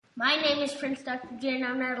My name is Prince Dr. J, and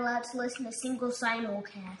I'm not allowed to listen to single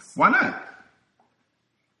simulcast. Why not?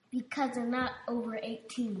 Because I'm not over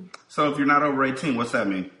 18. So if you're not over 18, what's that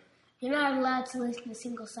mean? You're not allowed to listen to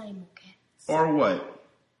single simulcast. Or what?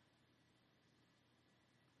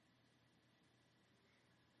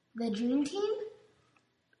 The Dream Team?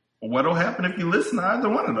 What'll happen if you listen to either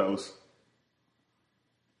one of those?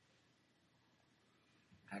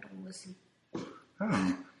 I don't listen.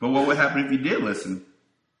 Oh. But what would happen if you did listen?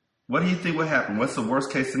 What do you think would happen? What's the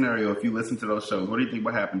worst case scenario if you listen to those shows? What do you think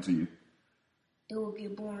would happen to you? It will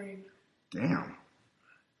get boring. Damn.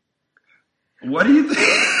 What do you think?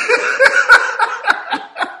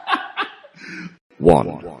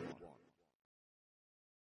 One.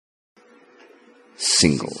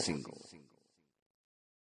 Single.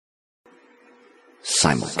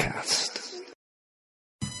 Simulcast.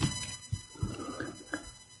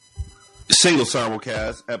 Single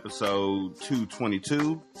Simulcast, episode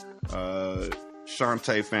 222.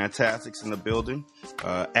 Shantae Fantastics in the building.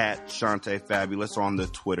 At Shantae Fabulous on the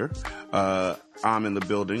Twitter. I'm in the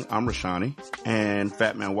building. I'm Rashani. And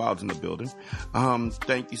Fat Man Wild's in the building.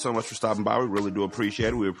 Thank you so much for stopping by. We really do appreciate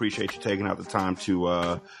it. We appreciate you taking out the time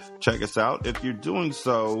to check us out. If you're doing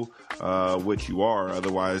so, which you are,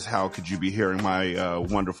 otherwise how could you be hearing my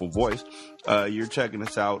wonderful voice? You're checking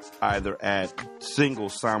us out either at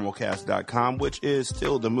singlesimulcast.com, which is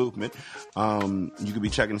still the movement. You could be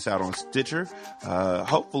checking us out on Stitcher,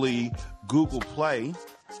 hopefully Google Play,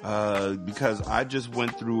 because I just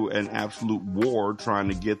went through an absolute war trying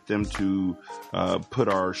to get them to put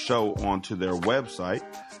our show onto their website.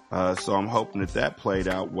 So I'm hoping that played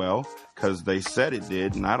out well, because they said it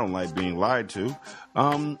did, and I don't like being lied to.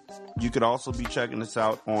 You could also be checking us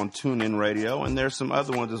out on TuneIn Radio, and there's some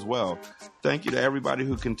other ones as well. Thank you to everybody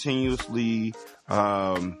who continuously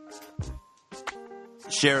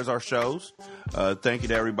shares our shows. Thank you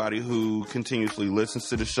to everybody who continuously listens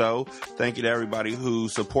to the show. Thank you to everybody who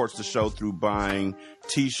supports the show through buying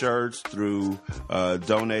t-shirts, through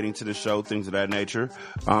donating to the show, things of that nature.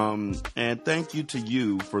 And thank you to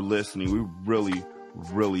you for listening. We really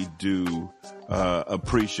do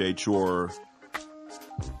appreciate your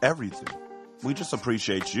everything. We just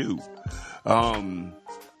appreciate you. The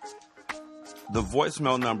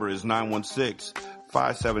voicemail number is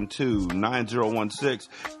 916-572-9016,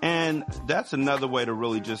 and that's another way to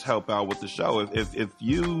really just help out with the show. If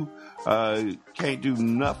you can't do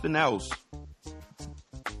nothing else,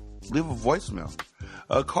 leave a voicemail.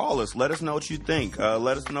 Call us. Let us know what you think.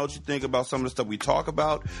 Let us know what you think about some of the stuff we talk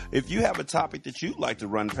about. If you have a topic that you'd like to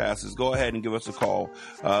run past us, go ahead and give us a call.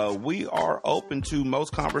 We are open to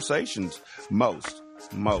most conversations. Most.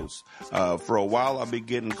 For a while, I've been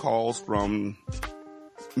getting calls from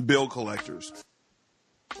bill collectors.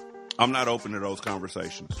 I'm not open to those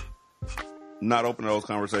conversations. Not open to those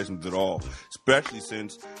conversations at all, especially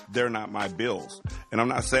since they're not my bills. And I'm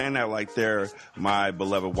not saying that like they're my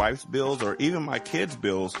beloved wife's bills or even my kids'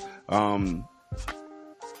 bills.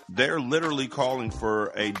 They're literally calling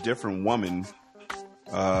for a different woman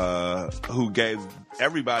who gave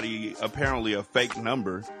everybody apparently a fake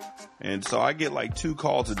number. And so I get like 2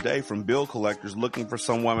 calls a day from bill collectors looking for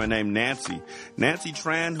some woman named Nancy. Nancy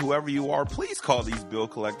Tran, whoever you are, please call these bill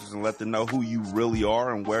collectors and let them know who you really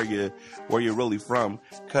are and where you're really from.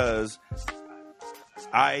 Cause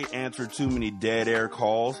I answer too many dead air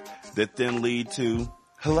calls that then lead to,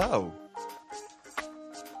 hello,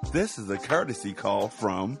 this is a courtesy call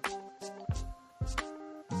from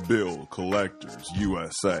Bill Collectors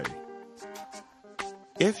USA.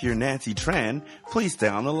 If you're Nancy Tran, please stay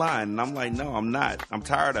on the line. And I'm like, no, I'm not. I'm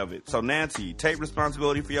tired of it. So Nancy, take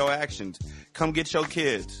responsibility for your actions. Come get your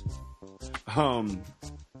kids. Let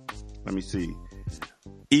me see.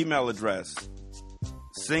 Email address,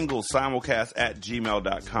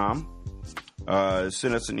 singlesimulcast@gmail.com.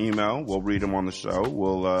 Send us an email. We'll read them on the show.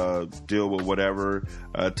 We'll deal with whatever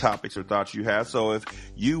topics or thoughts you have. So if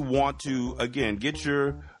you want to, again, get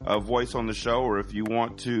your voice on the show, or if you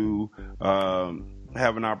want to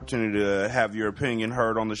have an opportunity to have your opinion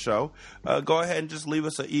heard on the show, go ahead and just leave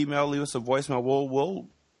us an email, leave us a voicemail. We'll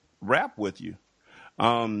rap with you.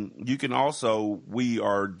 You can also, we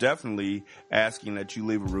are definitely asking that you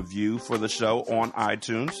leave a review for the show on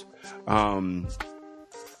iTunes.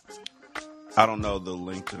 I don't know the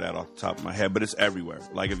link to that off the top of my head, but it's everywhere.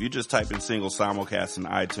 Like if you just type in Single Simulcast in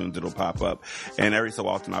iTunes, it'll pop up. And every so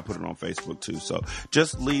often I put it on Facebook too. So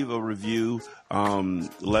just leave a review.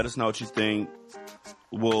 Let us know what you think.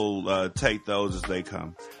 We'll take those as they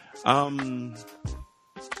come.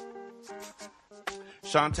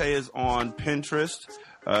 Shantae is on Pinterest.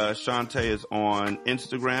 Shantae is on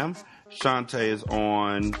Instagram. Shantae is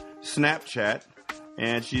on Snapchat.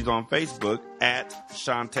 and she's on Facebook at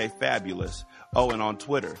Shantae Fabulous. Oh, and on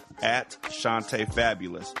Twitter at Shantae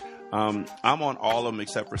Fabulous. I'm on all of them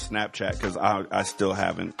except for Snapchat because I still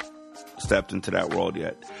haven't stepped into that world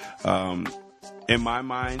yet. In my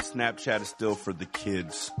mind, Snapchat is still for the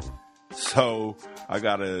kids. So I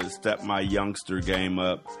gotta step my youngster game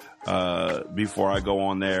up before I go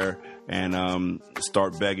on there and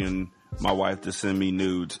start begging my wife to send me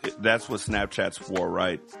nudes. That's what Snapchat's for,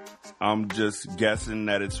 right? I'm just guessing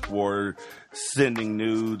that it's for sending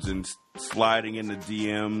nudes and sliding into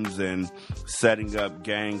DMs and setting up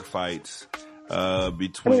gang fights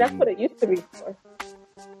between. That's what it used to be for.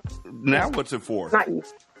 Now what's it for? Not you.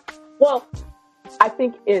 Well, I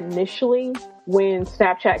think initially when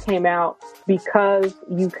Snapchat came out, because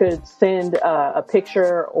you could send a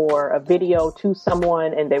picture or a video to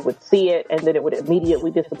someone and they would see it and then it would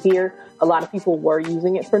immediately disappear, a lot of people were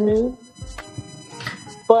using it for news.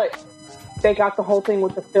 But they got the whole thing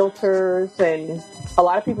with the filters, and a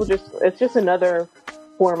lot of people it's just another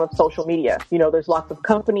form of social media. You know, there's lots of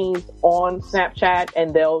companies on Snapchat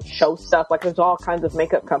and they'll show stuff, like there's all kinds of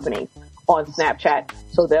makeup companies on Snapchat.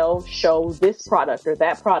 So they'll show this product or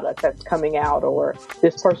that product that's coming out, or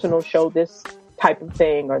this person will show this type of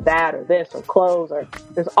thing or that or this or clothes, or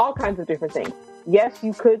there's all kinds of different things. Yes,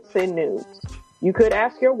 you could send nudes. You could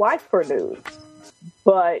ask your wife for nudes,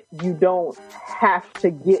 but you don't have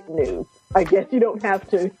to get nudes. I guess you don't have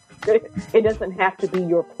to. It doesn't have to be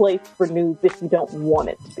your place for nudes if you don't want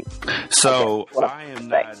it to be. So I am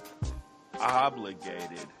not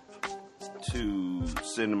obligated to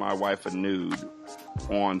send my wife a nude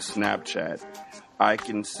on Snapchat. I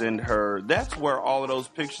can send her. That's where all of those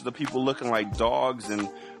pictures of people looking like dogs and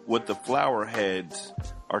with the flower heads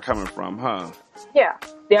are coming from, huh? Yeah.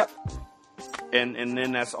 Yep. And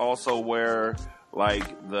then that's also where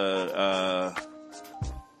like the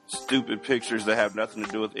stupid pictures that have nothing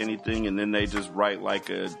to do with anything, and then they just write like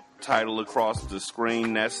a title across the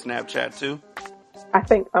screen. That's Snapchat too?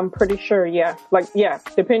 I'm pretty sure, yeah. Like, yeah,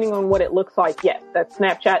 depending on what it looks like, yes, that's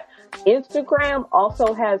Snapchat. Instagram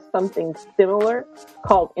also has something similar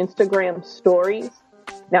called Instagram Stories.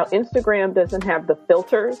 Now, Instagram doesn't have the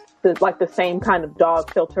filters. It's like the same kind of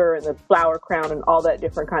dog filter and the flower crown and all that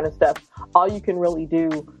different kind of stuff. All you can really do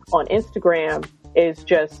on Instagram is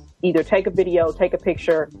just either take a video, take a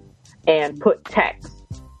picture, and put text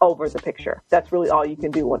over the picture. That's really all you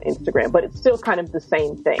can do on Instagram, but it's still kind of the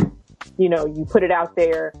same thing. You know, you put it out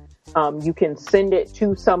there, you can send it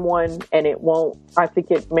to someone and it won't, I think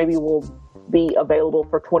it maybe will be available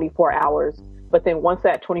for 24 hours. But then once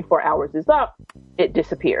that 24 hours is up, it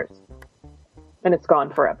disappears and it's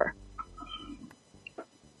gone forever.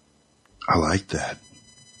 I like that.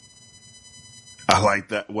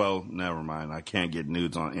 Well, never mind. I can't get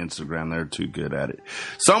nudes on Instagram. They're too good at it.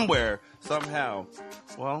 Somewhere, somehow.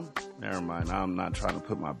 Well, never mind. I'm not trying to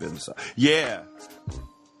put my business out. Yeah.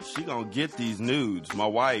 She gonna get these nudes. My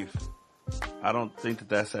wife. I don't think that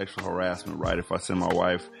that's sexual harassment, right? If I send my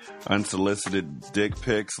wife unsolicited dick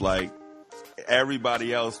pics, like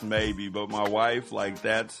everybody else maybe, but my wife, like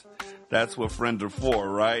that's what friends are for,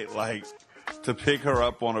 right? Like to pick her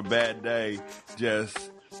up on a bad day,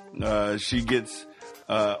 just she gets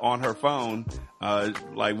on her phone,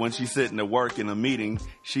 like when she's sitting at work in a meeting,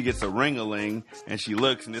 she gets a ring-a-ling and she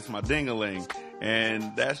looks and it's my ding-a-ling.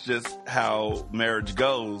 And that's just how marriage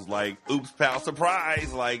goes. Like, oops, pal,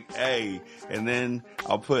 surprise. Like, hey. And then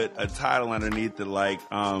I'll put a title underneath it like,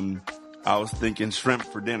 I was thinking shrimp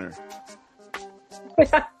for dinner.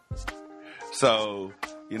 So,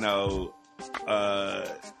 you know,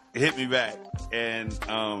 hit me back. And,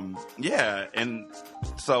 yeah. And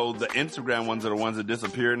so the Instagram ones are the ones that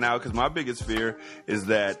disappear now. Cause my biggest fear is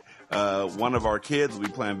that one of our kids will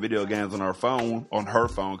be playing video games on her phone,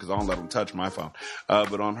 because I don't let them touch my phone,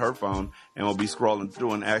 but on her phone, and we'll be scrolling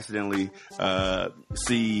through and accidentally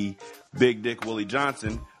see Big Dick Willie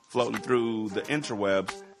Johnson floating through the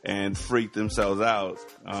interwebs and freak themselves out,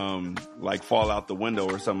 like fall out the window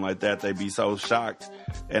or something like that. They'd be so shocked,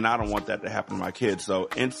 and I don't want that to happen to my kids. So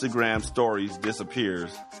Instagram Stories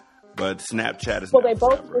disappears, but Snapchat is they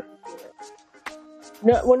both disappear.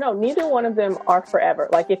 No, neither one of them are forever.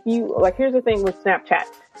 Like here's the thing with Snapchat.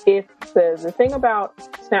 If the thing about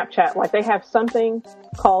Snapchat, like they have something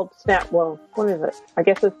called what is it? I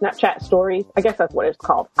guess it's Snapchat Stories. I guess that's what it's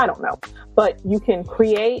called. I don't know. But you can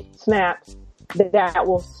create snaps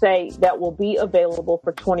that will be available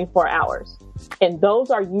for 24 hours. And those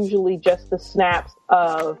are usually just the snaps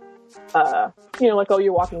of, like, oh,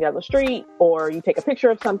 you're walking down the street or you take a picture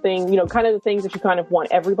of something, kind of the things that you kind of want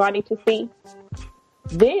everybody to see.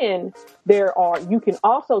 Then you can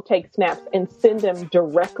also take snaps and send them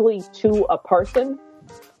directly to a person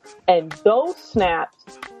And those snaps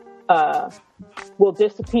will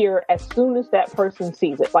disappear as soon as that person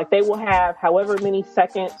sees it. Like they will have however many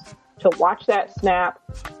seconds to watch that snap.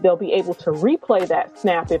 They'll be able to replay that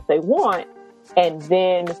snap if they want, and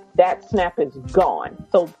then that snap is gone.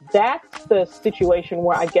 So that's the situation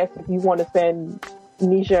where I guess if you want to send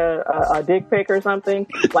Nisha a dick pic or something,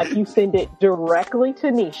 like you send it directly to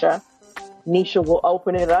Nisha. Nisha will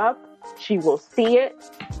open it up. She will see it.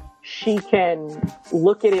 She can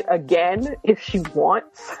look at it again if she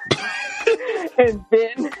wants. and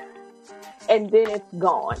then it's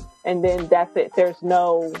gone. And then that's it.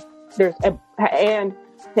 And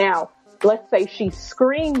now let's say she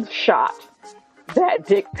screenshot that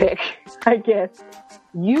dick pic, I guess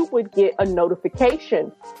you would get a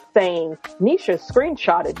notification saying Nisha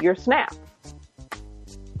screenshotted your snap.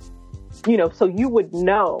 You know, so you would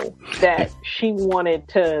know that she wanted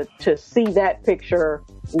to see that picture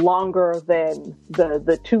longer than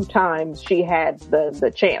the 2 times she had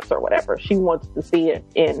the chance or whatever. She wants to see it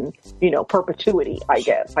in, perpetuity, I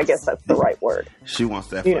guess. I guess that's the right word. She wants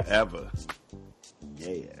that forever.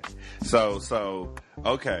 Yeah. So,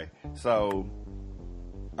 okay. So,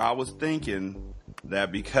 I was thinking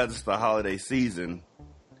that because it's the holiday season,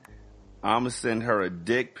 I'm going to send her a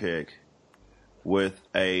dick pic with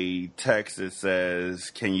a text that says,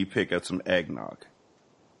 "Can you pick up some eggnog?"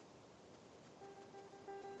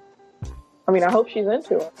 I mean, I hope she's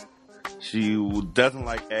into it. She doesn't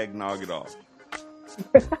like eggnog at all.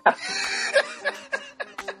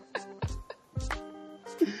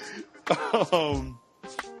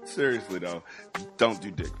 Seriously though, don't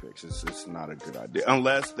do dick pics. It's not a good idea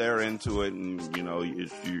unless they're into it, and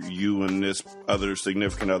you and this other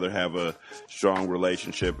significant other have a strong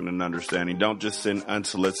relationship and an understanding. Don't just send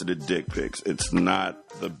unsolicited dick pics. It's not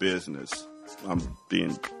the business. I'm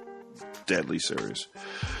being deadly serious.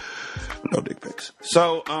 No dick pics.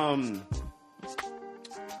 So,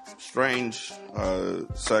 strange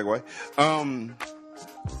segue.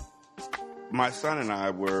 My son and I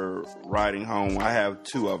were riding home. I have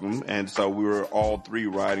 2 of them, and so we were all 3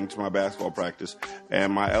 riding to my basketball practice.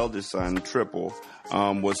 And my eldest son, Triple,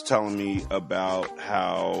 was telling me about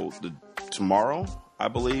how tomorrow, I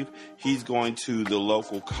believe, he's going to the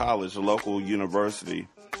local college, the local university,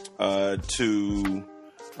 to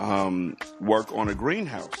work on a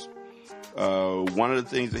greenhouse. One of the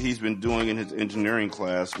things that he's been doing in his engineering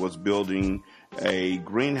class was building a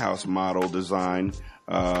greenhouse model design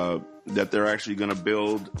that they're actually going to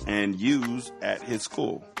build and use at his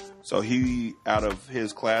school. So he, out of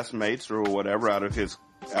his classmates or whatever, out of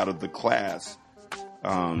the class,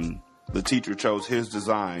 the teacher chose his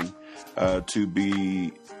design to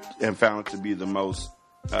be, and found it to be the most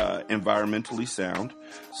environmentally sound.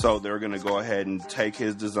 So they're going to go ahead and take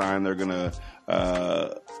his design. They're going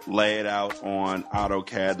to lay it out on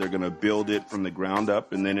AutoCAD. They're going to build it from the ground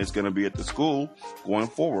up, and then it's going to be at the school going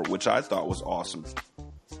forward, which I thought was awesome.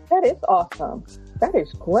 That is awesome. That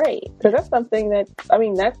is great. Because that's something that's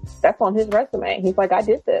on his resume. He's like, I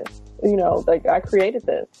did this. I created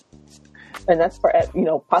this. And that's for,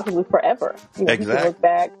 possibly forever. Exactly. He can look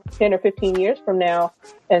back 10 or 15 years from now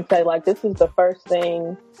and say, like, this is the first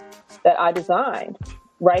thing that I designed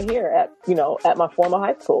right here at my former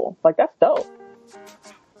high school. Like, that's dope.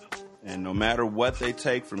 And no matter what they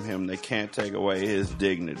take from him, they can't take away his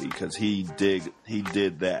dignity, because he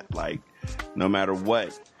did that. Like, no matter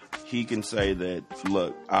what, he can say that,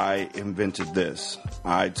 look, I invented this.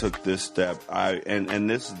 I took this step. And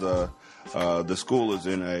this is the school is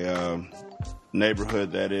in a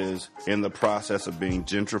neighborhood that is in the process of being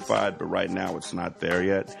gentrified, but right now it's not there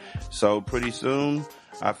yet. So pretty soon,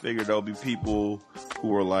 I figure there'll be people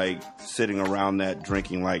who are like sitting around that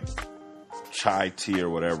drinking like chai tea or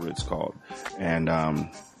whatever it's called. And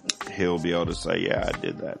he'll be able to say, yeah, I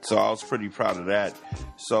did that. So I was pretty proud of that.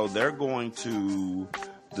 So they're going to,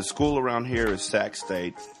 the school around here is Sac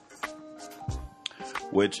State,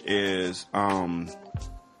 which is,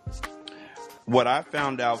 what I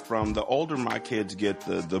found out from the older my kids get,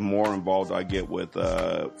 the more involved I get with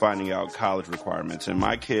finding out college requirements. And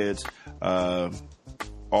my kids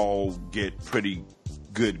all get pretty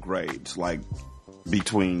good grades, like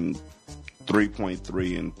between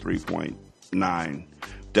 3.3 and 3.9.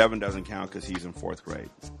 Devin doesn't count because he's in 4th grade.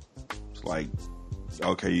 It's like,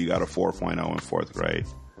 okay, you got a 4.0 in 4th grade.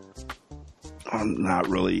 I'm not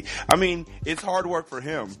really. I mean, it's hard work for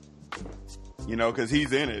him, because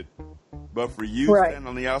he's in it. But for you, right, standing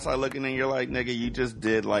on the outside looking in, you're like, nigga, you just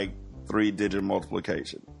did like 3-digit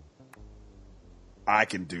multiplication. I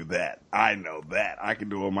can do that. I know that. I can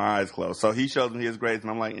do it with my eyes closed. So he shows me his grades,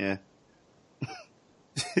 and I'm like,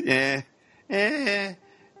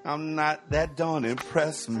 That don't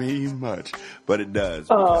impress me much, but it does.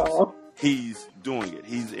 Oh. He's doing it.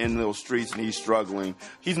 He's in those streets and he's struggling.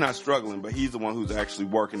 He's not struggling, but he's the one who's actually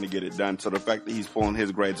working to get it done. So the fact that he's pulling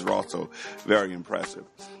his grades are also very impressive.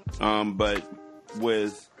 But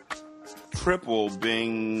with Triple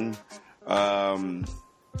being a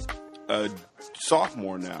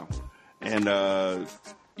sophomore now, and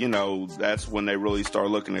that's when they really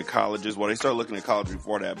start looking at colleges. Well, they started looking at college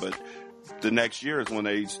before that, but the next year is when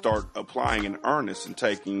they start applying in earnest and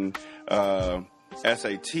taking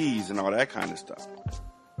SATs and all that kind of stuff.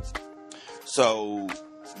 So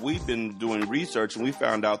we've been doing research and we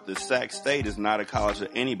found out that Sac State is not a college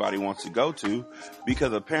that anybody wants to go to,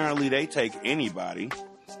 because apparently they take anybody.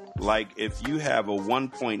 Like if you have a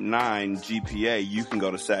 1.9 GPA, you can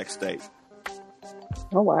go to Sac State.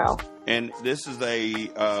 Oh, wow. And this is a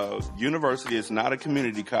university. It's not a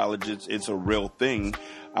community college. It's a real thing.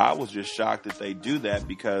 I was just shocked that they do that,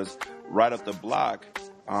 because right up the block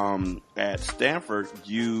at Stanford,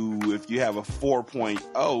 if you have a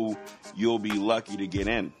 4.0, you'll be lucky to get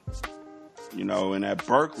in. And at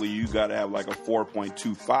Berkeley, you got to have like a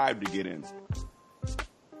 4.25 to get in.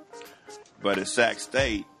 But at Sac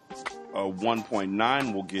State, a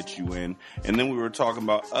 1.9 will get you in. And then we were talking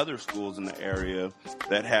about other schools in the area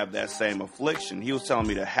that have that same affliction. He was telling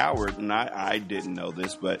me that Howard, and I didn't know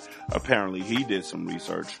this, but apparently he did some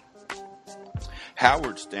research.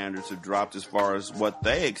 Howard standards have dropped as far as what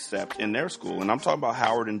they accept in their school. And I'm talking about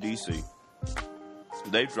Howard and DC.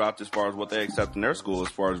 They've dropped as far as what they accept in their school as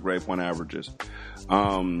far as grade point averages.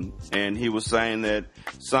 And he was saying that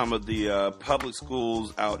some of the public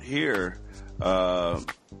schools out here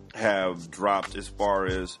have dropped as far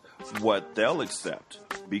as what they'll accept,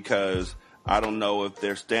 because I don't know if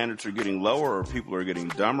their standards are getting lower or people are getting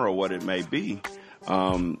dumber or what it may be.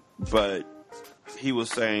 But he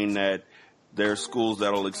was saying that there are schools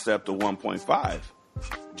that'll accept a 1.5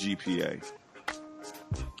 GPA.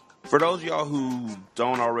 For those of y'all who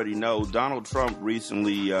don't already know, Donald Trump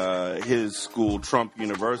recently, his school, Trump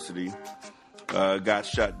University, got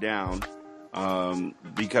shut down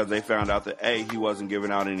because they found out that A, he wasn't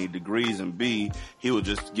giving out any degrees, and B, he was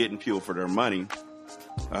just getting people for their money.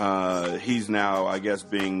 He's now, I guess,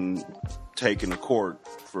 being taken to court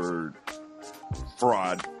for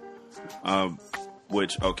fraud,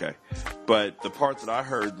 okay. But the part that I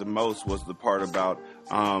heard the most was the part about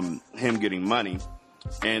him getting money.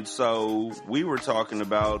 And so we were talking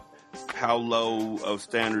about how low of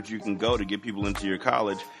standards you can go to get people into your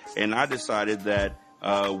college. And I decided that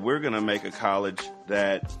we're going to make a college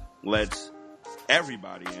that lets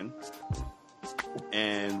everybody in.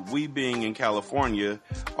 And we being in California,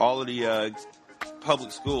 all of the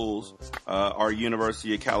public schools are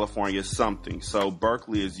University of California something. So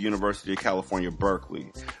Berkeley is University of California,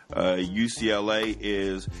 Berkeley. UCLA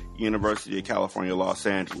is University of California, Los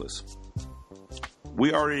Angeles.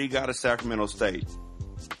 We already got a Sacramento State.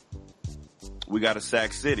 We got a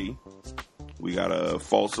Sac City. We got a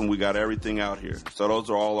Folsom. We got everything out here. So those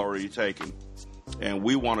are all already taken. And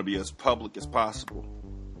we want to be as public as possible.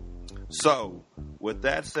 So, with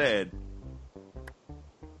that said,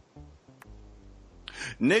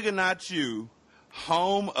 Nigga Not You,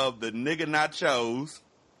 home of the Nigga Nachos,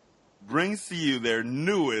 brings to you their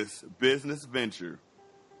newest business venture.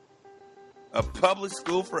 A public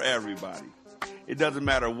school for everybody. It doesn't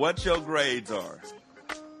matter what your grades are.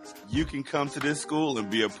 You can come to this school and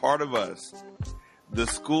be a part of us. The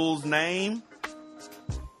school's name,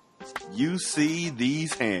 You See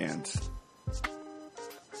These Hands.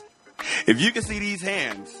 If you can see these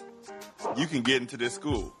hands, you can get into this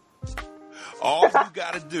school. All you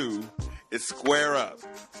got to do is square up,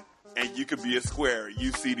 and you could be a square.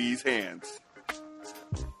 You see these hands.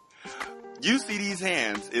 You See These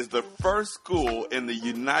Hands is the first school in the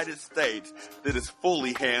United States that is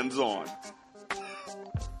fully hands-on.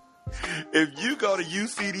 If you go to You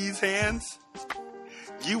See These Hands,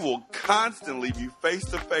 you will constantly be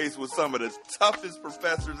face-to-face with some of the toughest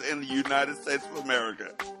professors in the United States of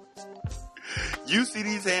America. You See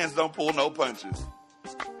These Hands don't pull no punches.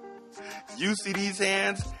 You See These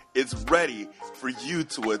Hands, it's ready for you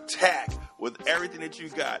to attack with everything that you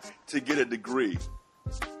got to get a degree.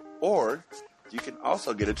 Or you can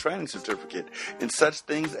also get a training certificate in such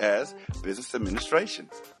things as business administration,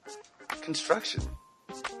 construction,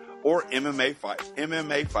 or MMA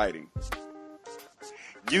fighting.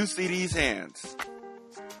 You See These Hands.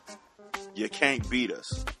 You can't beat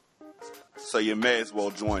us, so you may as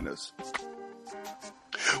well join us.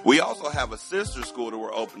 We also have a sister school that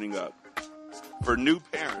we're opening up for new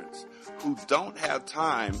parents who don't have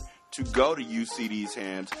time to go to You See These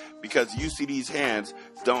Hands because You See These Hands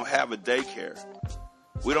don't have a daycare.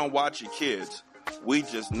 We don't watch your kids. We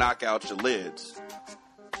just knock out your lids.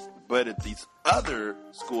 But at these other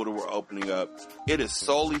schools that we're opening up, it is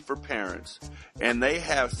solely for parents. And they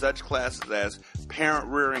have such classes as Parent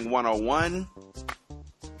Rearing 101,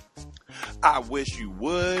 I Wish You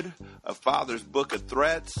Would, A Father's Book of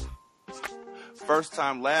Threats, First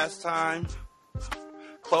Time, Last Time,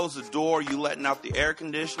 Close the Door, You Letting Out the Air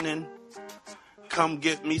Conditioning, Come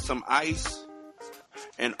Get Me Some Ice,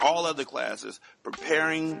 and all other classes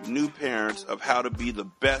preparing new parents of how to be the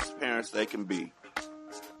best parents they can be.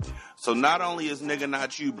 So not only is Nigga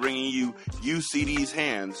Not You bringing you see these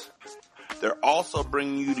hands, they're also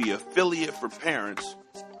bringing you the affiliate for parents,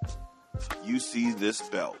 You See This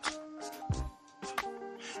Belt.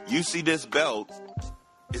 You See This Belt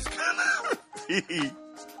is gonna be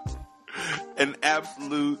an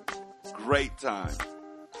absolute great time.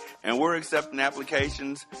 And we're accepting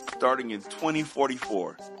applications starting in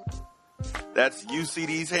 2044. That's You See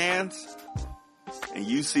These Hands and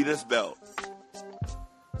You See This Belt.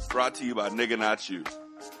 Brought to you by Nigga Not You,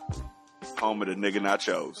 home of the Nigga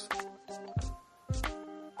Nachos.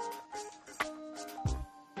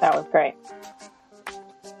 That was great.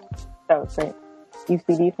 That was great. You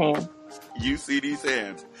see these hands. You see these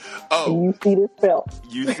hands. Oh. You see this belt.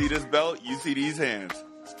 You see this belt. You see these hands.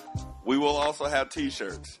 We will also have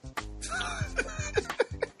t-shirts.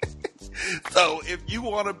 So if you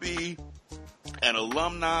want to be an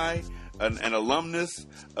alumni, an alumnus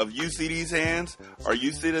of You See These Hands or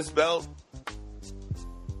You See This Belt,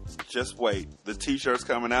 just wait. The t-shirt's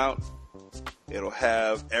coming out. It'll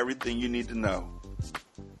have everything you need to know.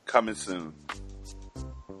 Coming soon.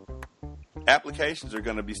 Applications are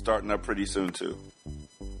going to be starting up pretty soon too.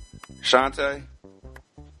 Shante,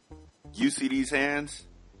 You See These Hands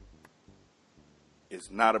is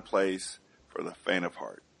not a place for the faint of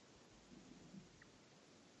heart.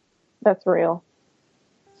 That's real.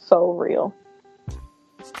 So real.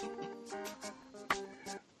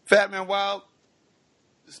 Fat Man Wild,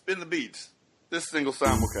 spin the beats. This single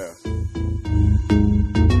simulcast.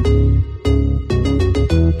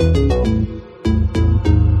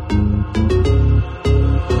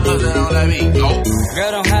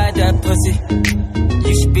 Girl, don't hide that pussy.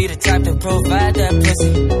 You should be the type to provide that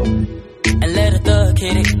pussy. And let a thug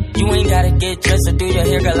hit it. You ain't gotta get dressed or do your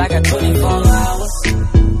hair, girl. I got 24 hours.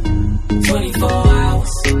 24 hours.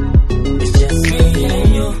 It's just me and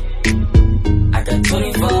you. I got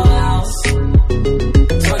 24 hours.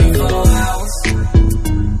 24 hours.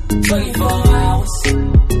 24 hours.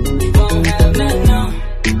 You won't have nothing on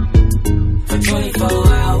for 24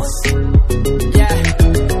 hours. Yeah,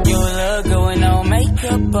 you look good with no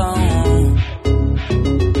makeup on.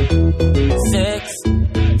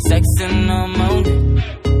 Sex in the morning.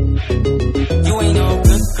 You ain't no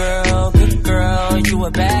good girl, you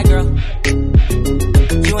a bad girl.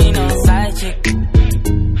 You ain't no side chick,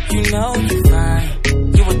 you know you fine.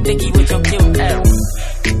 You a thicky with your cute ass.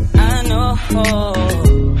 I know,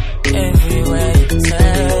 everywhere you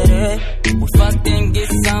said it. We fucked and get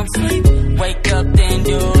some sleep, wake up then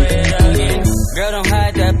do it again. Girl, don't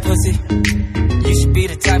hide that pussy. You should be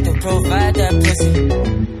the type to provide that pussy.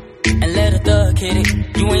 And let a thug hit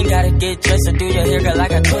it. You ain't gotta get dressed or do your hair, girl. I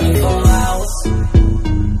got 24 hours.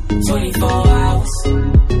 24 hours.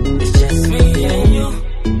 It's just me and you.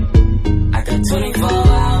 I got 24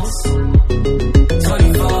 hours.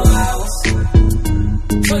 24 hours.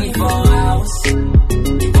 24 hours.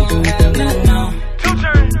 You won't have nothing on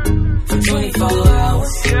for 24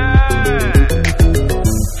 hours. Yeah.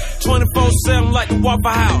 24/7 like the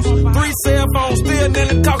Waffle House. 3 cell phones still nothing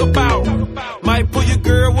to talk about. Might pull your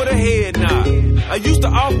girl with a head nod. I used to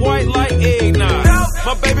off-white like eggnog.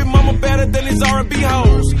 My baby mama better than these R&B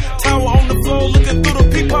hoes. Tower on the floor looking through the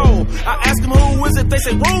peephole. I ask them who is it, they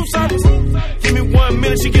say room service. Give me 1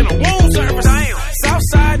 minute, she get a room service. Damn.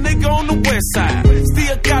 Southside nigga on the west side.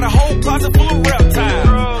 Still got a whole closet full of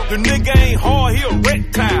reptiles. The nigga ain't hard, he a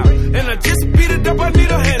reptile. And I just beat it up, I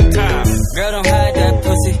need a hand tie. Girl, don't hide that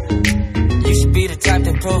pussy. You should be the type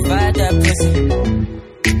to provide that pussy.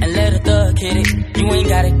 And let a thug hit it. You ain't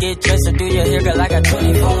gotta get dressed or do your hair, girl. I got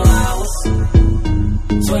 24 hours.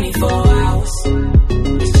 24 hours.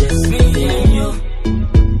 It's just me and you.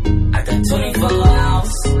 I got 24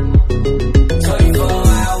 hours. 24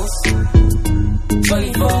 hours.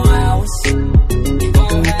 24 hours. You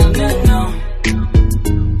won't have nothing on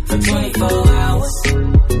for 24 hours.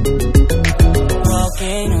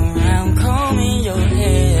 Walking around, combing your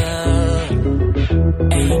hair.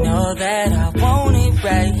 And you know that I want it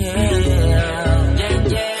right here.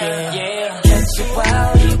 Yeah. Catch you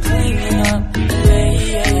while you cleaning up.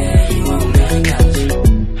 Yeah, you won't make up.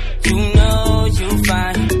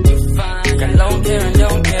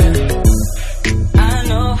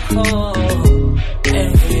 Oh,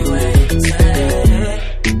 everywhere you turn.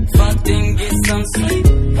 Fuck then get some sleep.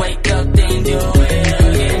 Wake up then do it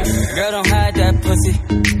again. Girl, don't hide that pussy.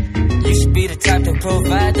 You should be the type to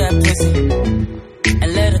provide that pussy.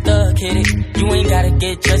 And let a thug hit it. You ain't gotta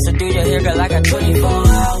get dressed or do your hair, girl. I got 24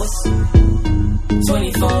 hours.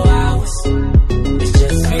 24 hours. It's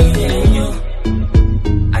just me and you.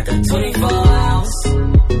 I got 24 hours.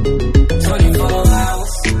 24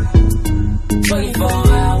 hours. 24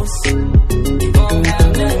 hours. You gon'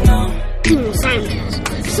 have that now. Simulcast.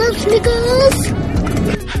 What's up, sneakers?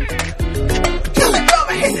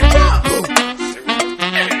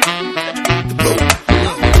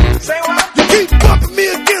 You keep bumping me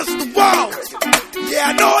against the wall. Yeah,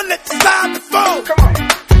 I know I let the slide before.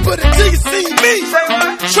 But until you see me,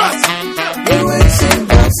 trust me.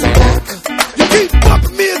 You keep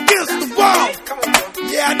bumping me against the wall.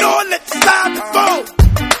 Yeah, I know I let the slide before.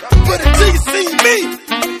 But until you see me,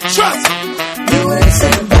 trust me.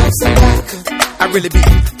 I really be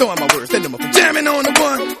throwing my words, then I'm jamming on the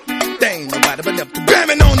one. They ain't nobody but up to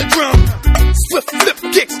bamming on the drum. Swift flip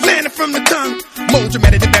kicks landing from the tongue. More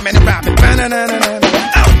dramatic than Batman and Robin.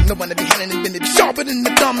 The one to be handling it, been it sharper than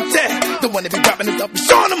the thumb tag. The one to be dropping it up,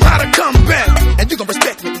 showing them how to come back. And you gon'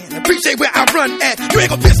 respect me and appreciate where I run at. You ain't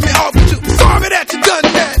gon' piss me off, but you sorry that you done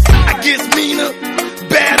that. I get meaner,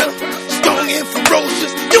 badder, strong and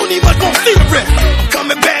ferocious. You don't need much more cigarette. I'm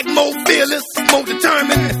coming back more fearless, more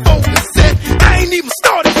determined and focused. I ain't even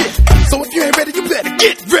started yet. So if you ain't ready, you better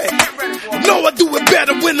get ready. Know I do it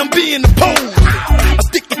better when I'm being opposed. I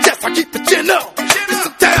stick your chest, I keep the chin up. It's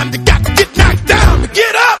sometimes you got to get knocked down to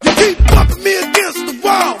get up. You keep bumping me against the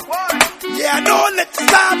wall. Yeah, I know I let the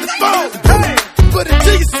slide before. But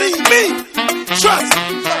until you see me, trust me.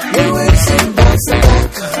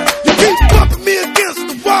 You keep bumping me against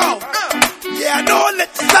the wall. Yeah, I know I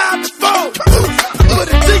let the slide before. But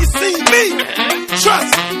until you see me,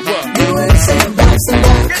 trust me.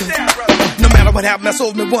 No matter what happened, I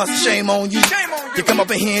sold me once, shame on you. You come up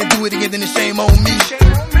in here and do it again, then it's shame on me.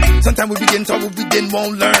 Sometimes we be getting told what we didn't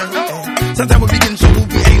want to learn. Sometimes we be getting shown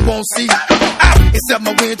what we ain't won't see. I accept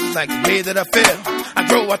my wins just like the way that I feel. I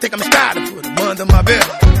grow, I think I'm stride and put them under my belt.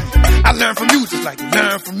 I learn from you just like you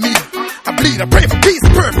learn from me. I bleed, I pray for peace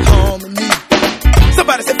and perfect harmony.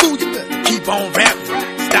 Somebody said, fool, you better keep on rapping.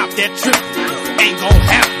 Stop that trip, ain't gon'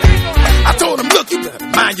 happen. I told him, look, you better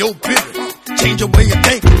mind your business. Change your way of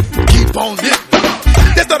thinking, keep on living.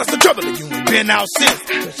 That's not us the trouble that you ain't been out since.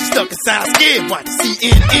 Cause you stuck inside scared, watch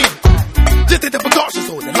CNN. Just take the precautions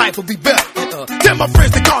so that life will be better. Tell my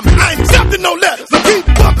friends to call me, I ain't accepting no letters. So keep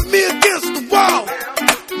bumping me against the wall.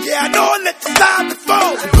 Yeah, I know I let the slide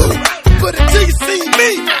before. But until you see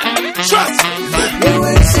me, trust me.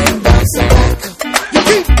 You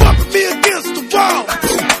keep bumping me against the wall.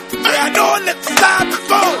 Yeah, I know I let the slide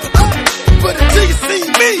before. But until you see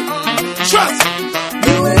me, trust me.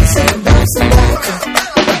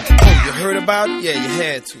 Oh, you heard about it? Yeah, you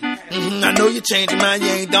had to. I know you changed your mind, you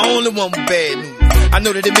ain't the only one with bad news. I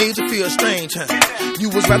know that it made you feel strange, huh? You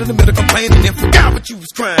was right in the middle complaining and forgot what you was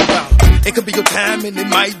crying about. It could be your time and it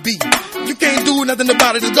might be. You can't do nothing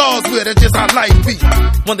about it, it's God's will, that's just how life be.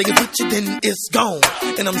 One day it's with you, then it's gone.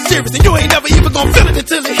 And I'm serious, and you ain't never even gonna feel it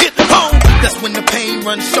until it hit home. That's when the pain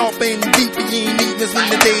runs sharp and deep, and you ain't even when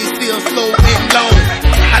the days feel slow and long.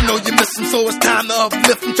 I know you miss them, so it's time to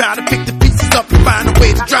uplift and try to pick the pieces up and find a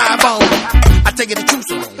way to drive on. I take it the truth,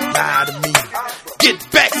 so don't lie to me. Get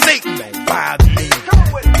back, Satan, don't bother me.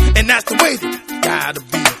 And that's the way that it gotta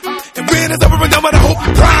be. And when it's over and done, but I hope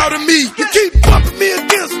you're proud of me. You keep bumping me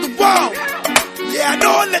against the wall. Yeah, I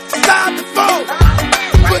know I let the slide before.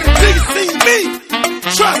 But until you see me,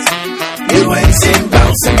 trust me. You ain't seen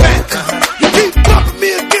bouncing back. You keep bumping me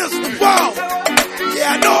against the wall.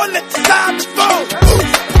 Yeah, I know I let the slide before.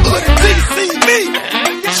 But until you see me,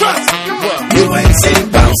 trust me. You ain't seen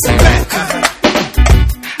bouncing back.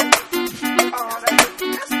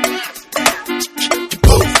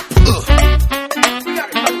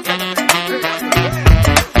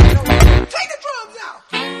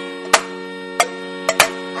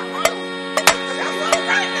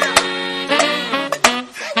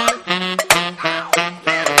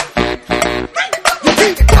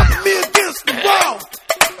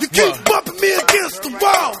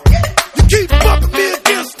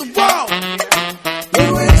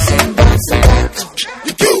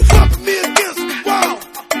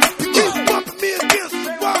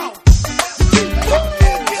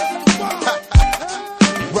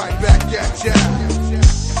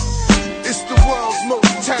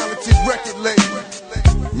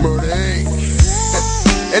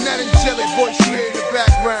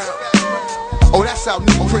 That's our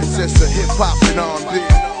new princess of hip hop and R&B.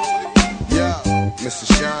 Mr.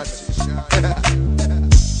 Shanti.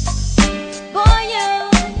 Boy, you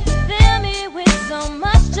fill me with so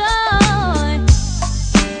much joy.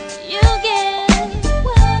 You give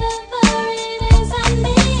whatever it is I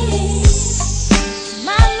need.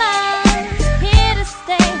 My love here to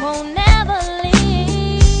stay, won't never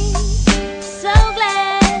leave. So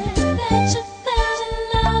glad that you fell in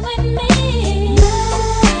love with me.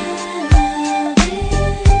 Love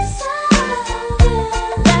is so good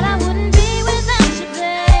that I wouldn't be without you,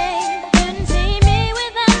 babe. Couldn't see me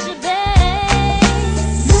without you, babe.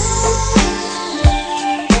 Love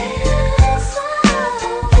is so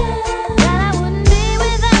good that I wouldn't be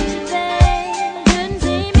without you, babe. Couldn't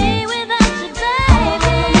see me without you,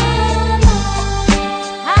 baby.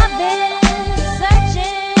 I've been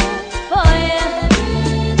searching for you.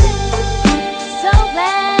 So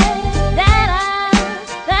glad that I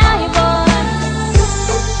found you, boy.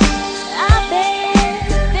 I've been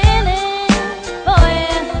feeling for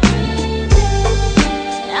you.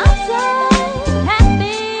 I'm so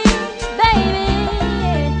happy, baby.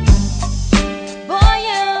 Boy,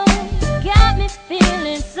 you got me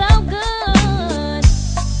feeling so good.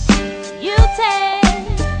 You take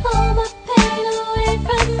all my pain away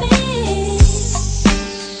from me.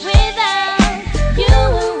 Without you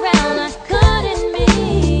around, I couldn't be.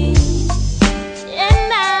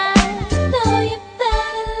 And I know you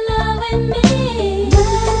fell in love with me.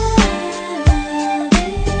 Love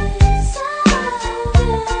is so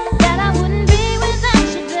good that I wouldn't be without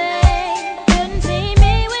you, babe. Couldn't see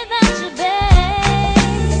me without you, babe.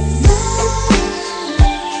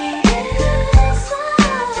 Love is so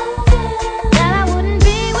good that I wouldn't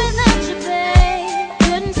be without you, babe.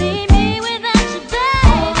 Couldn't see me without you,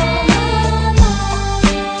 baby.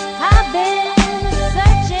 I've been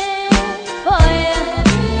searching for you.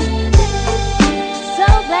 So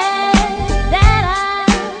glad that I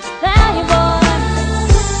found you, boy.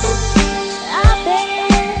 I've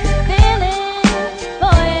been feeling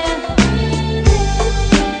for you.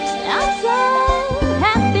 I'm so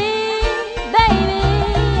happy, baby.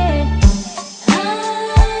 I'm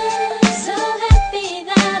so happy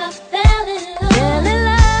that I fell in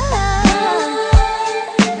love.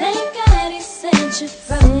 Thank God He sent you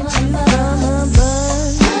from above.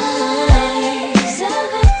 I'm so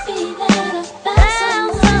happy that I found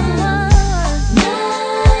someone.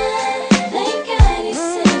 Thank God He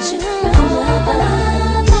sent you from above.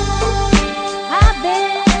 I've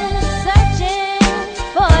been searching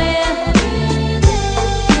for you.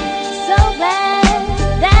 So glad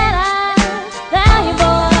that I found you,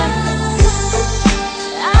 boy.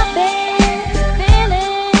 I've been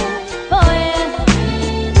feeling for you.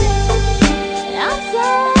 I'm so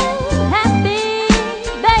happy,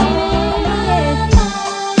 baby.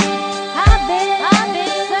 I've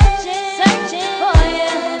been searching for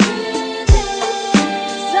you.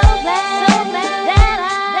 So glad that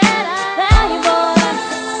I found you, boy.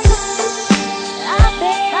 I've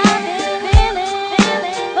been feeling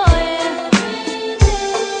for you.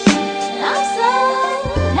 I'm so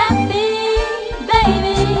happy,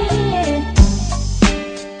 baby.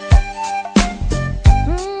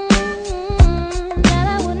 That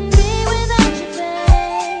I wouldn't be without you,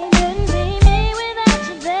 babe. Couldn't see me without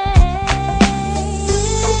you, babe.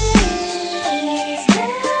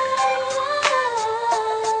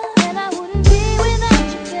 That I wouldn't be without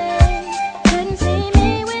you, babe. Couldn't see me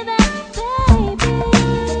without you, baby.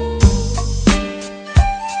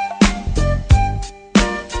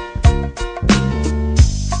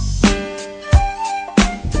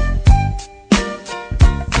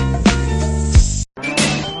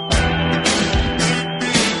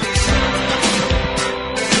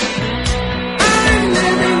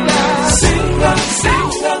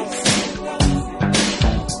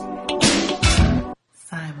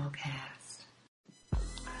 Simulcast.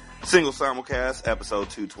 Single Simulcast, episode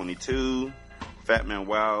 222. Fat Man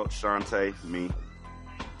Wild, Shantae, me.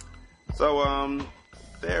 So,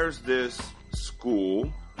 there's this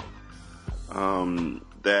school,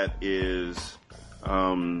 that is,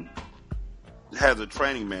 has a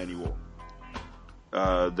training manual,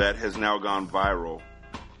 that has now gone viral.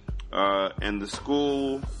 And the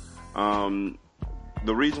school,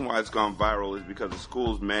 the reason why it's gone viral is because the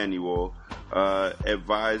school's manual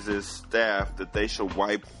advises staff that they should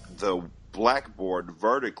wipe the blackboard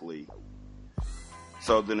vertically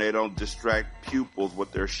so then they don't distract pupils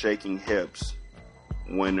with their shaking hips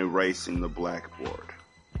when erasing the blackboard.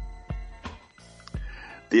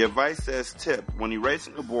 The advice says, tip, when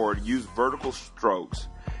erasing a board, use vertical strokes.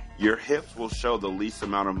 Your hips will show the least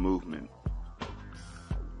amount of movement.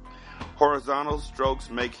 Horizontal strokes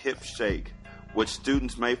make hips shake, which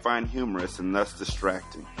students may find humorous and thus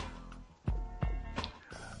distracting.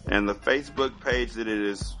 And the Facebook page that it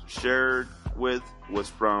is shared with was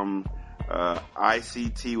from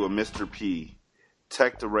ICT with Mr. P,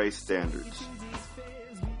 Tech to Race Standards.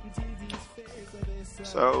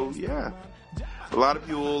 So, yeah. A lot of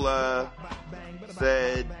people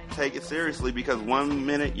said take it seriously because 1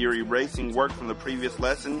 minute you're erasing work from the previous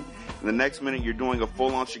lesson, and the next minute you're doing a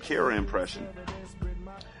full-on Shakira impression.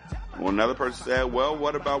 Well, another person said, well,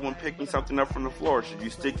 what about when picking something up from the floor? Should you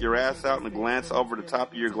stick your ass out and glance over the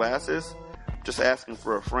top of your glasses? Just asking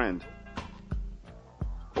for a friend.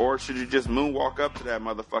 Or should you just moonwalk up to that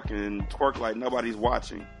motherfucker and twerk like nobody's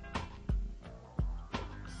watching?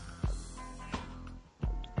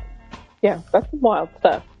 Yeah, that's wild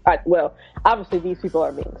stuff. Well, obviously these people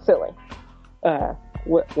are being silly.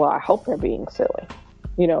 Well, I hope they're being silly,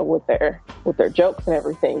 with their jokes and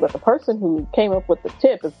everything. But the person who came up with the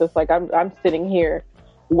tip is just like, I'm sitting here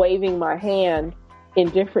waving my hand in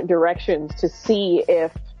different directions to see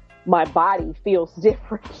if my body feels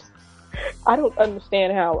different. I don't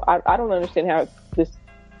understand how this,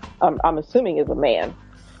 I'm assuming is a man,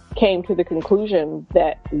 came to the conclusion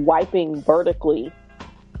that wiping vertically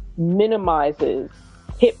minimizes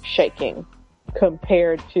hip shaking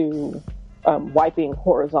compared to wiping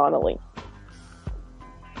horizontally.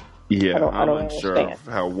 Yeah, I'm unsure of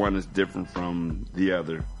how one is different from the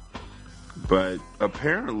other. But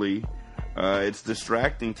apparently, it's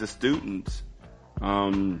distracting to students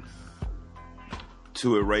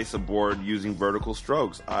to erase a board using vertical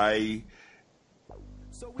strokes. I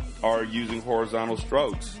are using horizontal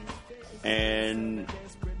strokes. And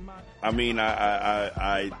I mean,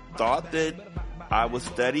 I thought that I was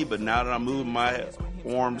steady, but now that I'm moving my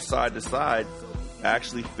arms side to side, I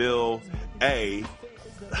actually feel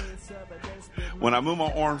when I move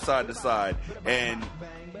my arm side to side, and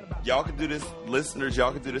y'all can do this, listeners,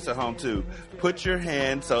 y'all can do this at home too. Put your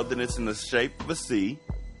hand so that it's in the shape of a C,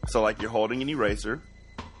 so like you're holding an eraser,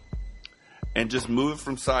 and just move it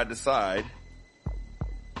from side to side.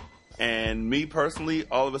 And me personally,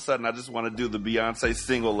 all of a sudden, I just want to do the Beyonce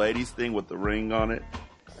single ladies thing with the ring on it.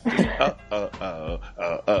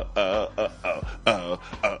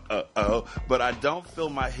 But I don't feel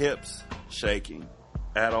my hips shaking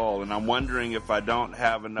at all. And I'm wondering if I don't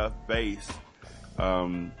have enough bass,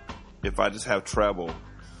 if I just have treble,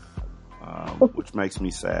 which makes me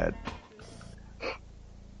sad.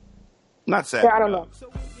 Not sad. Yeah, I don't know.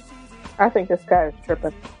 I think this guy is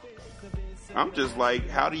tripping. I'm just like,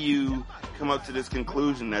 how do you come up to this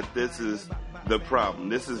conclusion that this is the problem?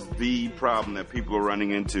 This is the problem that people are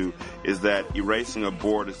running into, is that erasing a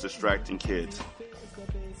board is distracting kids.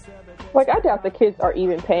 Like, I doubt the kids are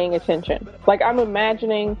even paying attention. Like, I'm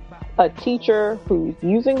imagining a teacher who's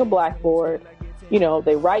using a blackboard,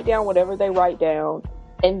 they write down whatever they write down,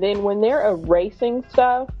 and then when they're erasing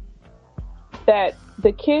stuff, that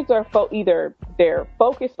the kids are either they're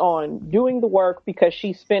focused on doing the work because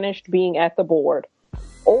she's finished being at the board,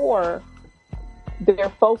 or they're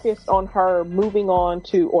focused on her moving on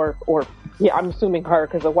to, or I'm assuming her,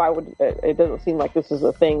 because why would it doesn't seem like this is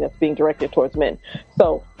a thing that's being directed towards men.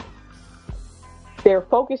 So they're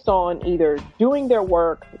focused on either doing their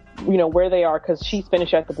work, where they are because she's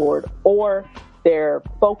finished at the board, or they're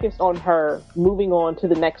focused on her moving on to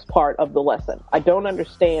the next part of the lesson. I don't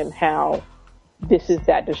understand how this is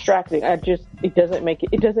that distracting. It doesn't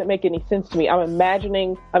make any sense to me. I'm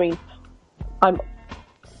imagining, I'm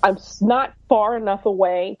not far enough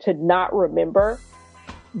away to not remember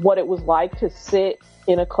what it was like to sit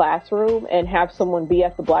in a classroom and have someone be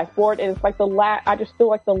at the blackboard. And it's like I just feel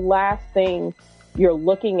like the last thing you're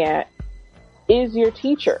looking at is your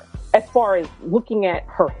teacher, as far as looking at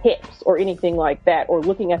her hips or anything like that, or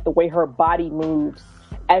looking at the way her body moves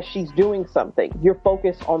as she's doing something. You're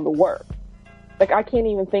focused on the work. Like, I can't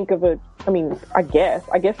even think of I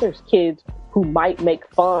guess there's kids who might make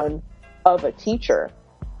fun of a teacher,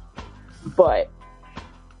 but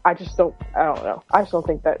I don't know. I just don't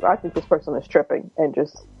think that, I think this person is tripping and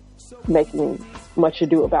just making much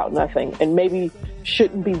ado about nothing, and maybe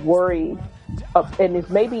shouldn't be worried and is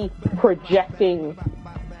maybe projecting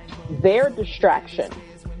their distraction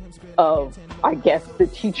of, I guess, the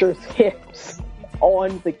teacher's hips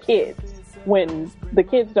on the kids. When the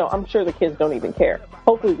kids I'm sure the kids don't even care.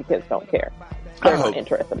 Hopefully the kids don't care. They're not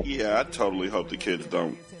interested. Yeah, I totally hope the kids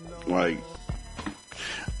don't.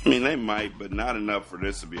 They might, but not enough for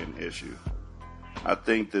this to be an issue. I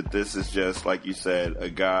think that this is just, like you said, a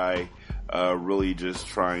guy really just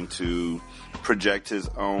trying to project his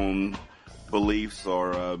own beliefs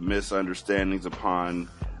or misunderstandings upon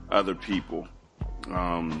other people.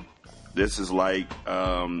 This is like,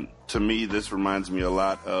 to me, this reminds me a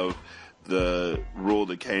lot of the rule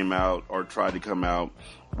that came out or tried to come out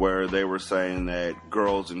where they were saying that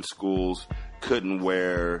girls in schools couldn't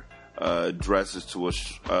wear dresses to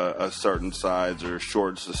a certain size or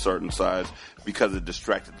shorts a certain size because it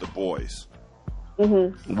distracted the boys.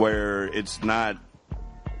 Mm-hmm. Where it's not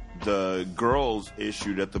the girls'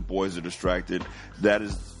 issue that the boys are distracted. That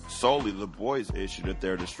is solely the boys' issue that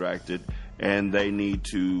they're distracted, and they need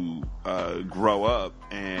to grow up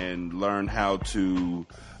and learn how to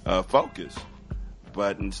focus.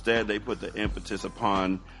 But instead, they put the impetus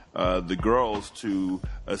upon the girls to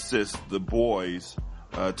assist the boys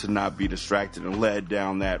to not be distracted and led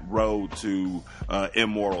down that road to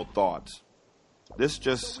immoral thoughts. This is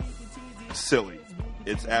just silly.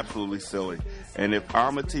 It's absolutely silly. And if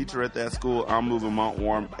I'm a teacher at that school, I'm moving Mount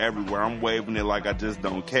Warm everywhere. I'm waving it like I just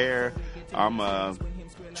don't care. I'm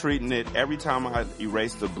treating it, every time I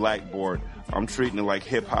erase the blackboard, I'm treating it like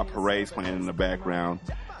hip-hop parades playing in the background.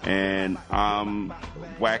 And I'm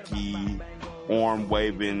wacky,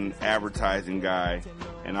 arm-waving advertising guy,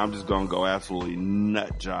 and I'm just going to go absolutely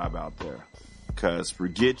nut job out there. Because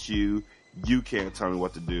forget you, you can't tell me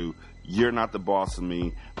what to do. You're not the boss of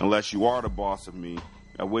me unless you are the boss of me,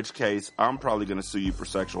 in which case I'm probably going to sue you for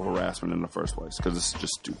sexual harassment in the first place because it's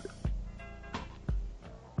just stupid.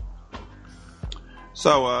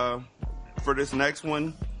 So, for this next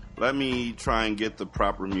one, let me try and get the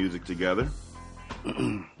proper music together.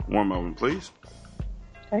 One moment, please.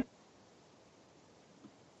 Okay.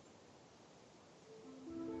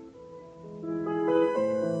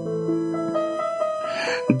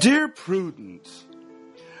 Dear Prudence,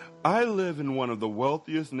 I live in one of the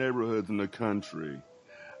wealthiest neighborhoods in the country,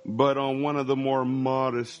 but on one of the more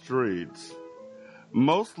modest streets.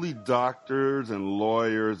 Mostly doctors and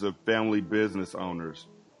lawyers of family business owners.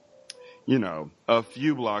 You know, a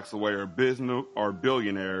few blocks away are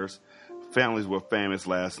billionaires, families with famous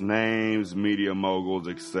last names, media moguls,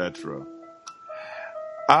 etc.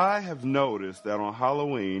 I have noticed that on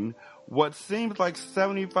Halloween, what seems like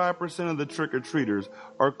 75% of the trick-or-treaters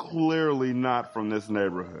are clearly not from this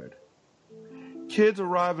neighborhood. Kids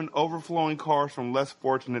arrive in overflowing cars from less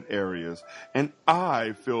fortunate areas, and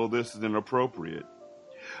I feel this is inappropriate.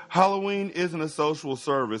 Halloween isn't a social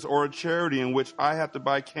service or a charity in which I have to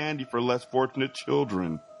buy candy for less fortunate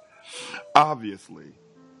children. Obviously,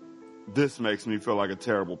 this makes me feel like a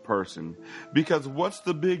terrible person, because what's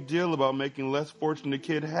the big deal about making less fortunate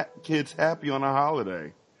kids happy on a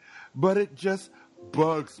holiday? But it just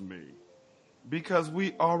bugs me, because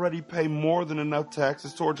we already pay more than enough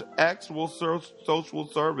taxes towards actual social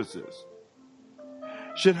services.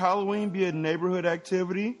 Should Halloween be a neighborhood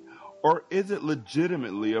activity, or is it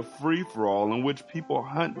legitimately a free-for-all in which people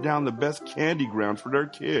hunt down the best candy grounds for their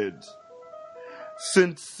kids?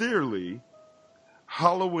 Sincerely,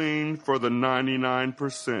 Halloween for the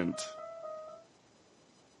 99%.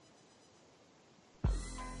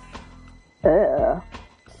 Yeah.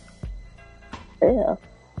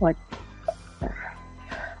 Like,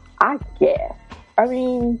 I guess. I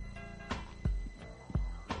mean,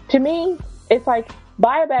 to me, it's like,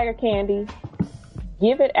 buy a bag of candy,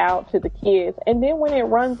 give it out to the kids, and then when it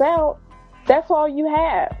runs out, that's all you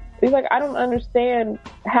have. It's like, I don't understand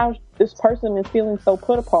how this person is feeling so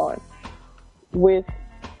put upon with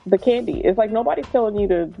the candy. It's like, nobody's telling you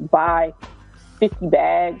to buy 50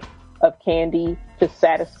 bags of candy to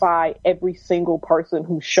satisfy every single person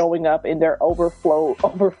who's showing up in their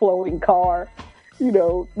overflowing car. You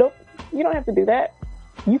know, nope, you don't have to do that.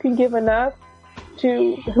 You can give enough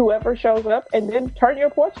to whoever shows up and then turn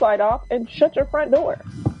your porch light off and shut your front door.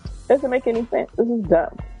 Doesn't make any sense. This is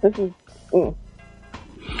dumb. This is, you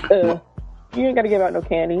ain't got to give out no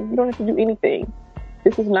candy. You don't have to do anything.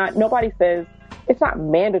 This is not, nobody says, it's not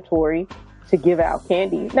mandatory to give out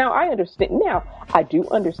candy. Now, I do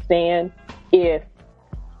understand if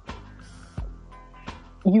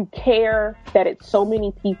you care that it's so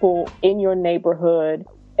many people in your neighborhood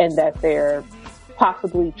and that they're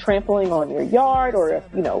possibly trampling on your yard, or if,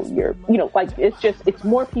 like, it's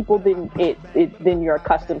more people than you're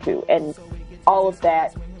accustomed to. And all of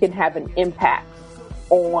that can have an impact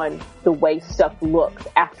on the way stuff looks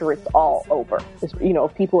after it's all over. If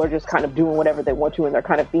people are just kind of doing whatever they want to and they're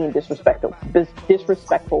kind of being disrespectful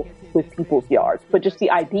with people's yards. But just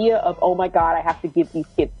the idea of, oh my God, I have to give these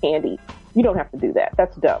kids candy. You don't have to do that.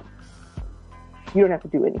 That's dumb. You don't have to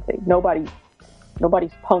do anything. Nobody's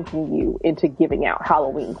punking you into giving out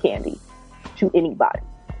Halloween candy to anybody.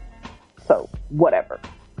 So, whatever.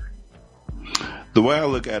 The way I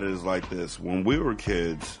look at it is like this. When we were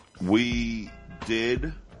kids, we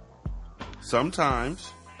did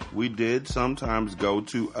sometimes go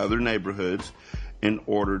to other neighborhoods in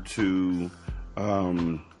order to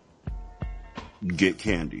get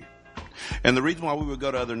candy. And the reason why we would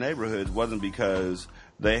go to other neighborhoods wasn't because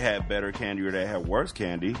they had better candy or they had worse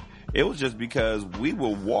candy. It was just because we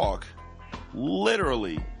would walk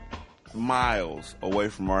literally miles away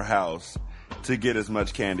from our house to get as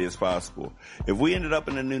much candy as possible. If we ended up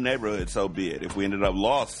in a new neighborhood, so be it. If we ended up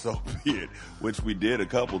lost, so be it, which we did a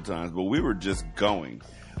couple times, but we were just going.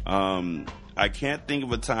 I can't think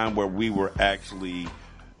of a time where we were actually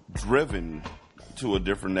driven to a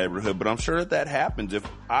different neighborhood, but I'm sure that happens. If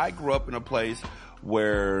I grew up in a place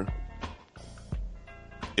where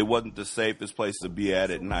it wasn't the safest place to be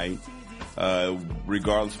at night,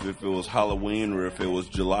 regardless of if it was Halloween or if it was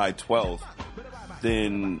July 12th,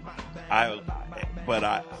 then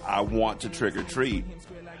I want to trick or treat.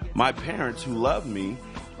 My parents, who love me,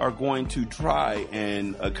 are going to try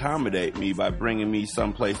and accommodate me by bringing me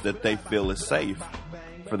someplace that they feel is safe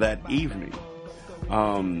for that evening.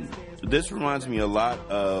 This reminds me a lot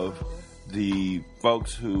of the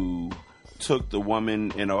folks who took the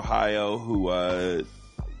woman in Ohio who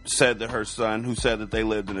said that they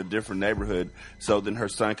lived in a different neighborhood so then her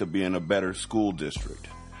son could be in a better school district.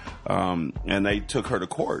 And they took her to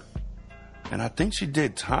court. And I think she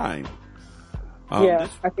did time. I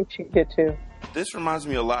think she did too. This reminds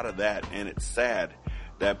me a lot of that, and it's sad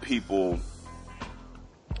that people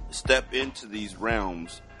step into these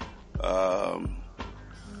realms,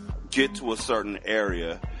 get to a certain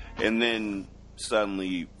area, and then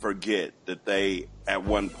suddenly forget that they, at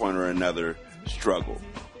one point or another, struggle.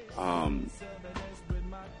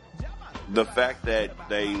 The fact that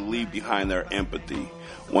they leave behind their empathy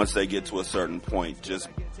once they get to a certain point just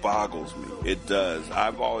boggles me. It does.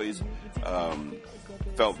 I've always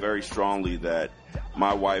felt very strongly that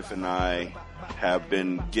my wife and I have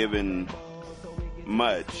been given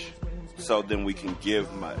much so then we can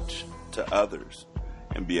give much to others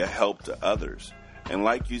and be a help to others. And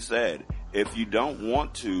like you said, if you don't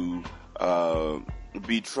want to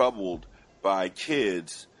be troubled by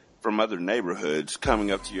kids from other neighborhoods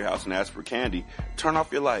coming up to your house and ask for candy, turn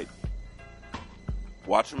off your light.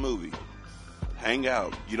 Watch a movie. Hang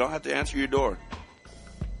out. You don't have to answer your door.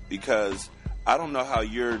 Because I don't know how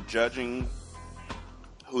you're judging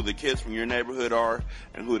who the kids from your neighborhood are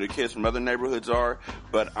and who the kids from other neighborhoods are,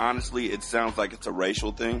 but honestly, it sounds like it's a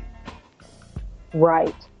racial thing.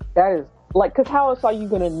 Right. That is, like, because how else are you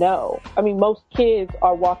going to know? I mean, most kids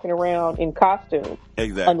are walking around in costumes.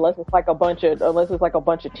 Exactly. Unless it's like a bunch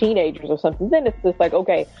of teenagers or something. Then it's just like,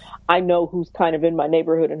 okay, I know who's kind of in my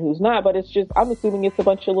neighborhood and who's not, but it's just, I'm assuming it's a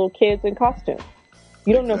bunch of little kids in costumes.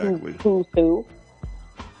 You don't know who's who.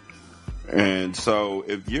 And so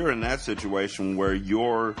if you're in that situation where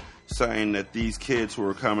you're saying that these kids who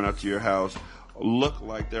are coming up to your house look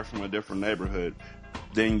like they're from a different neighborhood,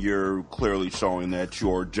 then you're clearly showing that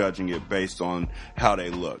you're judging it based on how they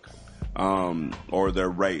look, or their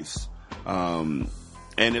race. And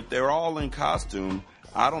if they're all in costume,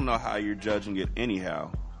 I don't know how you're judging it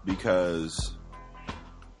anyhow, because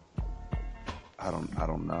I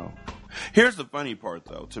don't know. Here's the funny part,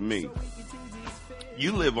 though, to me.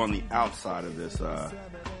 You live on the outside of this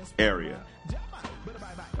area.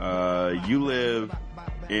 You live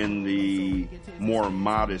in the more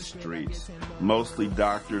modest streets, mostly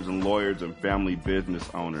doctors and lawyers and family business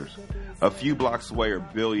owners. A few blocks away are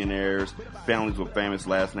billionaires, families with famous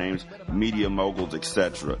last names, media moguls,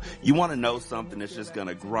 etc. You want to know something that's just going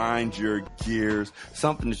to grind your gears,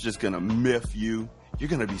 something that's just going to miff you? You're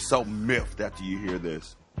going to be so miffed after you hear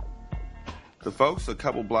this. The folks a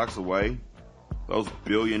couple blocks away, those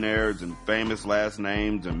billionaires and famous last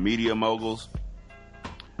names and media moguls,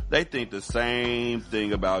 they think the same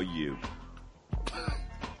thing about you.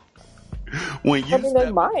 When you step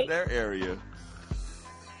into their area,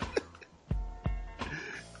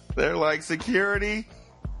 they're like, security,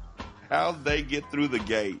 how'd they get through the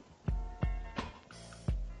gate?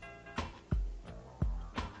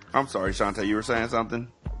 I'm sorry, Shantae, you were saying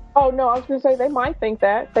something? Oh, no, I was going to say they might think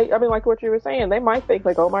that. Like what you were saying, they might think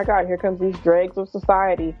like, oh my God, here comes these dregs of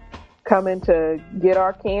society coming to get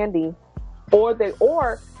our candy.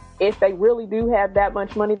 Or if they really do have that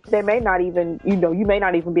much money, they may not even, you may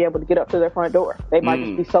not even be able to get up to their front door. They might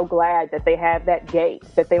just be so glad that they have that gate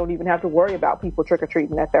that they don't even have to worry about people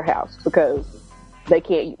trick-or-treating at their house, because they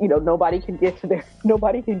can't, nobody can get to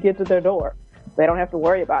their door. They don't have to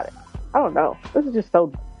worry about it. I don't know. This is just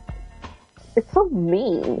it's so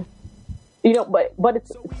mean, but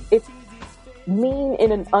it's mean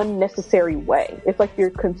in an unnecessary way. It's like you're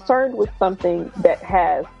concerned with something that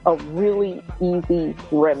has a really easy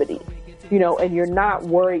remedy, and you're not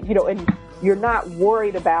worried, and you're not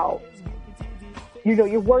worried about,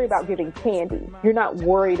 you're worried about giving candy. You're not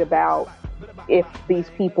worried about if these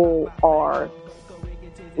people are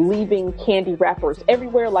leaving candy wrappers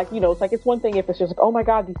everywhere. Like, it's like, it's one thing if it's just like, oh my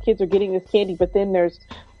God, these kids are getting this candy, but then there's,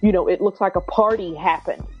 it looks like a party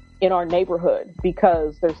happened in our neighborhood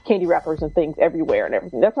because there's candy wrappers and things everywhere and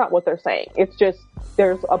everything. That's not what they're saying. It's just,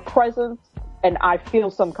 there's a presence and I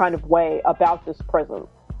feel some kind of way about this presence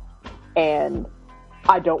and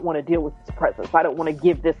I don't want to deal with this presence. I don't want to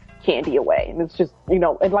give this candy away. And it's just,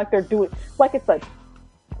 and like they're doing, like it's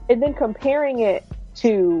and then comparing it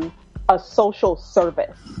to a social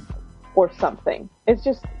service or something. It's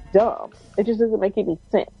just dumb. It just doesn't make any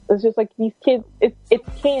sense. It's just like these kids,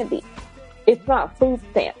 it's candy. It's not food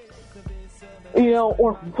stamps,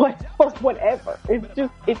 or whatever.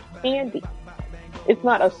 It's candy. It's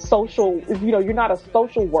not a social, you're not a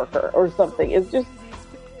social worker or something. It's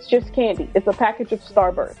just candy. It's a package of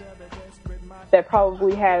Starburst that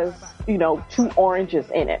probably has, 2 oranges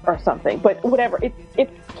in it or something. But whatever,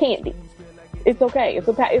 it's candy. It's okay.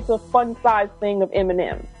 It's a fun size thing of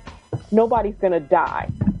M&Ms. Nobody's gonna die.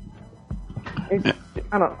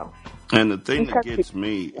 I don't know. And the thing that gets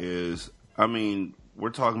me is, we're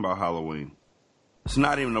talking about Halloween. It's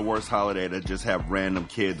not even the worst holiday to just have random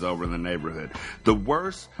kids over in the neighborhood. The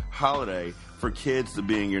worst holiday for kids to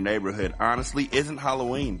be in your neighborhood, honestly, isn't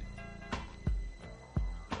Halloween.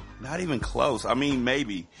 Not even close.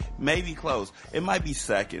 Maybe close. It might be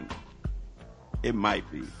second. It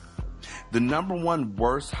might be. The number one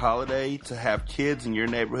worst holiday to have kids in your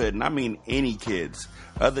neighborhood, and I mean any kids,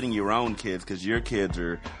 other than your own kids, because your kids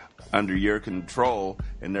are under your control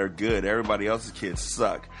and they're good. Everybody else's kids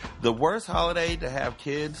suck. The worst holiday to have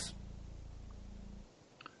kids,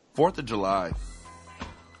 4th of July.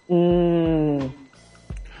 4th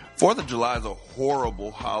of July is a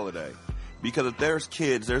horrible holiday. Because if there's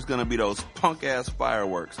kids, there's going to be those punk-ass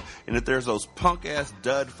fireworks. And if there's those punk-ass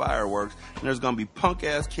dud fireworks, then there's going to be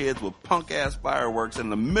punk-ass kids with punk-ass fireworks in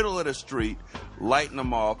the middle of the street, lighting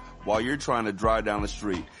them off while you're trying to drive down the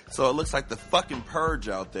street. So it looks like the fucking purge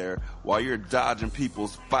out there while you're dodging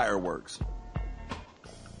people's fireworks.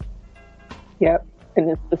 Yep. And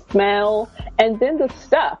it's the smell. And then the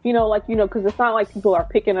stuff, because it's not like people are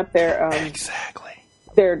picking up their, exactly.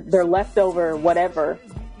 their leftover whatever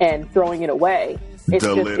and throwing it away.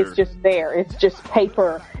 It's just there. It's just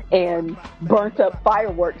paper and burnt up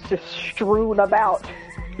fireworks just strewn about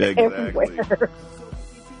everywhere.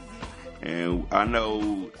 And I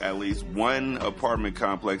know at least one apartment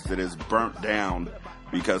complex that is burnt down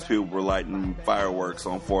because people were lighting fireworks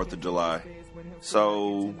on 4th of July.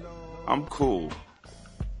 So I'm cool.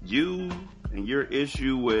 You and your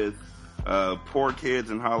issue with poor kids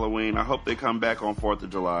and Halloween, I hope they come back on 4th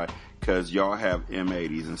of July because y'all have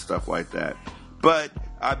M80s and stuff like that. But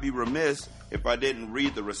I'd be remiss if I didn't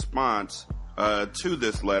read the response to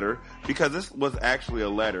this letter, because this was actually a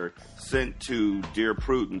letter sent to Dear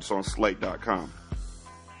Prudence on Slate.com.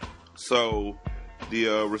 So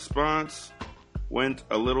the response went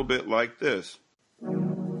a little bit like this. All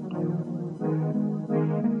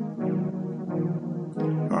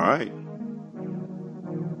right.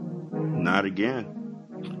 Not again.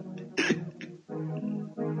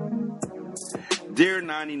 Dear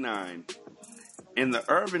 99, in the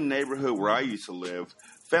urban neighborhood where I used to live,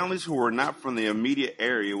 families who were not from the immediate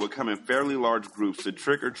area would come in fairly large groups to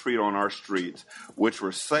trick or treat on our streets, which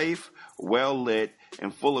were safe, well lit,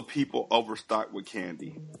 and full of people overstocked with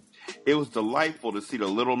candy. It was delightful to see the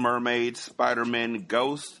Little Mermaids, Spider-Man,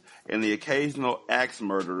 ghosts, and the occasional axe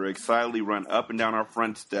murderer excitedly run up and down our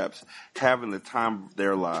front steps, having the time of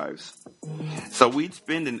their lives. So we'd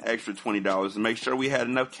spend an extra $20 to make sure we had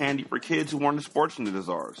enough candy for kids who weren't as fortunate as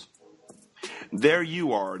ours. There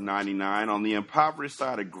you are, 99, on the impoverished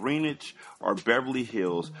side of Greenwich or Beverly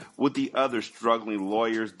Hills, with the other struggling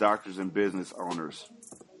lawyers, doctors, and business owners.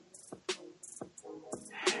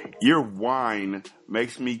 Your whine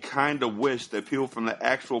makes me kind of wish that people from the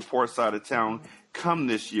actual poor side of town come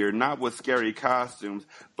this year, not with scary costumes,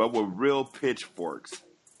 but with real pitchforks.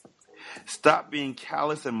 Stop being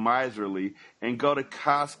callous and miserly and go to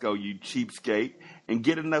Costco, you cheapskate, and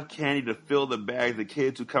get enough candy to fill the bags of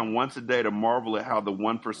kids who come once a day to marvel at how the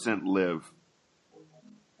 1% live.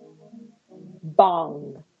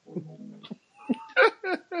 Bong.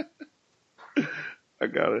 I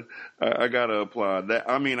gotta applaud that.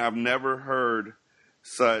 I mean, I've never heard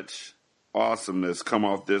such awesomeness come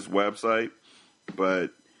off this website,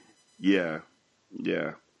 but yeah.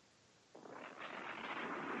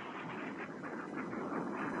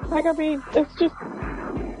 Like, I mean, it's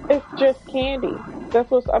just candy. That's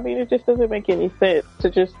what, I mean, it just doesn't make any sense to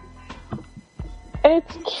just, and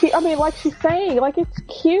it's cute. I mean, like she's saying, like, it's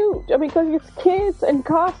cute. I mean, because it's kids and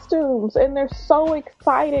costumes, and they're so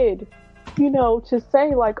excited to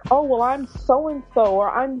say like, oh, well, I'm so-and-so, or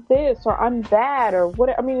I'm this, or I'm that, or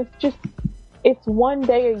whatever. I mean, it's one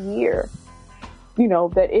day a year,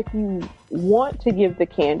 that if you want to give the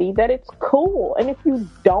candy, that it's cool. And if you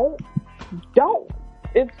don't.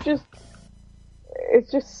 It's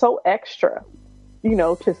just so extra,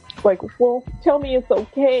 to like, well, tell me it's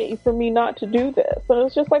okay for me not to do this. And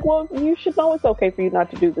it's just like, well, you should know it's okay for you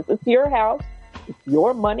not to do this. It's your house. It's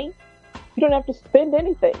your money. You don't have to spend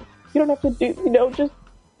anything. You don't have to do,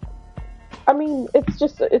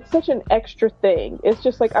 it's such an extra thing. It's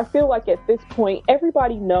just like, I feel like at this point,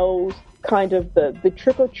 everybody knows kind of the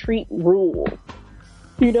trick-or-treat rules,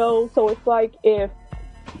 so it's like if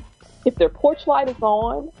their porch light is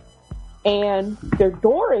on and their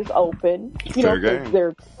door is open,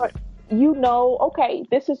 okay,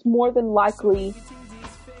 this is more than likely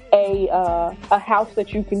a house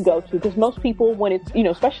that you can go to, because most people, when it's,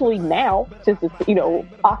 especially now, since it's,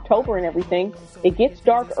 October and everything, it gets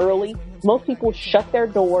dark early. Most people shut their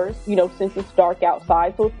doors, since it's dark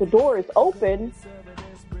outside. So if the door is open,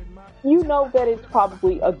 that it's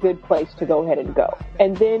probably a good place to go ahead and go.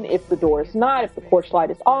 And then if the door is not, if the porch light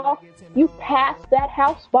is off, you pass that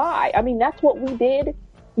house by. I mean, that's what we did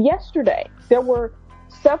yesterday. There were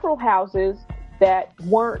several houses that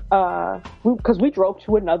weren't, because we drove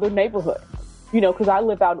to another neighborhood, because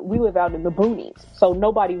we live out in the boonies. So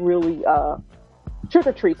nobody really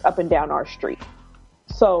trick-or-treats up and down our street.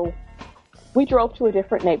 So we drove to a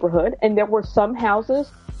different neighborhood, and there were some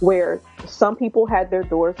houses where some people had their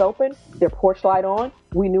doors open, their porch light on.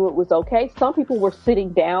 We knew it was okay. Some people were sitting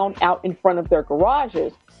down out in front of their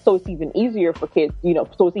garages. So it's even easier for kids,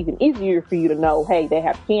 so it's even easier for you to know, hey, they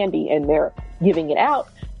have candy and they're giving it out.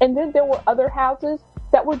 And then there were other houses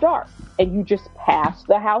that were dark and you just passed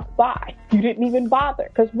the house by. You didn't even bother.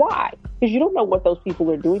 Because why? Because you don't know what those people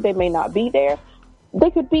are doing. They may not be there. They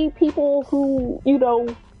could be people who,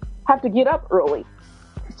 have to get up early.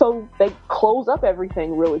 So they close up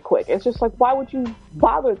everything really quick. It's just like, why would you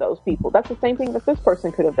bother those people? That's the same thing that this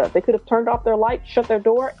person could have done. They could have turned off their light, shut their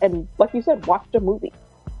door, and like you said, watched a movie.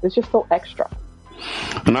 It's just so extra.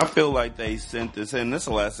 And I feel like they sent this in. This is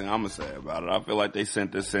the last thing I'm going to say about it. I feel like they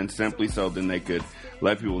sent this in simply so then they could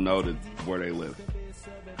let people know where they live.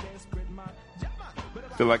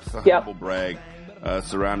 I feel like it's a humble brag.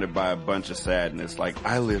 Surrounded by a bunch of sadness. Like,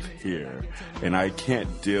 I live here, and I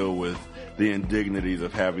can't deal with the indignities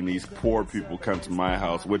of having these poor people come to my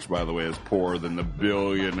house, which, by the way, is poorer than the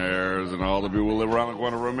billionaires and all the people who live around the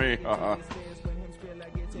corner from me.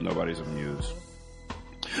 Nobody's amused.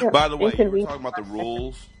 Yeah, by the way, you were talking about the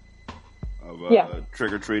rules of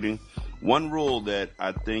trick-or-treating. One rule that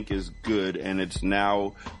I think is good, and it's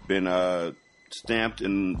now been stamped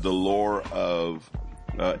in the lore of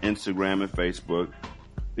Instagram and Facebook,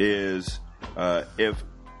 is if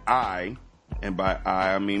I, and by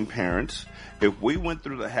I mean parents, if we went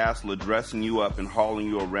through the hassle of dressing you up and hauling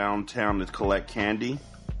you around town to collect candy,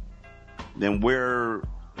 then we are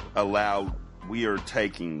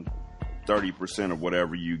taking 30% of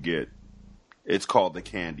whatever you get. It's called the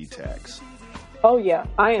candy tax. Oh yeah,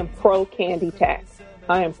 I am pro candy tax.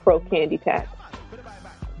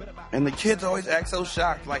 And the kids always act so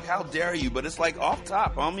shocked, like, how dare you? But it's like, off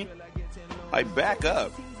top, homie. Like, back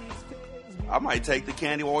up. I might take the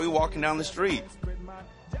candy while we're walking down the street.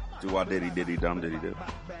 Do I diddy dum diddy do?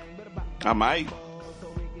 I might.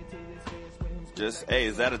 Just, hey,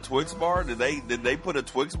 is that a Twix bar? Did they put a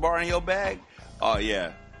Twix bar in your bag? Oh,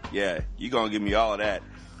 yeah. Yeah, you gonna give me all of that.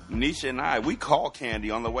 Nisha and I, we call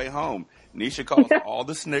candy on the way home. Nisha calls all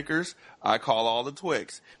the Snickers. I call all the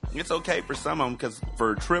Twix. It's okay for some of them because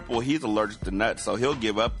for Triple, he's allergic to nuts, so he'll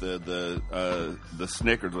give up the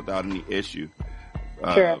Snickers without any issue.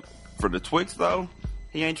 Sure. For the Twix, though,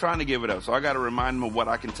 he ain't trying to give it up, so I got to remind him of what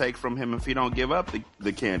I can take from him if he don't give up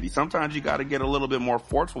the candy. Sometimes you got to get a little bit more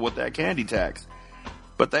forceful with that candy tax.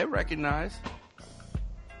 But they recognize.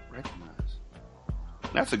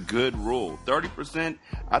 That's a good rule. 30%,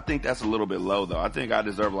 I think that's a little bit low, though. I think I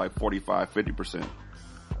deserve like 45, 50%.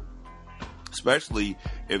 Especially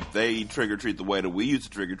if they trick-or-treat the way that we used to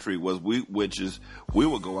trick-or-treat, which is we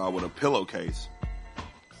would go out with a pillowcase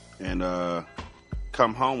and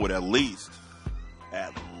come home with at least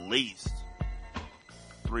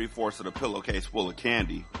 3/4 of the pillowcase full of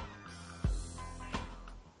candy.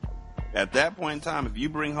 At that point in time, if you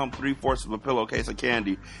bring home 3/4 of a pillowcase of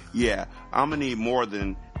candy, yeah, I'm gonna need more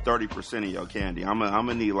than 30% of your candy. I'm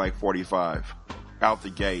gonna need like 45 out the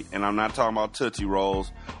gate, and I'm not talking about Tootsie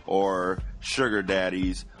Rolls or Sugar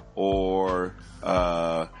Daddies or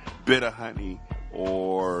Bit of Honey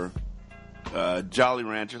or Jolly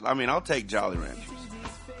Ranchers. I mean, I'll take Jolly Ranchers.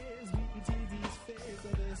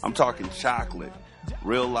 I'm talking chocolate.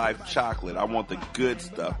 Real life chocolate. I want the good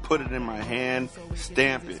stuff. Put it in my hand,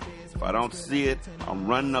 stamp it. If I don't see it, I'm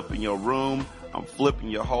running up in your room, I'm flipping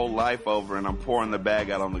your whole life over, and I'm pouring the bag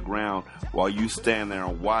out on the ground while you stand there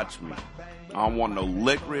and watch me. I don't want no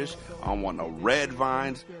licorice. I don't want no red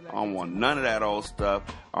vines. I don't want none of that old stuff.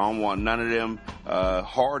 I don't want none of them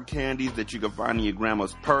hard candies that you can find in your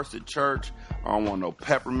grandma's purse at church. I don't want no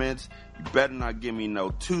peppermints. You better not give me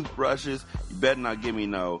no toothbrushes. You better not give me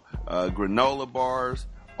no granola bars.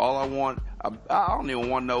 All I want, I don't even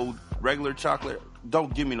want no regular chocolate.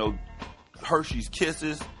 Don't give me no Hershey's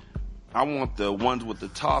Kisses. I want the ones with the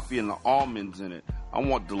toffee and the almonds in it. I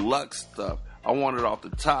want deluxe stuff. I want it off the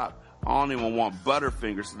top. I don't even want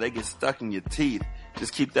Butterfingers so they get stuck in your teeth.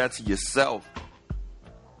 Just keep that to yourself.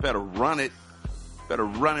 Better run it. Better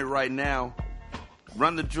run it right now.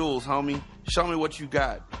 Run the jewels, homie. Show me what you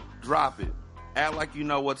got. Drop it. Act like you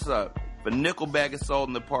know what's up. If a nickel bag is sold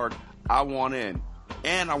in the park, I want in.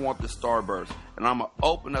 And I want the Starburst. And I'm going to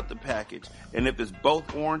open up the package. And if it's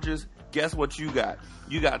both oranges, guess what you got?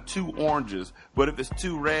 You got 2 oranges. But if it's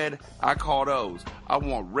 2 red, I call those. I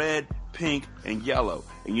want red, pink, and yellow.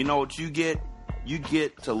 And you know what you get? You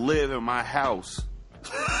get to live in my house.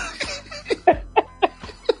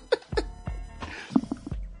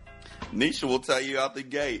 Nisha will tell you out the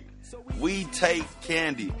gate. We take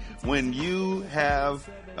candy. When you have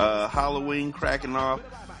Halloween cracking off,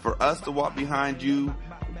 for us to walk behind you,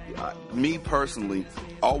 me personally,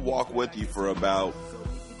 I'll walk with you for about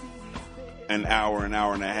an hour and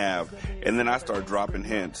a half, and then I start dropping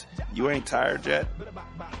hints. You ain't tired yet?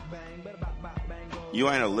 You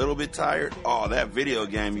ain't a little bit tired? Oh, that video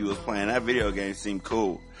game you was playing, that video game seemed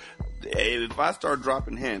cool. If I start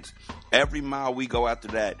dropping hints, every mile we go after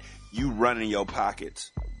that, you run in your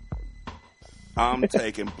pockets. I'm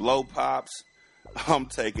taking blow pops. I'm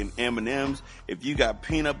taking M&Ms. If you got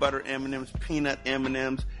peanut butter M&Ms, peanut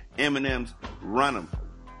M&Ms, M&Ms, run them.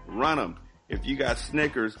 Run them. If you got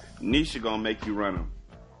Snickers, Nisha gonna make you run them.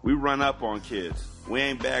 We run up on kids. We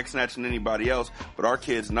ain't bag snatching anybody else, but our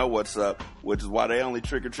kids know what's up, which is why they only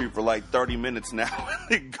trick or treat for like 30 minutes now and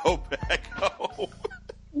then go back home.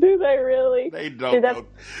 Do they really? They don't know.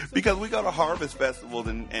 Because we go to harvest festivals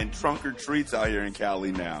and trunk or treats out here in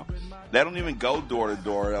Cali now. They don't even go door to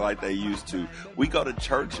door like they used to. We go to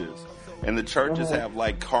churches, and the churches have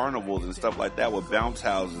like carnivals and stuff like that with bounce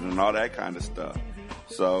houses and all that kind of stuff.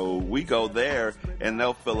 So we go there and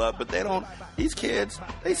they'll fill up, but they don't, these kids,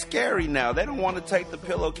 they scary now. They don't want to take the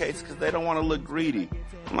pillowcase because they don't want to look greedy.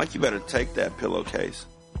 I'm like, you better take that pillowcase.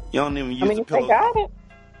 You don't even use the pillowcase. They got it.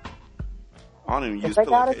 I don't even use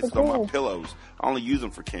pillowcases on my pillows. I only use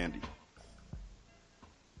them for candy.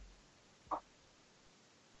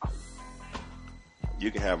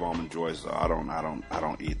 You can have Almond Joys though. I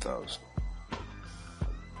don't eat those.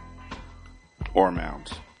 Or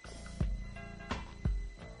Mounds.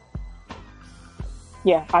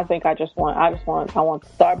 Yeah, I think I want the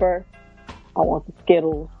Starburst. I want the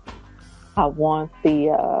Skittles. I want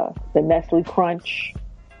the Nestle Crunch.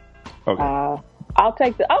 Okay. I'll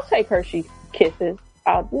take Hershey Kisses.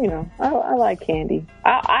 I like candy.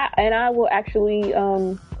 I will actually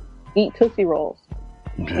eat Tootsie Rolls.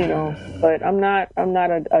 But I'm not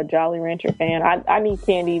a Jolly Rancher fan. I need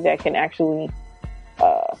candy that can actually,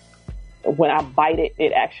 when I bite it,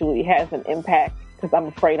 it actually has an impact because I'm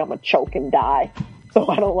afraid I'm gonna choke and die. So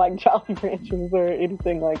I don't like Jolly Ranchers or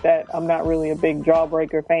anything like that. I'm not really a big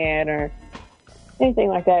Jawbreaker fan or anything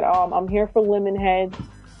like that. I'm here for lemon heads,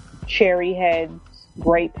 cherry heads,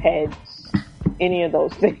 grape heads, any of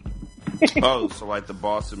those things. Oh, so like the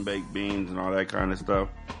Boston baked beans and all that kind of stuff?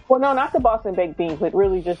 Well, no, not the Boston baked beans, but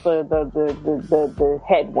really just the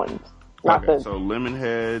head ones. So lemon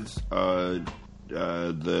heads, the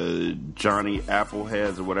Johnny Apple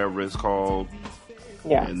heads or whatever it's called.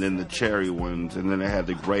 Yeah. And then the cherry ones, and then they had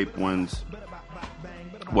the grape ones.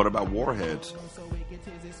 What about warheads?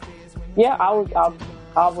 Yeah, I'm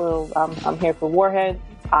here for warheads.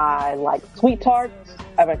 I like sweet tarts.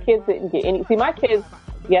 My kids didn't get any. See, my kids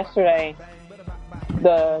yesterday,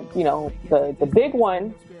 the big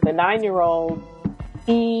one, the 9-year-old,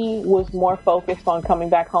 he was more focused on coming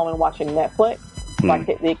back home and watching Netflix. Like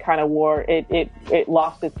it kind of it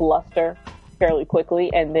lost its luster fairly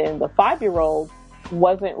quickly. And then the 5-year-old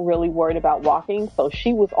wasn't really worried about walking, so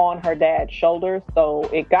she was on her dad's shoulders. So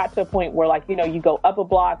it got to a point where, like, you go up a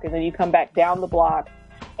block and then you come back down the block,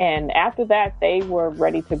 and after that they were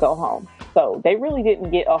ready to go home. So they really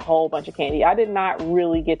didn't get a whole bunch of candy. I did not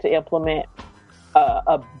really get to implement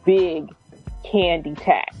a big candy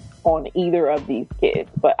tax on either of these kids,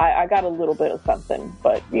 but I got a little bit of something.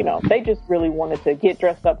 But they just really wanted to get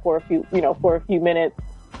dressed up for a few minutes,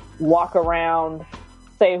 walk around,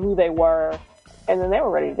 say who they were, and then they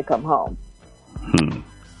were ready to come home.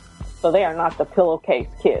 So they are not the pillowcase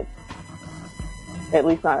kids. At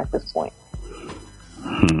least not at this point.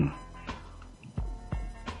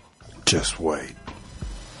 Just wait.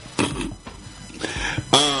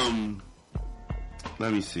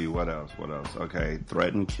 Let me see. What else? Okay.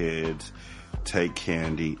 Threaten kids. Take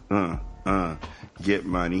candy. Get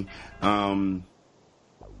money. Oh,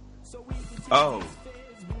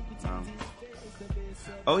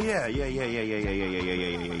 yeah.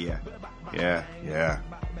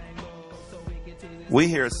 We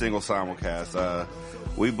here at Single Simulcast,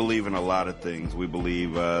 we believe in a lot of things. We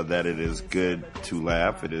believe that it is good to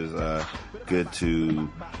laugh. It is good to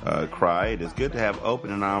cry. It is good to have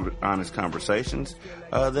open and honest conversations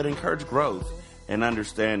that encourage growth and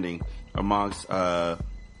understanding amongst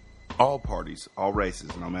all parties, all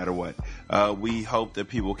races, no matter what. We hope that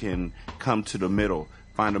people can come to the middle,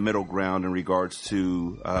 find a middle ground in regards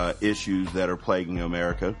to issues that are plaguing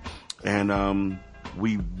America. And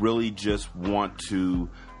we really just want to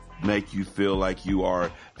make you feel like you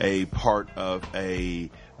are a part of a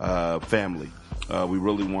family. We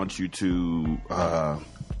really want you to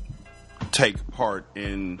take part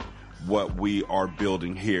in what we are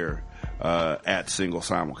building here at Single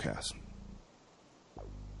Simulcast.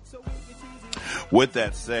 With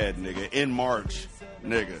that said, nigga, in March,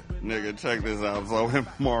 nigga, check this out. So in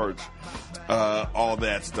March, all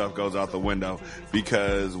that stuff goes out the window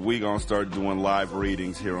because we gonna start doing live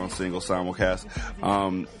readings here on Single Simulcast.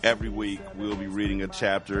 Every week we'll be reading a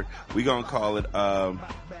chapter. We gonna call it,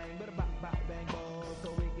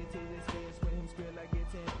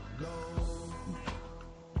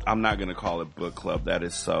 I'm not gonna call it book club. That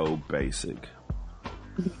is so basic.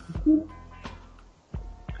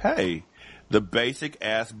 Hey, the basic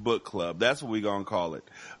ass book club. That's what we gonna call it.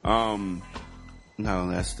 No,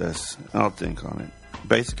 that's. I'll think on it.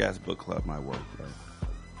 Basic ass book club might work, bro.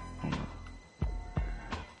 Hold on.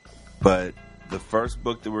 But the first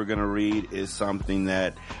book that we're gonna read is something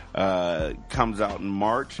that comes out in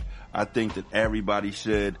March. I think that everybody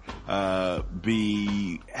should have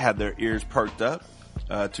their ears perked up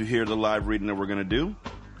to hear the live reading that we're gonna do.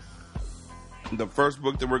 The first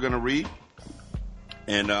book that we're gonna read.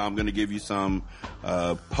 And I'm going to give you some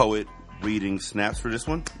poet reading snaps for this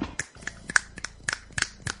one.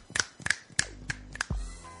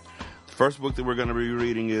 The first book that we're going to be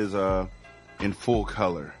reading is In Full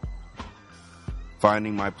Color,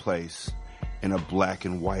 Finding My Place in a Black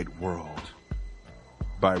and White World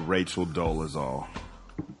by Rachel Dolezal.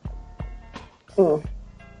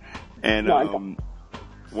 And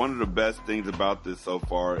one of the best things about this so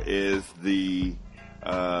far is the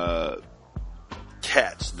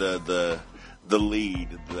catch, the lead,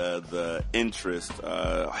 the interest,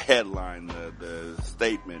 headline, the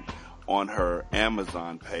statement on her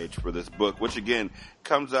Amazon page for this book, which again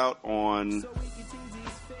comes out on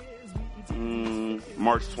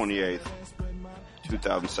March 28th,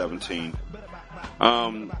 2017.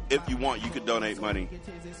 If you want, you could donate money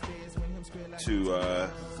to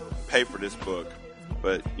pay for this book,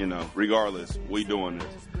 but regardless, we doing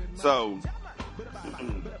this. So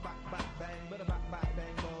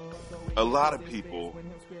a lot of people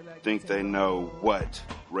think they know what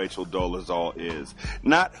Rachel Dolezal is.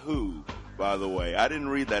 Not who, by the way. I didn't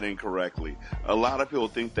read that incorrectly. A lot of people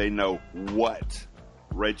think they know what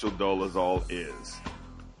Rachel Dolezal is.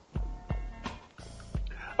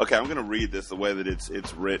 Okay, I'm going to read this the way that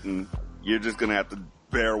it's written. You're just going to have to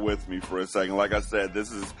bear with me for a second. Like I said,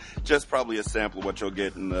 this is just probably a sample of what you'll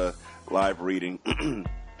get in the live reading.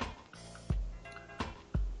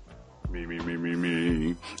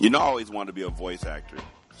 Me. I always wanted to be a voice actor,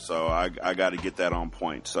 so I got to get that on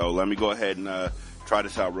point. So let me go ahead and try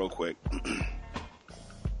this out real quick.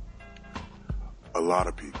 A lot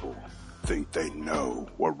of people think they know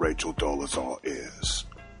what Rachel Dolezal is.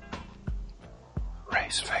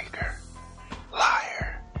 Race faker,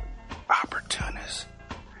 liar, opportunist,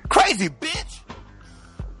 crazy bitch.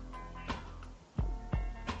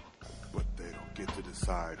 But they don't get to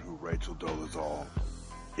decide who Rachel Dolezal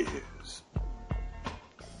is.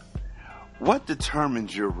 What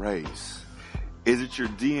determines your race? Is it your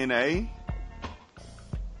DNA?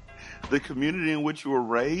 The community in which you were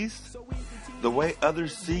raised? The way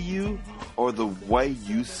others see you? Or the way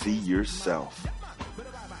you see yourself?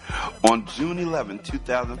 On June 11,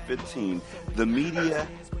 2015, the media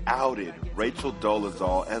outed Rachel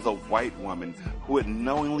Dolezal as a white woman who had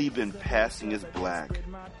knowingly been passing as black.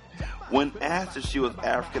 When asked if she was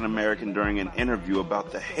African American during an interview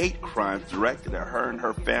about the hate crimes directed at her and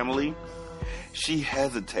her family, she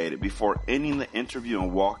hesitated before ending the interview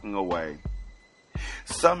and walking away.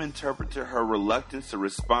 Some interpreted her reluctance to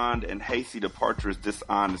respond and hasty departure as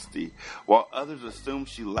dishonesty, while others assumed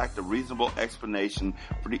she lacked a reasonable explanation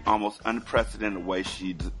for the almost unprecedented way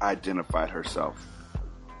she identified herself.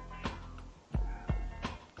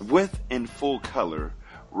 With In Full Color,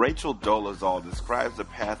 Rachel Dolezal describes the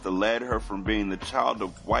path that led her from being the child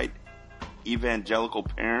of white evangelical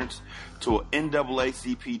parents to an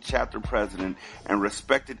NAACP chapter president and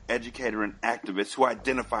respected educator and activist who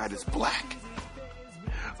identified as black.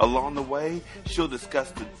 Along the way, she'll discuss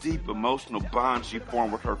the deep emotional bond she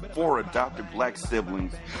formed with her 4 adopted black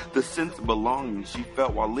siblings, the sense of belonging she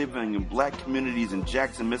felt while living in black communities in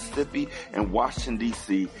Jackson, Mississippi and Washington,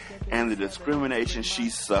 D.C., and the discrimination she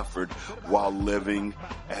suffered while living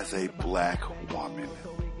as a black woman.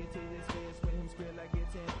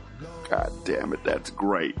 God damn it, that's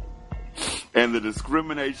great. And the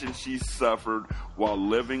discrimination she suffered while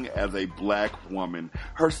living as a black woman.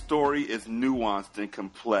 Her story is nuanced and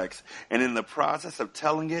complex, and in the process of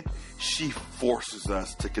telling it, she forces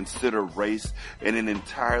us to consider race in an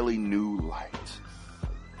entirely new light.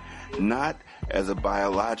 Not as a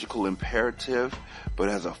biological imperative, but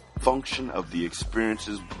as a function of the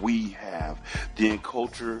experiences we have, the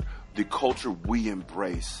culture we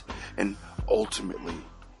embrace, and ultimately,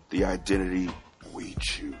 the identity we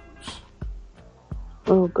choose.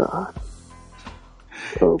 Oh, God.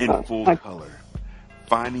 In Full Color,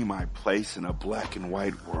 Finding My Place in a Black and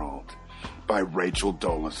White World by Rachel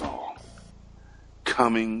Dolezal.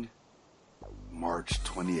 Coming March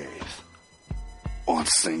 28th on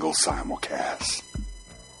Single Simulcast.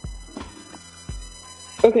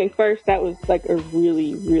 Okay, first, that was like a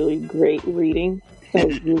really, really great reading. That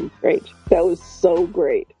was really great. That was so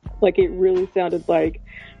great. Like, it really sounded like,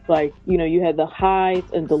 you know, you had the highs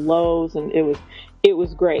and the lows, and it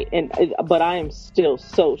was great. But I am still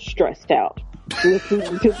so stressed out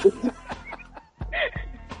listening to this.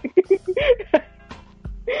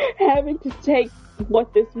 Having to take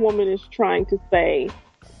what this woman is trying to say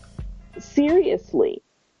seriously.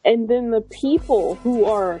 And then the people who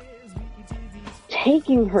are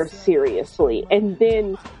taking her seriously and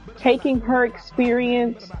then taking her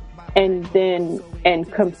experience and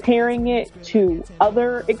comparing it to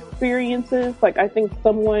other experiences. Like, I think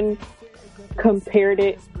someone compared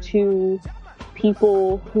it to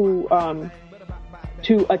people who,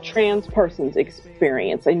 to a trans person's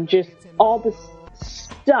experience, and just all this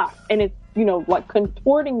stuff. And it's, you know, like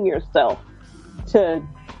contorting yourself to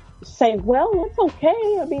say, well, it's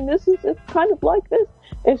okay. I mean, it's kind of like this.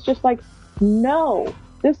 It's just like, no,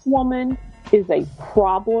 this woman is a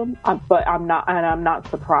problem, but I'm not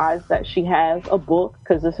surprised that she has a book,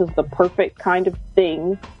 because this is the perfect kind of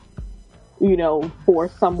thing, you know, for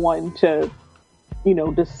someone to, you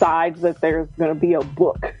know, decide that there's going to be a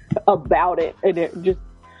book about it. And it just,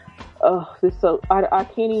 I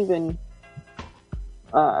can't even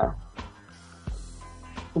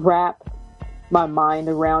wrap my mind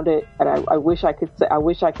around it. And I wish I could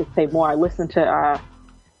say more. I listened to,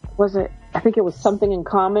 I think it was Something in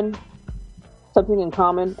Common,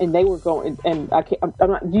 and they were going, and I'm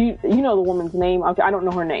not, you know the woman's name? I don't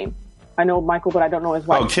know her name. I know Michael, but I don't know his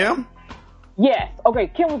wife. Oh, Kim? Yes. Okay,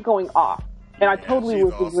 Kim was going off, and I totally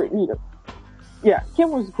was, awesome. You know, yeah,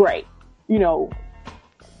 Kim was great, you know,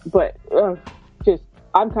 but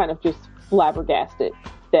I'm kind of just flabbergasted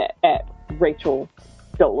at Rachel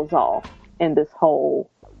Dolezal and this whole,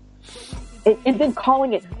 and then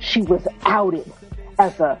calling it, she was outed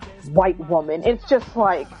as a white woman. It's just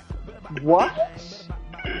like, what?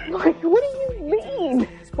 Like, what do you mean?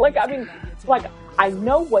 Like, I mean, like, I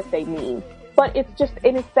know what they mean, but it's just,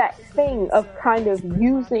 and it's that thing of kind of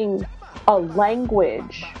using a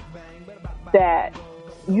language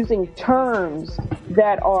using terms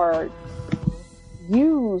that are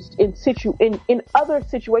used in other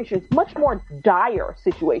situations, much more dire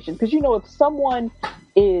situations. Because, you know, if someone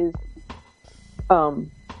is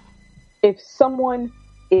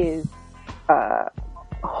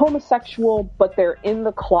homosexual, but they're in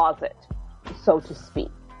the closet, so to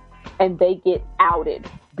speak, and they get outed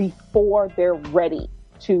before they're ready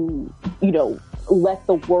to, you know, let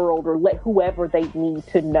the world or let whoever they need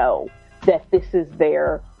to know that this is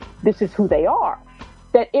who they are,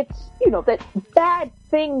 that it's, you know, that bad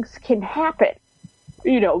things can happen,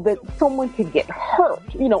 you know, that someone can get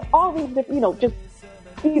hurt, you know, all these, you know, just,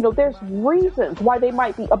 you know, there's reasons why they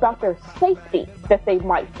might be, about their safety, that they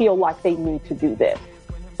might feel like they need to do this,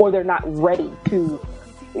 or they're not ready to,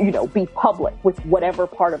 you know, be public with whatever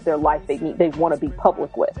part of their life they want to be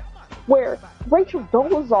public with. Where Rachel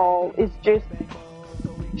Dolezal is just,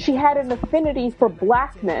 she had an affinity for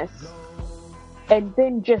blackness and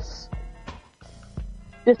then just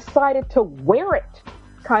decided to wear it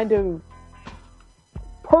kind of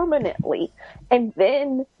permanently. And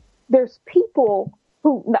then there's people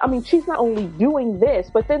who, I mean, she's not only doing this,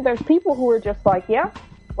 but then there's people who are just like, yeah,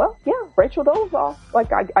 Rachel Dolezal.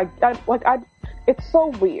 It's so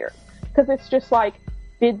weird because it's just like,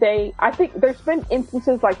 I think there's been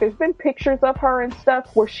instances, like there's been pictures of her and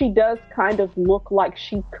stuff where she does kind of look like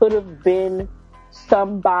she could have been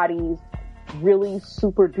somebody's really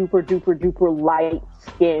super duper light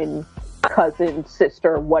skin cousin,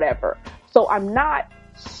 sister, whatever. So I'm not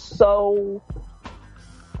so,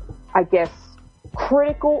 I guess,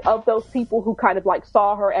 critical of those people who kind of like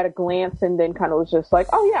saw her at a glance and then kind of was just like,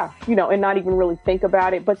 oh yeah, and not even really think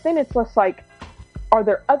about it. But then it's just like, are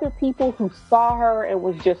there other people who saw her and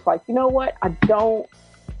was just like, you know what? I don't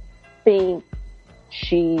think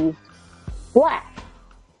she's black.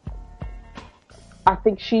 I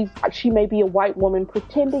think she may be a white woman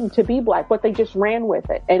pretending to be black, but they just ran with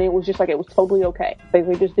it. And it was just like, it was totally okay. They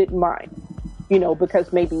just didn't mind,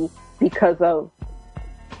 because of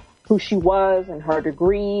who she was and her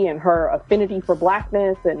degree and her affinity for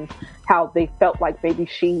blackness and how they felt like maybe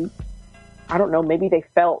maybe they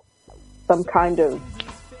felt some kind of,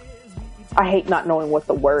 I hate not knowing what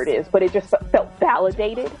the word is, but it just felt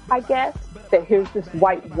validated, I guess, that here's this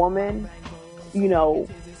white woman,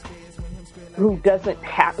 who doesn't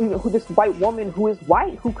have, this white woman who is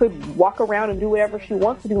white, who could walk around and do whatever she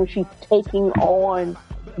wants to do, and she's taking on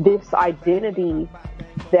this identity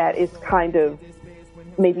that is kind of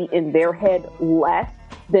maybe in their head less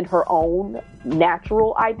than her own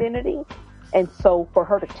natural identity. And so for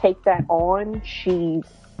her to take that on,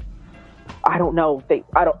 I don't know.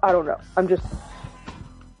 I'm just,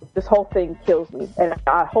 this whole thing kills me. And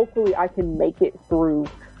hopefully I can make it through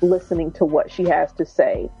listening to what she has to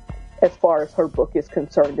say as far as her book is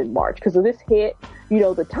concerned in March. Because of this hit,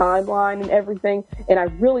 the timeline and everything. And I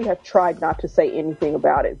really have tried not to say anything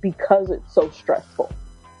about it because it's so stressful.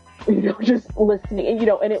 Just listening. And,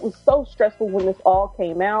 and it was so stressful when this all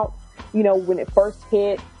came out, when it first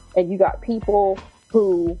hit, and you got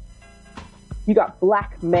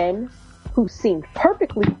black men who seemed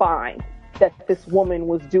perfectly fine that this woman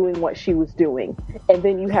was doing what she was doing. And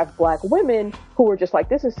then you have black women who are just like,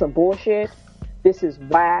 this is some bullshit. This is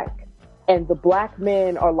whack. And the black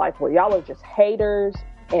men are like, well, y'all are just haters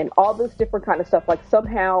and all this different kind of stuff. Like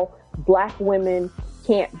somehow black women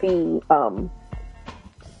can't be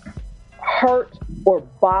hurt or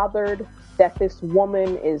bothered that this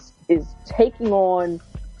woman is taking on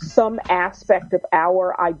some aspect of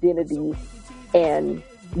our identity and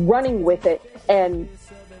running with it, and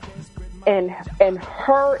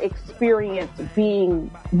her experience being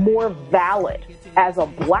more valid as a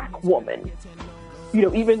black woman,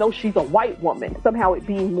 even though she's a white woman, somehow it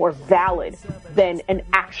being more valid than an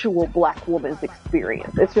actual black woman's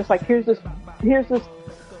experience. It's just like, here's this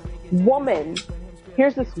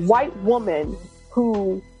white woman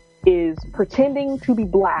who is pretending to be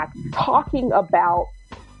black, talking about,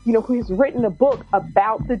 who has written a book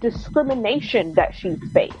about the discrimination that she's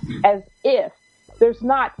faced, as if there's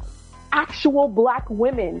not actual black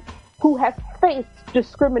women who have faced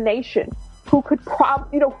discrimination, who could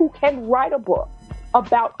who can write a book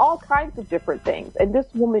about all kinds of different things. And this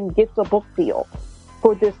woman gets a book deal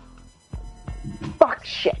for this fuck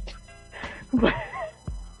shit.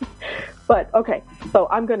 But okay, so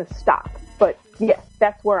I'm going to stop. But yes,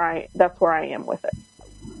 that's where I am with it.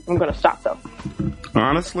 I'm going to stop though.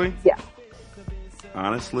 Honestly? Yeah.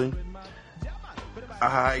 Honestly,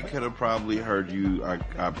 I could have probably heard you, I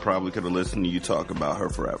probably could have listened to you talk about her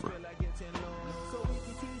forever.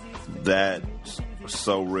 That's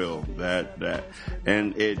so real.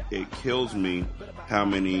 And it kills me how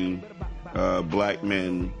many black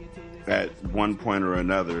men at one point or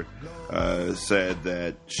another said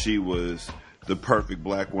that she was the perfect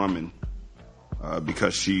black woman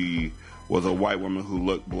because she was a white woman who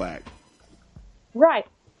looked black. Right.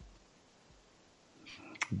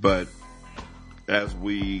 But as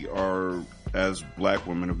black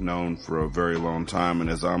women have known for a very long time, and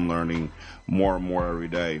as I'm learning more and more every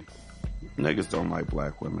day, niggas don't like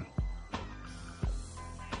black women.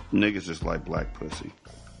 Niggas just like black pussy.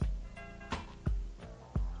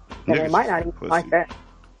 And they might not even like that.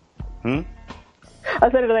 I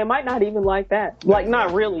said they might not even like that. Like,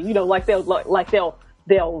 not really. Like they'll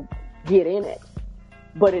get in it,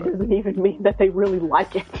 but it doesn't even mean that they really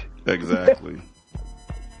like it. Exactly.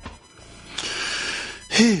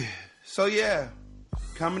 So yeah,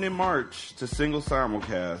 coming in March to single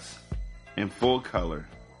simulcast in full color,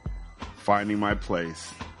 finding my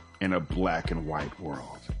place in a black and white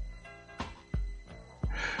world.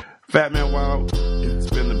 Fat Man Wild, it's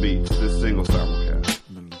been the beach. This single simulcast.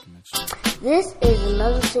 This is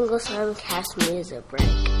another single Simulcast music break.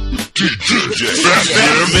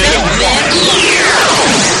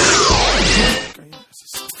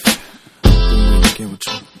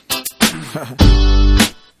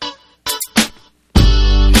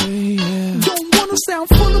 Don't wanna sound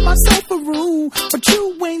full of myself a rude, but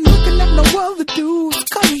you ain't looking at no other dudes,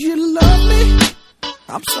 'cause you love me.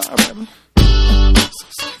 I'm sorry, baby.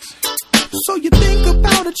 So you think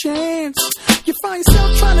about a chance, you find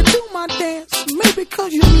yourself trying to do my dance, maybe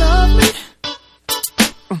 'cause you love me.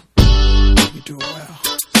 You do well.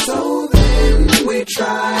 So then we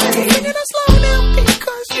tried. Figured I'd slow down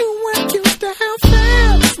because you weren't used to how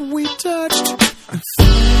fast we touched.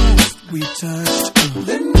 We touched.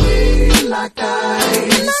 Then we locked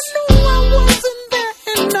eyes. And I knew I wasn't there,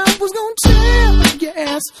 and I was gonna tear your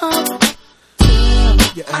ass up.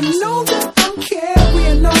 I know that I'm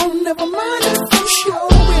carrying on, never mind if I'm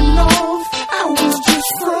showing off. I was just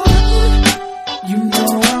frontin'. You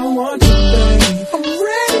know I want you, babe. I'm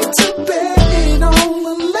ready to bet it on,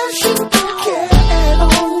 unless you don't care at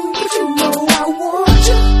all. But you know I want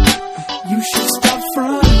you. You should stop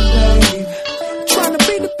frontin', babe. Trying to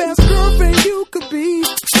be the best girlfriend you could be.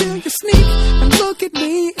 Still you sneak and look at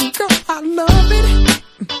me, and girl, I love it.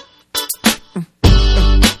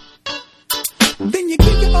 Then you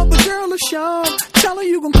give your other girl a shove. Tell her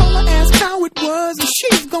you gon' call her, ask how it was, and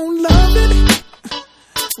she's gon' love it.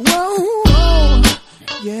 Whoa, whoa,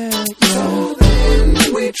 yeah. So then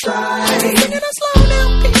we tried. Figured I'd slow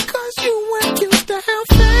down because you weren't used to how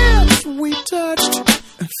fast we touched.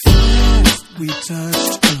 We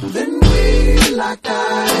touched. Then we locked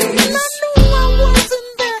eyes. And I knew I wasn't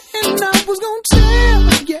there, and I was gonna tear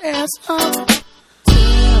your ass up.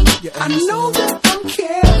 I know that I'm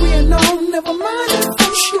carrying on, never mind if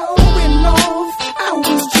I'm showing off. I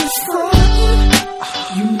was just frontin'.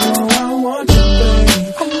 You know I want you,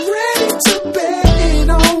 babe. I'm ready to bet it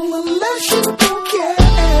on, unless you don't care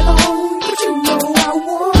at all. But you know I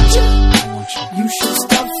want you. You should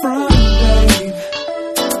stop frontin', babe.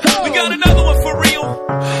 We got another one for real.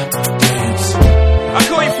 I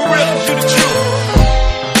call you for real 'cause you the truth.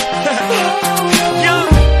 Young,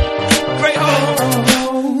 great home.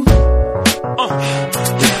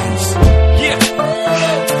 Yeah.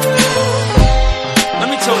 Let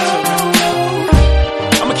me tell you,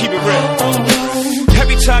 I'ma keep it real.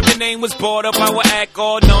 Every time your name was brought up, I would act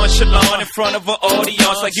all nonchalant in front of an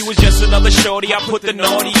audience, like you was just another shorty. I put the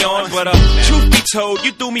naughty on, but truth be told,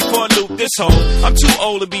 you threw me for a loop this whole. I'm too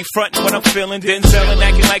old to be frontin' when I'm feeling Denzel and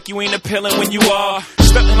acting like you ain't appealing when you are.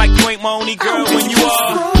 Stuntin' like you ain't my only girl when you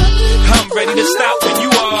are. I'm ready to stop when you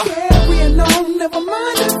are. Carrying on, never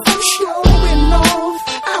mind if I'm showing off.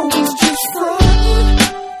 I was just frontin'.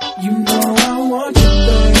 You know I want you,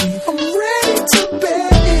 babe. I'm ready to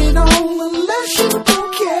bet it on, unless you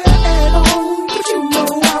don't care at all. But you know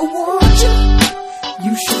I want you.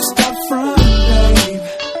 You should stop frontin', babe.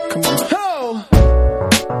 Come on.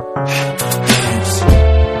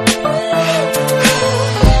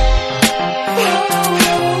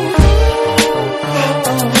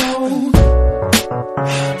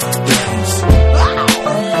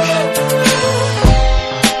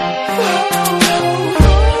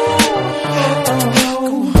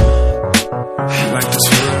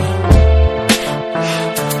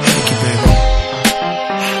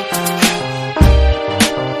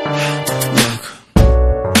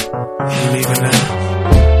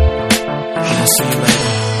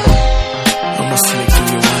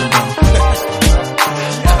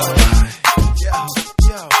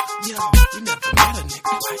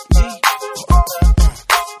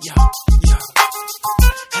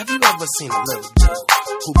 Seen a little dude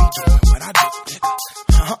who be doing what I do.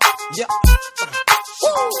 Yeah.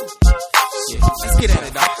 Let's get at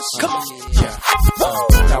it, dog. Come on. Yeah.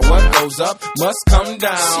 Now what goes up must come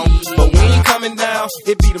down. But we ain't coming down.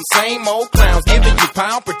 It be them same old clowns giving you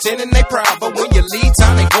pound, pretending they proud. But when you leave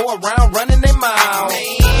town, they go around running their mouth.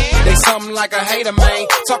 They something like a hater, man.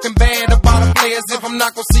 Talking bad about the players if I'm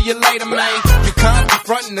not gonna see you later, man. You can't be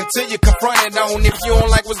frontin' until you confront it on. If you don't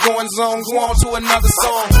like what's going on, go on to another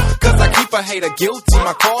song. 'Cause I keep a hater guilty.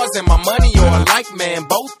 My cars and my money are alike, man.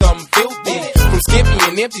 Both of them filthy. From skimpy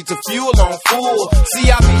and empty to fuel on full.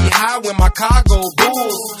 See, I be high when my car go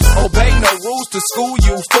bulls. Obey no rules to school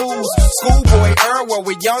you fools. Schoolboy Earl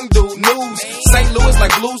with young dude news. St. Louis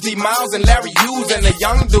like Blues, D. Miles and Larry Hughes. And the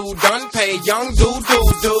young dude done pay young dude.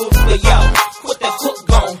 But yo, what the hook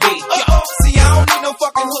gon' be? See, I don't need no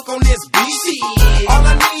fucking hook on this beat. All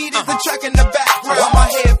I need is the track in the background. My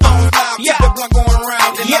headphones loud, keep the blunt going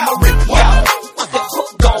around, and I'ma rip it. Yo, what the hook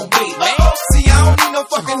gon' be, man? See, I don't need no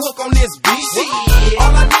fucking hook on this beat.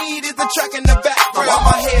 All I need is the track in the background.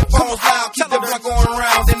 My headphones loud,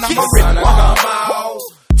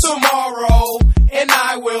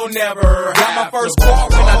 will never. Got my first car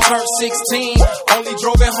when I turned 16. Only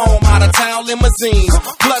drove it home out of town limousines.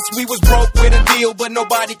 Plus we was broke with a deal, but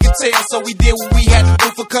nobody could tell. So we did what we had to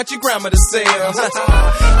do for country grammar to sell.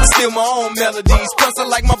 I steal my own melodies. Plus I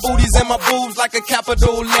like my booties and my boobs like a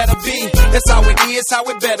capital letter B. That's how it is, how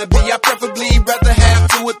it better be. I preferably rather have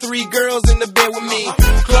 2 or 3 girls in the bed with me.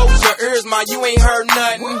 Close your ears, ma, you ain't heard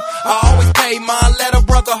nothing. I always pay my let a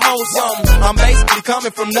brother hold something. I'm basically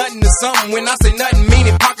coming from nothing to something. When I say nothing,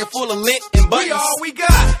 meaning pocket full of lint and buttons. We all we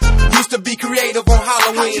got. Used to be creative on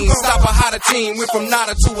Halloween. Stop a hotter team. Went from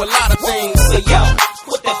nada to a lot of things. So yo,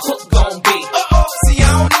 what that hook gon' be? See, I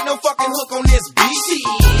don't need no fucking hook on this beat.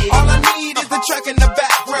 All I need is the track in the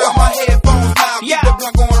background. My headphones loud, keep the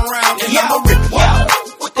blunt going around, and I'ma rip it. Yo,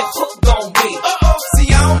 what that hook gon' be? See,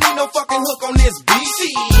 I don't need no fucking hook on this beat.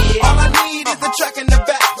 All I need is the track in the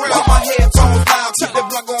background. My headphones loud, keep the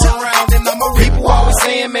blunt going around, and I'ma rip it. People always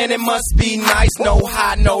saying, man, it must be nice. No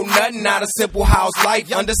high, no nothing, not a simple house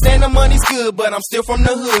life. Understand the money's good, but I'm still from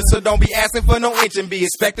the hood, so don't be asking for no inch and be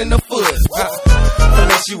expecting a foot.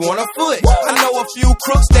 Unless you want a foot. I know a few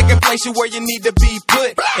crooks that can place you where you need to be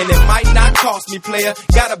put, and it might not cost me, player.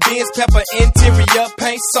 Got a Benz pepper interior,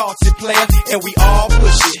 paint salted, player, and we all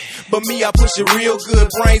push it. But me, I push it real good.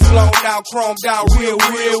 Brains blown out, chromed out, real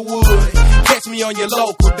wood. Catch me on your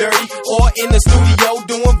local dirty, or in the studio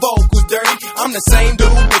doing vocals dirty. I'm the same dude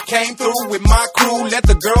that came through with my crew. Let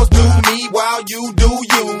the girls do me while you do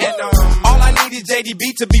you. And all I need is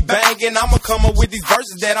JDB to be banging. I'ma come up with these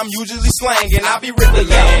verses that I'm usually slanging. I'll be ripping,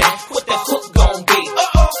 man. What that hook gon' be?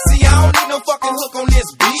 See, I don't need no fucking hook on this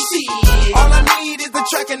beat. All I need is the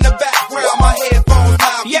track in the background. My headphones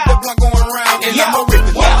loud, keep the blunt going around, and I'ma rip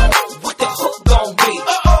it. What that hook gon' be?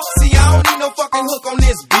 See, I don't need no fucking hook on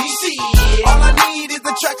this beat. All I need is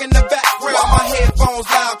the track in the background. My headphones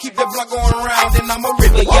loud, keep the blunt going around, and I'ma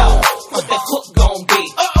rip it. What that hook gon' be?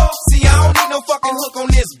 See, I don't need no fucking hook on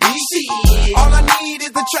this beat. All I need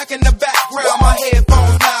is the track in the background. My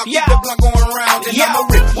headphones loud, keep the blunt going around, and I'ma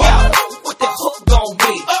rip it. What that hook gon'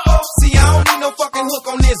 be? See, I don't need no fucking hook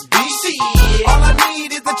on this beat. All I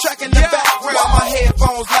need is the track in the background. My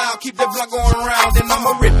headphones loud, keep the blunt going around, and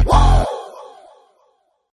I'ma rip it.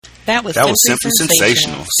 That was simply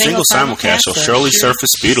sensational. Single simulcast shall surely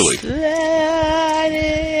surface speedily.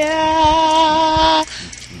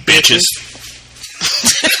 Bitches.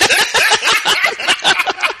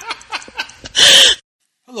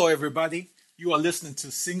 Hello, everybody. You are listening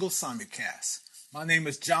to Single Simulcast. My name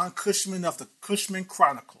is John Cushman of the Cushman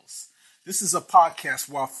Chronicles. This is a podcast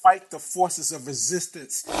where I fight the forces of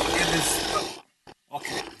resistance in this...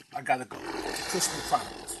 Okay, I gotta go. The Cushman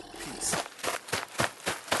Chronicles. Peace.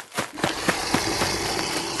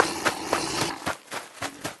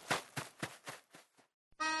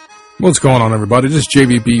 What's going on, everybody? This is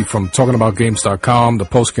JVB from TalkingAboutGames.com, the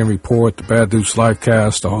Post-Game Report, the Bad Deuce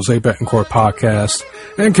Livecast, the Jose Betancourt Podcast,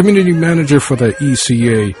 and Community Manager for the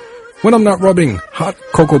ECA. When I'm not rubbing hot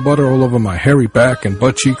cocoa butter all over my hairy back and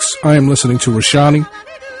butt cheeks, I am listening to Rashani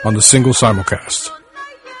on the Single Simulcast.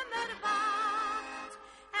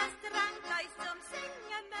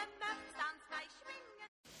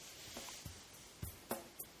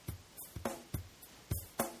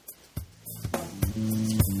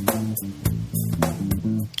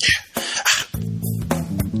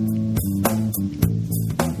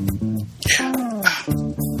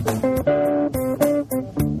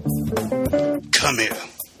 Come here.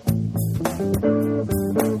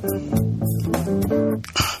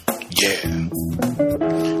 Yeah.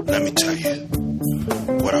 Let me tell you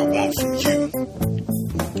what I want from you.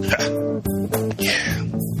 Yeah.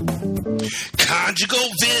 Conjugal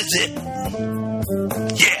visit.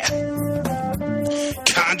 Yeah.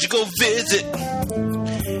 Conjugal visit.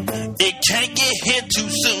 It can't get here too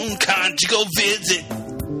soon. Conjugal visit.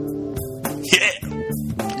 Yeah.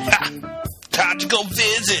 Ha. Conjugal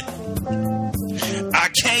visit. I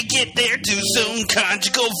can't get there too soon.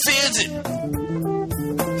 Conjugal visit.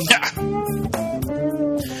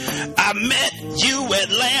 I met you at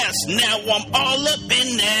last. Now I'm all up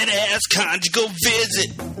in that ass. Conjugal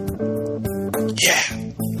visit. Yeah.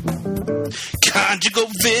 Conjugal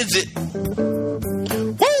visit.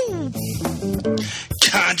 Woo!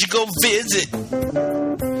 Conjugal visit.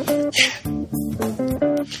 Yeah.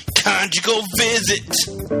 Conjugal visit.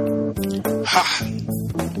 Ha.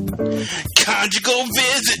 Conjugal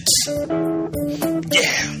visits.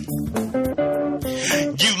 Yeah.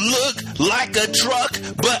 You look like a truck,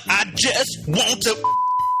 but I just want to.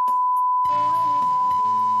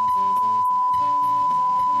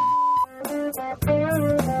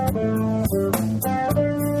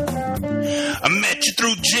 I met you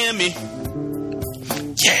through Jimmy.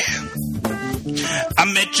 Yeah. I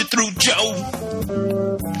met you through Joe.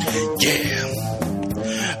 Yeah.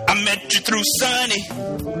 I met you through Sonny.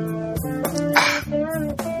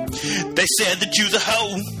 They said that you's a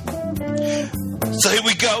hoe. So here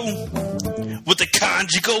we go with the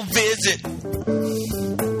conjugal visit.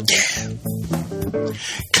 Yeah.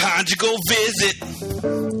 Conjugal visit.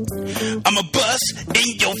 I'ma bust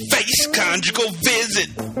in your face. Conjugal visit.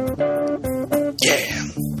 Yeah.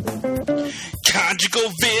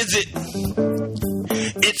 Conjugal visit.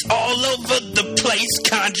 It's all over the place.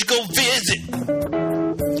 Conjugal visit.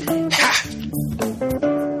 Ha!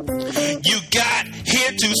 You got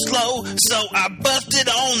here too slow, so I busted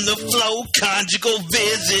on the flow. Conjugal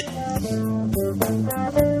visit.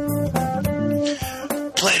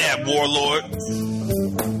 Play that, Warlord.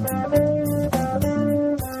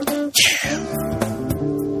 Yeah.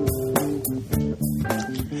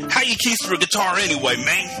 How you keystra a guitar anyway,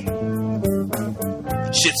 man?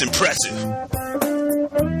 Shit's impressive.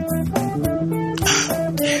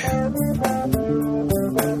 Yeah.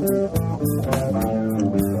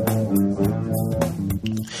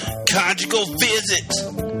 Conjugal visit.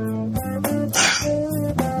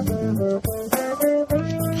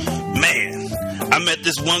 Man, I met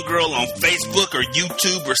this one girl on Facebook or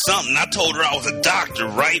YouTube or something. I told her I was a doctor,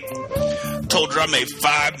 right? Told her I made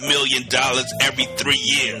 $5 million every 3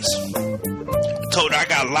 years. Told her I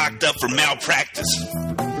got locked up for malpractice.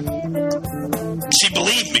 She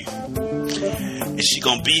believed me. And she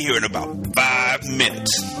gonna be here in about 5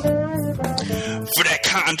 minutes. For that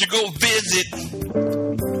conjugal visit.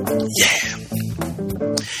 Yeah.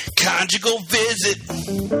 Conjugal visit.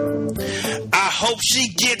 I hope she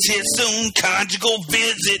gets here soon. Conjugal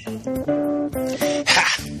visit. Ha.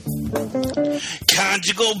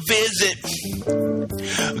 Conjugal visit.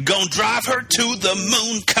 Gonna drive her to the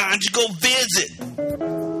moon. Conjugal visit.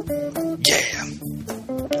 Yeah.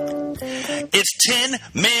 It's 10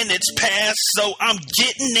 minutes past, so I'm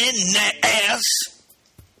getting in that ass.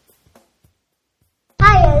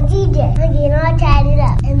 Hi, I'm DJ. I'm getting all tied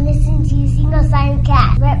up and listen to Single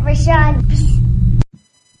Simulcast. Rep Rashawn. Peace.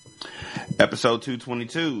 Episode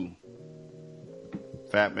 222.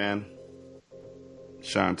 Fat Man.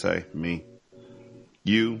 Shantae. Me.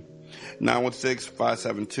 You.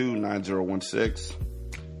 916-572-9016.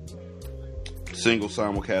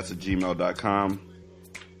 SingleSimulcast@gmail.com.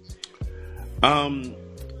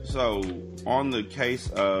 So on the case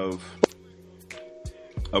of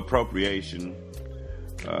appropriation,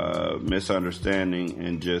 misunderstanding,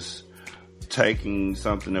 and just taking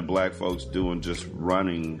something that black folks do and just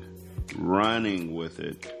running with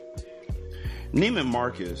it. Neiman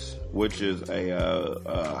Marcus, which is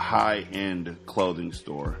a high-end clothing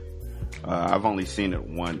store. I've only seen it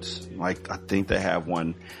once. Like, I think they have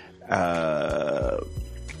one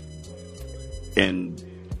in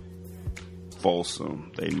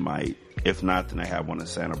Folsom. They might. If not, then they have one in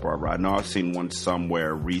Santa Barbara. I know I've seen one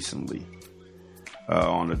somewhere recently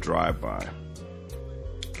on a drive-by.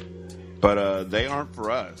 But they aren't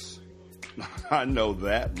for us. I know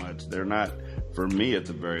that much. They're not for me, at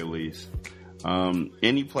the very least.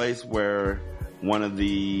 Any place where one of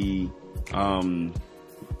the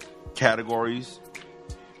categories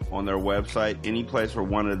on their website, any place where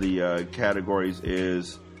one of the categories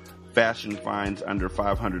is fashion finds under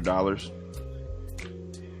 $500,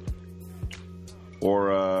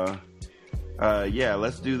 or yeah,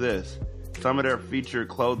 let's do this. Some of their featured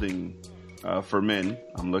clothing for men,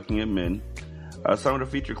 I'm looking at men, some of the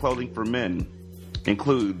featured clothing for men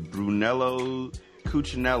include Brunello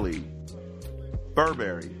Cucinelli,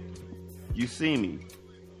 Burberry, Usimi,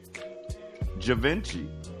 Givenchy,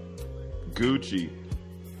 Gucci,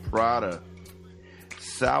 Prada,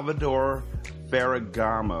 Salvador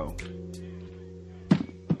Ferragamo,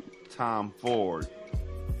 Tom Ford.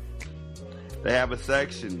 They have a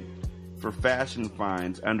section for fashion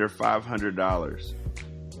finds under $500.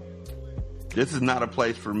 This is not a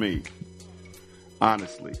place for me,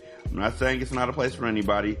 honestly. I'm not saying it's not a place for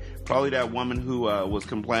anybody. Probably that woman who was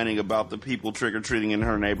complaining about the people trick-or-treating in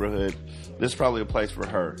her neighborhood. This is probably a place for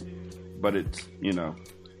her. But it's, you know,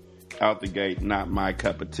 out the gate, not my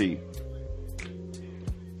cup of tea.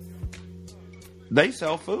 They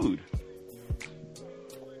sell food.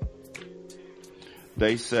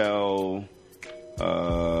 They sell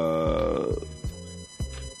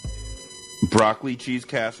broccoli cheese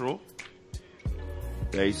casserole.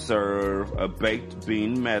 They serve a baked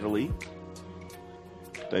bean medley.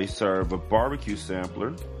 They serve a barbecue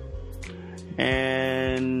sampler.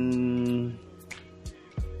 And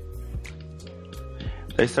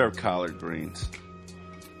they serve collard greens.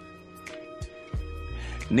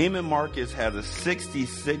 Neiman Marcus has a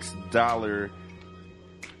 $66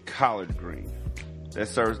 collard green. that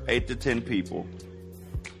serves 8 to 10 people.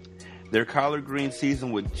 Their collard greens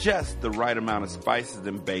seasoned with just the right amount of spices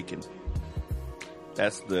and bacon.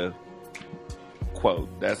 That's the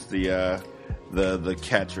quote. That's the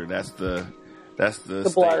catcher. That's the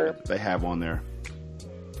statement they have on there.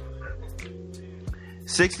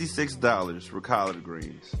 $66 for collard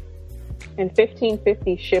greens. And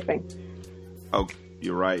 $15.50 shipping. Oh,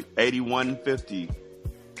 you're right. $81.50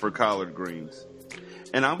 for collard greens.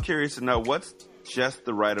 And I'm curious to know what's just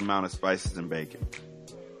the right amount of spices and bacon.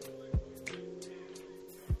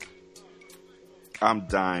 I'm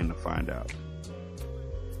dying to find out.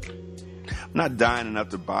 I'm not dying enough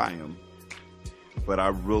to buy them, but I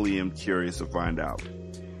really am curious to find out.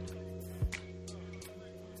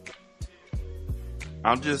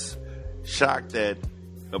 I'm just shocked that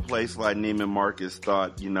a place like Neiman Marcus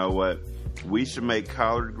thought, you know what, we should make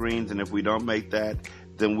collard greens, and if we don't make that,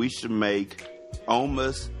 then we should make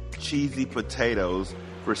Oma's cheesy potatoes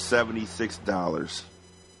for $76.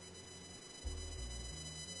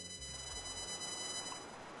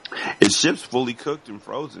 It ships fully cooked and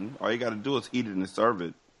frozen. All you got to do is heat it and serve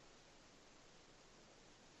it.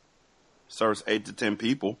 Serves 8 to 10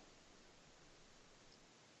 people.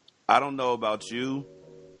 I don't know about you,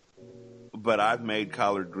 but I've made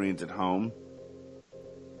collard greens at home.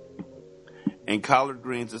 And collard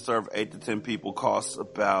greens that serve 8 to 10 people costs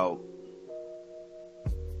about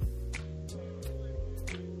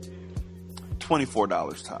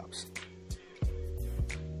 $24 tops.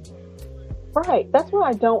 Right. That's what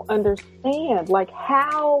I don't understand. Like,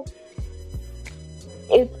 how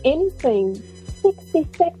is anything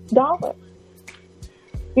 $66?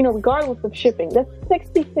 You know, regardless of shipping, that's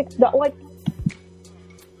 $66. Like,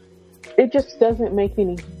 it just doesn't make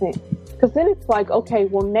any sense. Because then it's like, okay,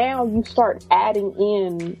 well, now you start adding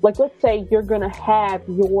in, like, let's say you're going to have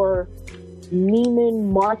your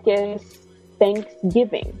Neiman Marcus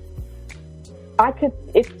Thanksgiving.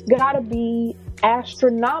 It's got to be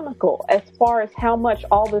astronomical as far as how much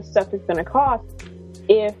all this stuff is going to cost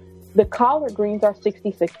if the collard greens are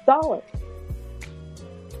 $66.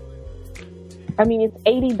 I mean, it's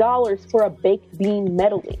 $80 for a baked bean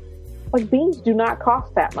medley. Like, beans do not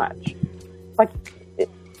cost that much. Like,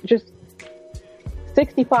 just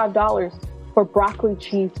 $65 for broccoli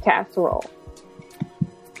cheese casserole.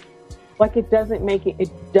 Like, it doesn't make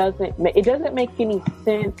any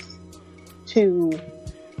sense to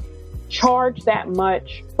charge that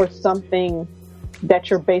much for something that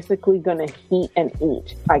you're basically going to heat and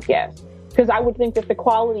eat, I guess. Because I would think that the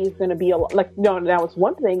quality is going to be now it's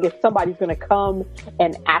one thing if somebody's going to come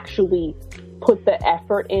and actually put the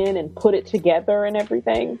effort in and put it together and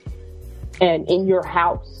everything, and in your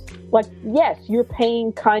house. Like, yes, you're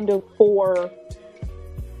paying kind of for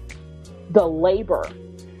the labor,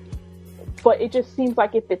 but it just seems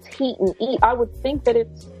like if it's heat and eat, I would think that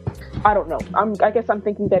it's, I don't know. I guess I'm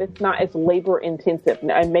thinking that it's not as labor intensive,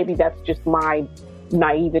 and maybe that's just my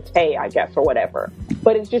naivete, I guess, or whatever.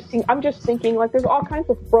 But it's just, I'm just thinking, like, there's all kinds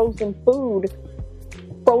of frozen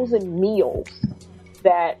meals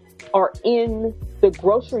that are in the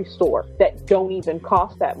grocery store that don't even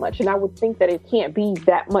cost that much. And I would think that it can't be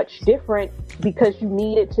that much different because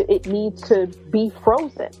it needs to be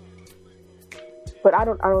frozen. But I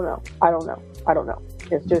don't know.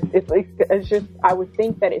 It's just, I would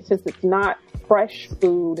think that since it's not fresh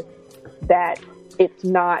food, that it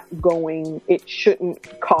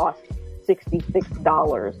shouldn't cost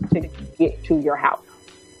 $66 to get to your house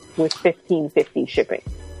with $15.50 shipping.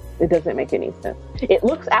 It doesn't make any sense. It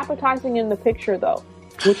looks appetizing in the picture, though,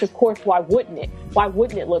 which, of course, why wouldn't it? Why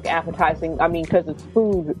wouldn't it look appetizing? I mean, because it's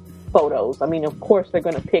food photos. I mean, of course, they're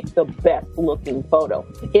going to pick the best looking photo.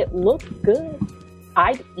 It looks good.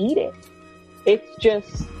 I'd eat it. It's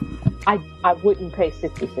just, I wouldn't pay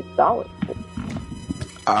 $66.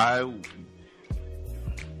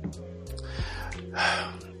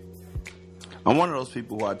 I'm one of those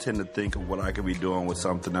people who I tend to think of what I could be doing with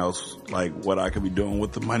something else, like what I could be doing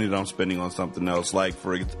with the money that I'm spending on something else. Like,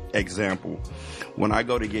 for example, when I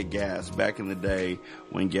go to get gas, back in the day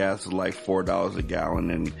when gas was like $4 a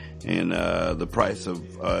gallon and the price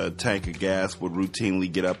of a tank of gas would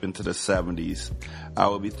routinely get up into the 70s, I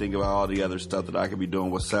would be thinking about all the other stuff that I could be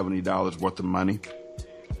doing with $70 worth of money.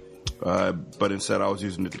 But instead I was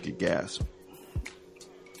using it to get gas.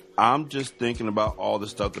 I'm just thinking about all the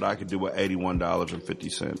stuff that I could do with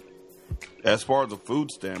 $81.50. As far as a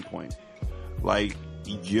food standpoint, like,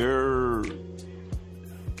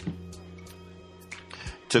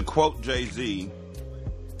 to quote Jay-Z,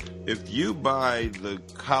 if you buy the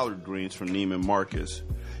collard greens from Neiman Marcus,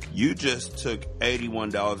 you just took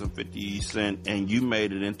 $81.50 and you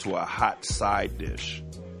made it into a hot side dish.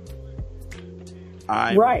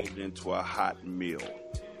 I right. made it into a hot meal.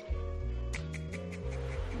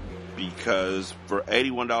 Because for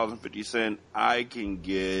 $81.50, I can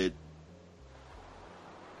get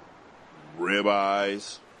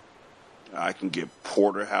ribeyes, I can get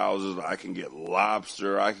porterhouses, I can get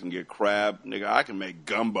lobster, I can get crab. Nigga, I can make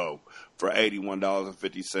gumbo for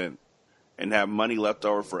 $81.50 and have money left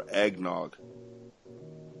over for eggnog.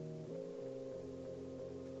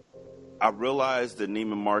 I realize that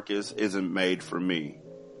Neiman Marcus isn't made for me.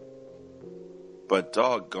 But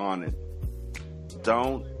doggone it,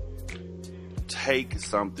 don't take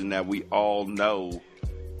something that we all know.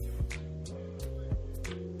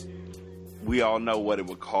 We all know what it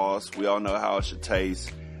would cost. We all know how it should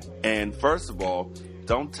taste. And first of all,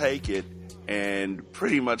 don't take it and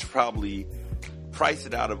pretty much probably price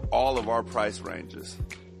it out of all of our price ranges.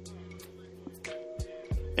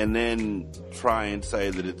 And then try and say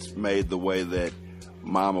that it's made the way that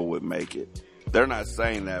mama would make it. They're not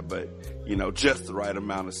saying that, but, you know, just the right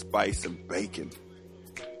amount of spice and bacon.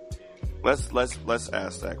 Let's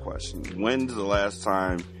ask that question. When's the last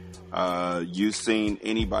time you've seen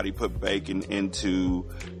anybody put bacon into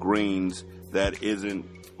greens that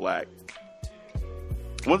isn't black?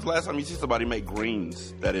 When's the last time you see somebody make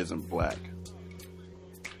greens that isn't black?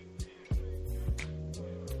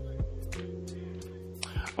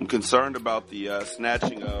 I'm concerned about the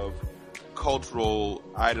snatching of cultural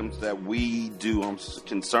items that we do. I'm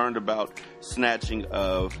concerned about snatching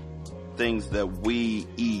of things that we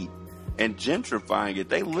eat and gentrifying it.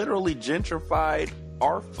 They literally gentrified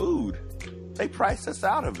our food. They priced us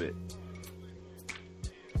out of it.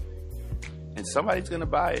 And somebody's going to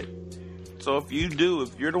buy it. So if you're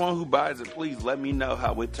the one who buys it, please let me know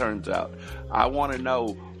how it turns out. I want to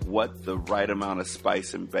know what the right amount of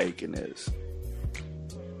spice and bacon is.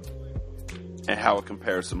 And how it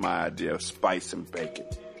compares to my idea of spice and bacon.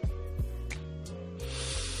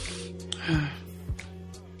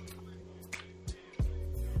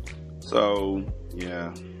 So,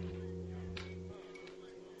 yeah.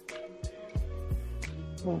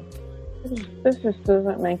 This just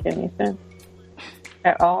doesn't make any sense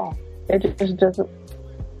at all. It just doesn't.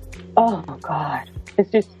 Oh, God.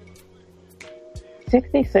 It's just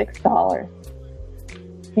 $66.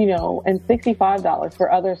 You know, and $65 for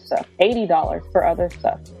other stuff, $80 for other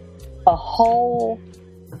stuff. A whole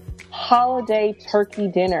holiday turkey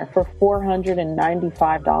dinner for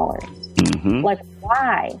 $495. Mm-hmm. Like,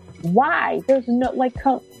 why? Why? There's no,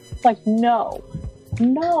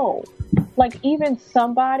 no. Like, even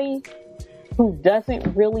somebody who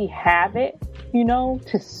doesn't really have it, you know,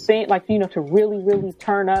 to spend, like, you know, to really, really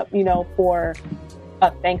turn up, you know, for a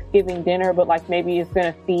Thanksgiving dinner, but like maybe it's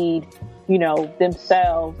going to feed, you know,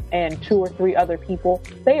 themselves and 2 or 3 other people,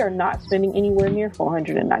 they are not spending anywhere near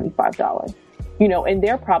 $495. You know, and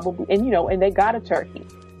they're probably, and, you know, and they got a turkey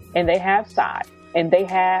and they have side and they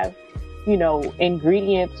have, you know,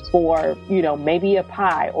 ingredients for, you know, maybe a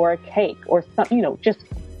pie or a cake or something, you know, just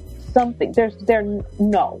something.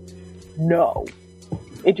 No.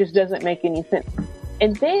 It just doesn't make any sense.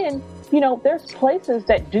 And then, you know, there's places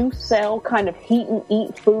that do sell kind of heat and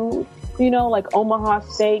eat food, you know, like Omaha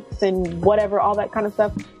steaks and whatever, all that kind of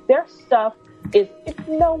stuff. Their stuff it's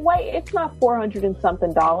no way. It's not $400 and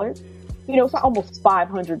something. You know, it's almost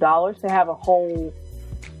 $500 to have a whole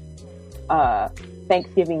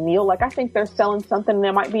Thanksgiving meal. Like, I think they're selling something and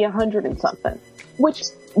there might be $100 and something, which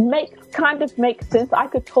kind of makes sense. I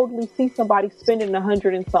could totally see somebody spending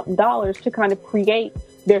 $100 and something to kind of create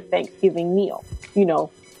their Thanksgiving meal, you know,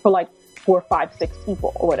 for like 4, 5, 6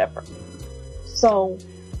 people or whatever. So,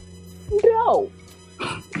 no,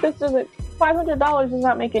 this doesn't. $500 does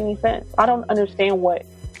not make any sense. I don't understand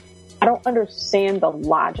the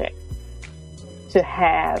logic to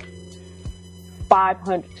have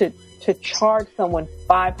 $500 to charge someone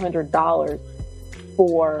 $500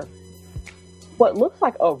 for what looks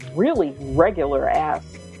like a really regular ass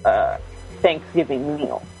Thanksgiving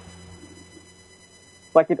meal,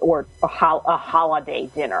 like or a holiday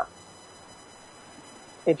dinner.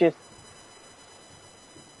 It just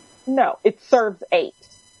it serves 8,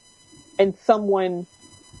 and someone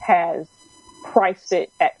has priced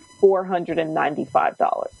it at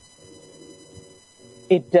 $495.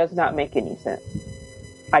 It does not make any sense.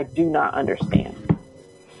 I do not understand.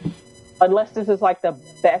 Unless this is like the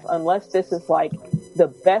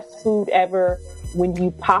best food ever, when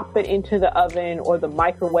you pop it into the oven or the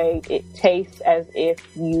microwave, it tastes as if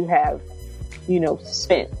you have, you know,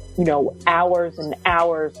 spent, you know, hours and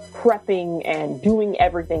hours prepping and doing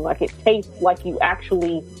everything. Like, it tastes like you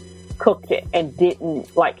actually cooked it and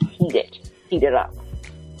didn't like heat it up.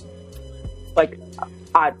 Like,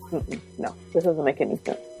 no, this doesn't make any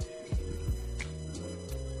sense.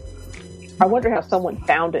 I wonder how someone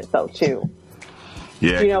found it though too.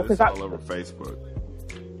 Yeah, you know, because it's all over Facebook.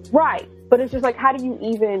 Right, but it's just like, how do you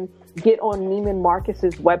even get on Neiman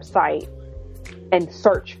Marcus's website and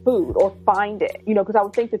search food or find it? You know, because I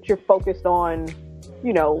would think that you're focused on,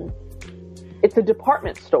 you know, it's a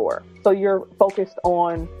department store, so you're focused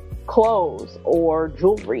on clothes or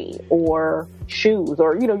jewelry or shoes,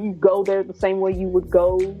 or, you know, you go there the same way you would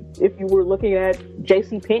go if you were looking at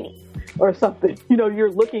JCPenney or something. You know,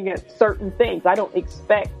 you're looking at certain things. I don't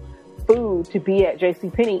expect food to be at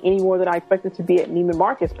JCPenney any more than I expect it to be at Neiman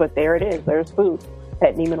Marcus, but there it is. There's food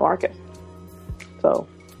at Neiman Marcus. So,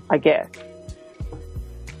 I guess.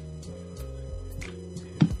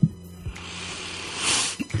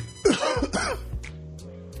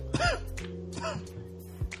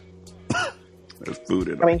 There's food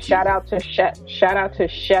at I mean, shout out to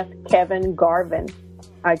Chef Kevin Garvin.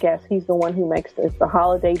 I guess he's the one who makes the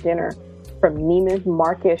holiday dinner from Neiman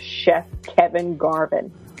Marcus. Chef Kevin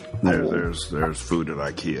Garvin. There's food at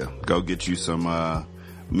IKEA. Go get you some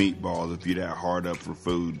meatballs if you're that hard up for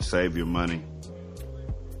food. Save your money.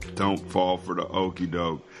 Don't fall for the okie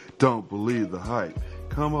doke. Don't believe the hype.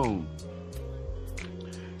 Come on.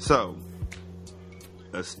 So,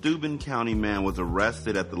 a Steuben County man was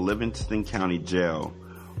arrested at the Livingston County Jail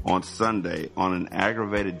on Sunday on an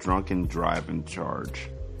aggravated drunken driving charge.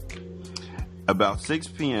 About 6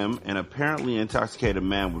 p.m., an apparently intoxicated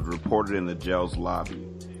man was reported in the jail's lobby.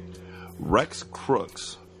 Rex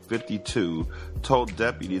Crooks, 52, told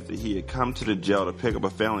deputies that he had come to the jail to pick up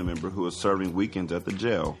a family member who was serving weekends at the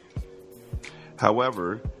jail.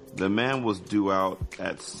 However, the man was due out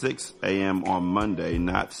at 6 a.m. on Monday,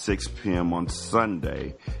 not 6 p.m. on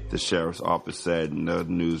Sunday, the sheriff's office said in the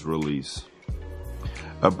news release.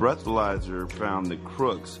 A breathalyzer found that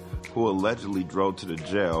Crooks, who allegedly drove to the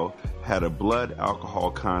jail, had a blood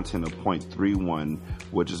alcohol content of 0.31,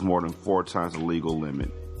 which is more than 4 times the legal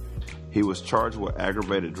limit. He was charged with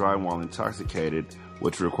aggravated driving while intoxicated,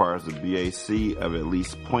 which requires a BAC of at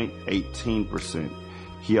least 0.18%.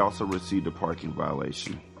 He also received a parking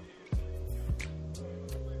violation.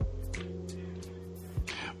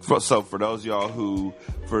 So for those of y'all who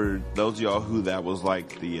that was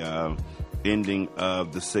like the ending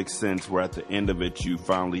of The Sixth Sense, where at the end of it you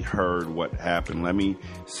finally heard what happened. Let me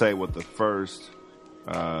say what the first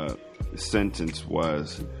sentence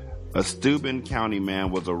was. A Steuben County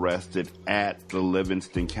man was arrested at the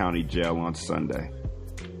Livingston County Jail on Sunday.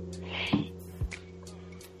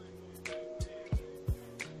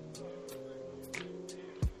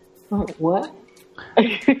 What?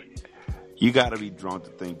 You got to be drunk to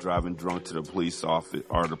think driving drunk to the police office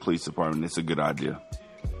or the police department is a good idea.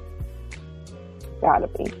 Gotta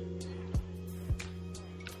be.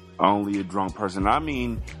 Only a drunk person. I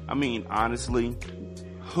mean, honestly,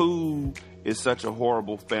 who is such a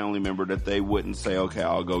horrible family member that they wouldn't say, okay,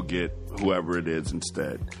 I'll go get whoever it is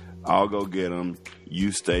instead. I'll go get them.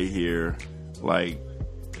 You stay here. Like,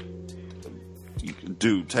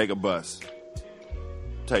 dude, take a bus.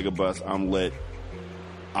 Take a bus. I'm lit.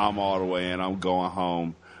 I'm all the way in. I'm going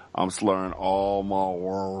home. I'm slurring all my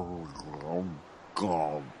words.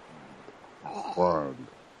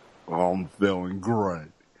 I'm feeling great.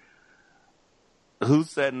 Who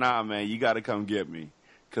said, nah, man, you got to come get me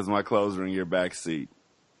because my clothes are in your back seat?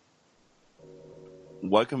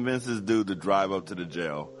 What convinces dude to drive up to the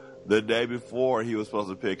jail the day before he was supposed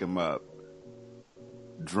to pick him up,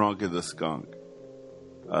 drunk as a skunk,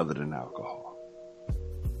 other than alcohol?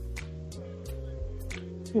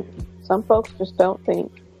 Some folks just don't think.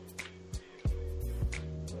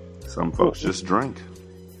 Some folks just drink.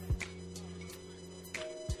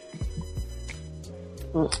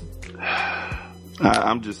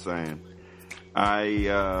 I'm just saying.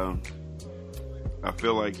 I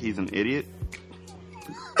feel like he's an idiot.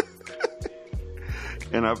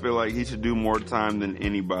 And I feel like he should do more time than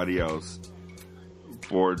anybody else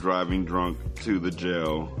for driving drunk to the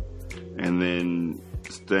jail and then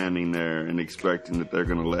standing there and expecting that they're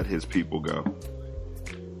going to let his people go.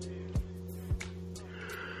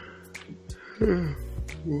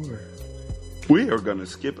 Boy. We are going to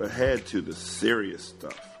skip ahead to the serious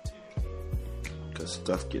stuff because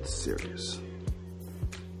stuff gets serious.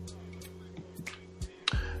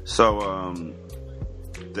 So,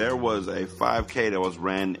 there was a 5K that was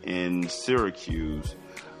ran in Syracuse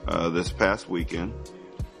this past weekend.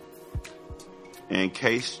 And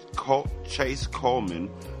Chase Coleman,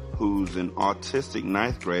 who's an autistic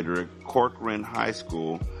 9th grader at Corcoran High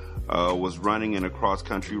School, was running in a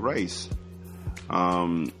cross-country race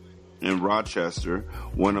in Rochester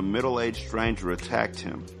when a middle-aged stranger attacked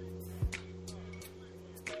him.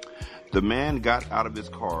 The man got out of his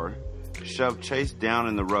car, shoved Chase down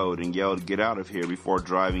in the road and yelled, "Get out of here," before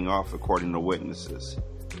driving off, according to witnesses.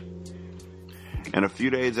 And a few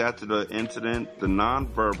days after the incident, the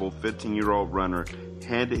nonverbal 15-year-old runner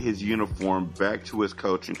handed his uniform back to his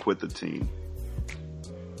coach and quit the team.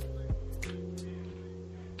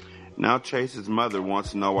 Now Chase's mother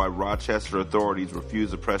wants to know why Rochester authorities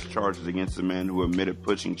refuse to press charges against the man who admitted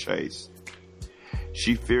pushing Chase.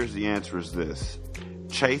 She fears the answer is this: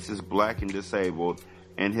 Chase is black and disabled,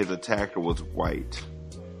 and his attacker was white.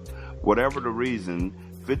 Whatever the reason,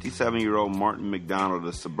 57-year-old Martin McDonald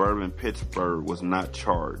of suburban Pittsburgh was not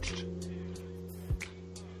charged.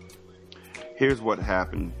 Here's what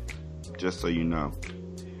happened, just so you know.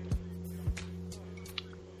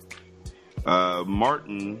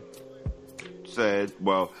 Martin said,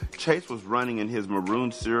 Chase was running in his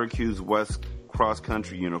maroon Syracuse West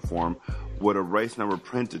cross-country uniform with a race number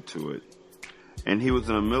printed to it. And he was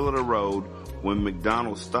in the middle of the road when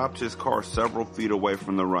McDonald stopped his car several feet away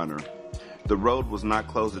from the runner. The road was not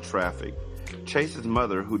closed to traffic. Chase's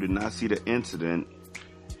mother, who did not see the incident,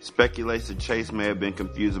 speculates that Chase may have been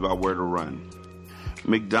confused about where to run.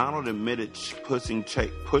 McDonald admitted pushing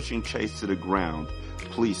Chase to the ground,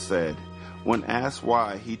 police said. When asked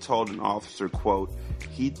why, he told an officer, quote,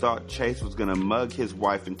 he thought Chase was going to mug his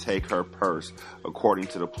wife and take her purse, according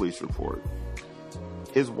to the police report.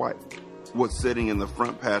 His wife was sitting in the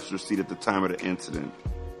front passenger seat at the time of the incident.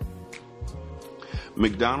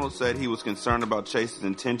 McDonald said he was concerned about Chase's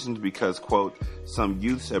intentions because, quote, some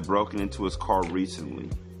youths had broken into his car recently.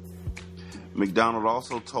 McDonald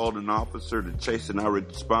also told an officer that Chase did not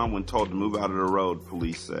respond when told to move out of the road,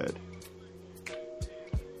 police said.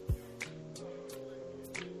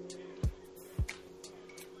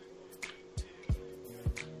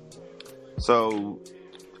 So,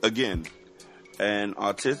 again, an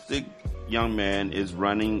autistic young man is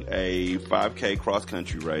running a 5K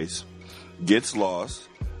cross-country race, gets lost,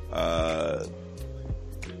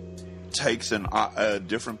 takes a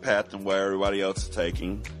different path than where everybody else is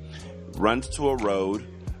taking, runs to a road.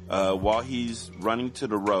 While he's running to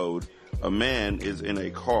the road, a man is in a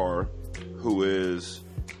car who is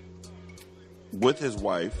with his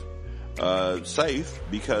wife, safe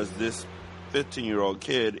because this 15-year-old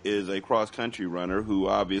kid is a cross-country runner who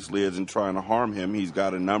obviously isn't trying to harm him. He's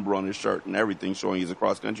got a number on his shirt and everything showing he's a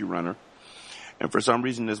cross-country runner. And for some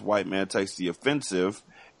reason, this white man takes the offensive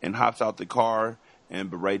and hops out the car and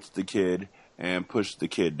berates the kid and pushes the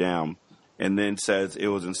kid down, and then says it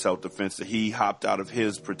was in self-defense that he hopped out of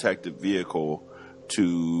his protected vehicle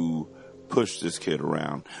to push this kid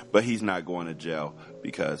around. But he's not going to jail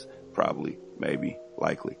because probably, maybe,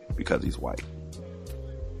 likely, because he's white.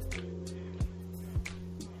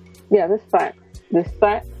 Yeah, this fact,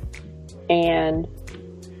 and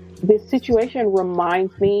this situation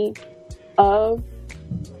reminds me of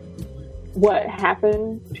what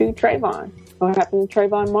happened to Trayvon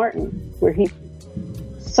Martin, where he's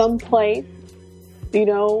someplace,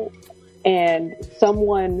 and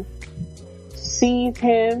someone sees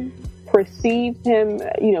him, perceives him,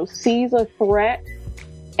 sees a threat,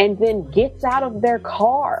 and then gets out of their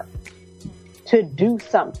car to do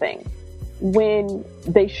something when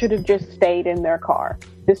they should have just stayed in their car.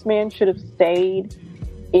 This man should have stayed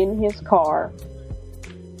in his car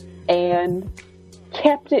and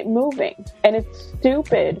kept it moving. And it's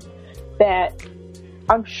stupid that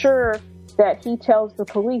I'm sure that he tells the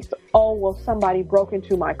police, oh, well, somebody broke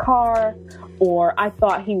into my car, or I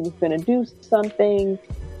thought he was going to do something,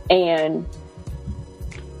 and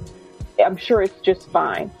I'm sure it's just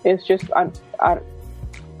fine. It's just, I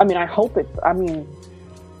hope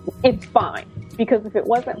it's fine, because if it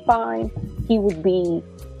wasn't fine, he would be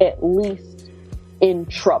at least in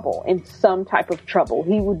trouble, in some type of trouble.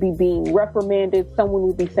 He would be being reprimanded. Someone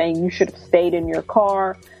would be saying, you should have stayed in your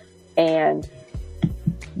car. And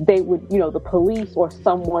they would, the police or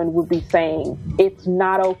someone would be saying, it's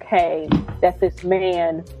not okay that this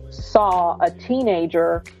man saw a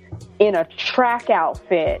teenager in a track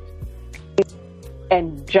outfit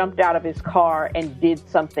and jumped out of his car and did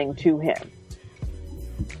something to him.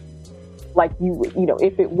 Like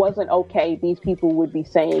if it wasn't okay, these people would be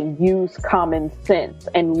saying, use common sense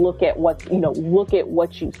and look at what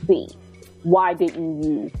you see. Why didn't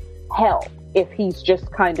you help if he's just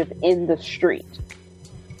kind of in the street?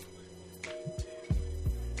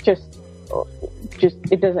 Just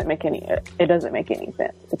it doesn't make any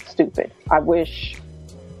sense. It's stupid. I wish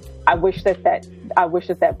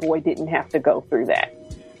that boy didn't have to go through that.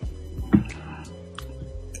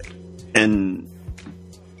 And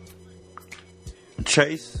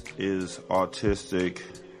Chase is autistic.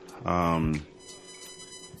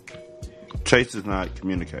 Chase does not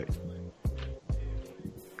communicate.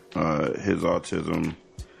 his autism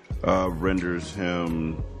renders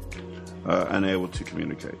him unable to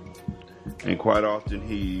communicate. And quite often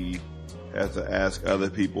he has to ask other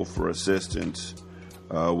people for assistance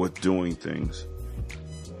with doing things.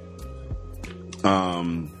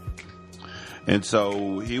 And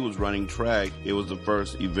so he was running track. It was the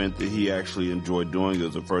first event that he actually enjoyed doing. It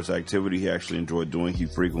was the first activity he actually enjoyed doing. He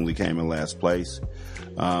frequently came in last place,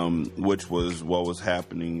 which was what was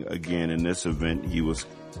happening again in this event. He was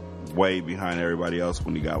way behind everybody else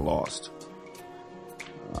when he got lost.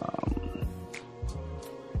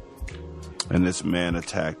 And this man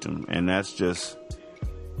attacked him. And that's just...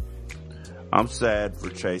 I'm sad for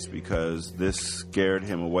Chase because this scared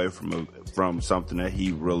him away from something that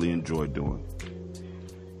he really enjoyed doing.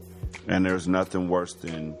 And there's nothing worse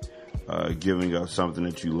than giving up something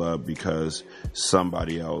that you love because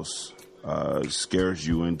somebody else scares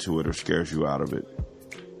you into it or scares you out of it.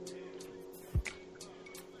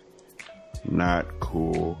 Not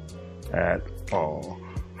cool at all.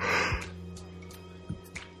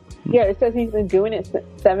 Yeah, it says he's been doing it since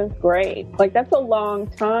 7th grade. Like, that's a long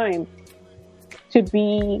time to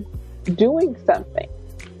be doing something,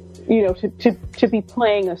 you know, to be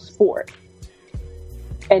playing a sport.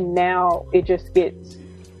 And now it just gets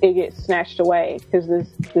snatched away because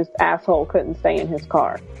this asshole couldn't stay in his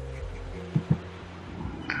car.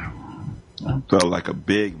 Felt like a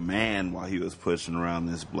big man while he was pushing around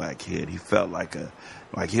this black kid. He felt like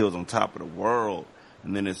he was on top of the world.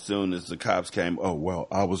 And then as soon as the cops came, oh, well,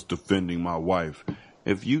 I was defending my wife.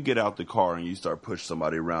 If you get out the car and you start pushing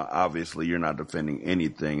somebody around, obviously you're not defending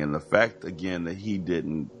anything. And the fact, again, that he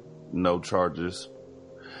didn't know charges,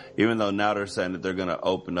 even though now they're saying that they're going to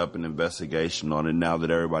open up an investigation on it now that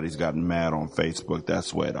everybody's gotten mad on Facebook. That's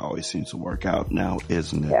the way it always seems to work out now,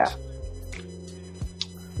 isn't it? Yeah.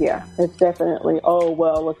 Yeah, it's definitely, oh,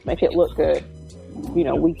 well, let's make it look good. You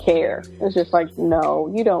know, we care. It's just like,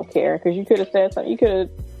 no, you don't care, because you could have said something. You could have,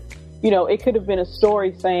 you know, it could have been a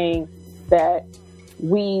story saying that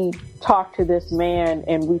we talked to this man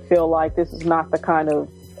and we feel like this is not the kind of,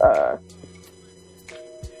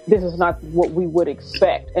 this is not what we would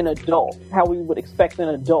expect an adult, how we would expect an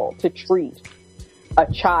adult to treat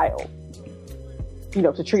a child, you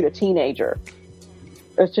know, to treat a teenager.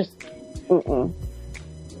 It's just,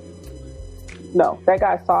 No, that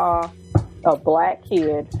guy saw a black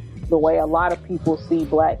kid the way a lot of people see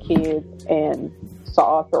black kids and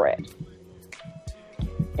saw a threat.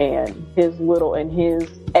 And his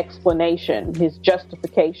explanation, his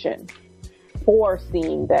justification for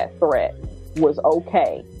seeing that threat was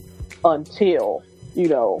okay until, you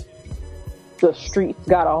know, the streets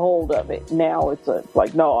got a hold of it. Now it's we're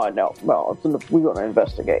going to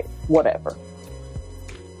investigate, whatever.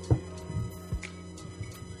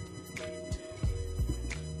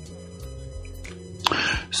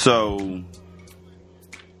 So,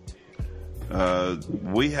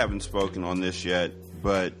 we haven't spoken on this yet,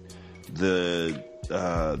 but there's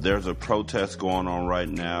a protest going on right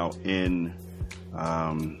now in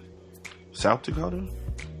South Dakota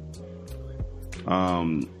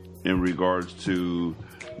in regards to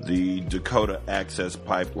the Dakota Access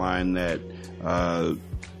Pipeline that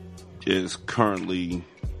is currently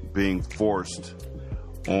being forced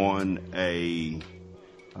on a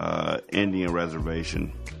Indian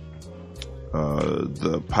reservation.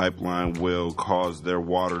 The pipeline will cause their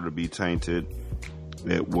water to be tainted.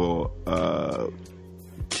 It will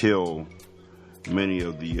kill many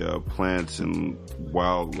of the plants and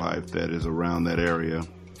wildlife that is around that area.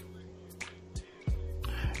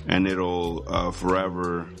 And it'll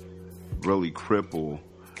forever really cripple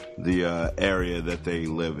the area that they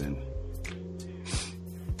live in.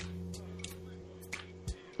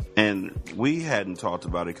 And we hadn't talked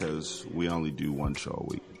about it because we only do one show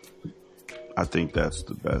a week. I think that's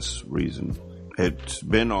the best reason. It's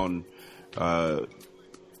been on, I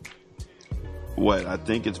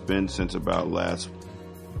think it's been since about last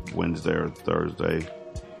Wednesday or Thursday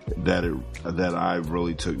that I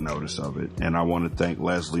really took notice of it. And I want to thank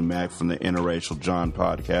Leslie Mack from the Interracial John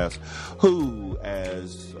podcast, who,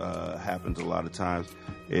 as happens a lot of times,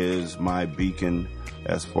 is my beacon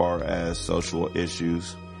as far as social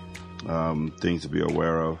issues, things to be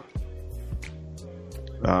aware of.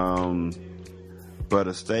 But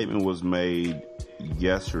a statement was made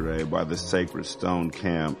yesterday by the Sacred Stone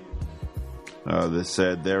Camp that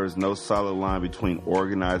said there is no solid line between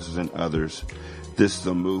organizers and others. This is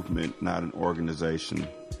a movement, not an organization.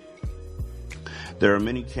 There are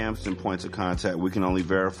many camps and points of contact. We can only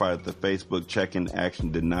verify that the Facebook check-in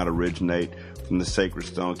action did not originate from the Sacred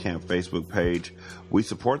Stone Camp Facebook page. We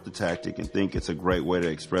support the tactic and think it's a great way to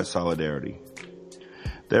express solidarity.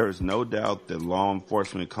 There is no doubt that law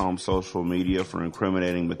enforcement combs social media for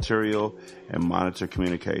incriminating material and monitor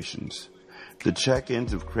communications. The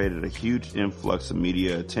check-ins have created a huge influx of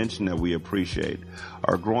media attention that we appreciate.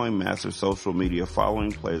 Our growing massive social media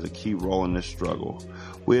following plays a key role in this struggle.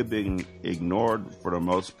 We have been ignored for the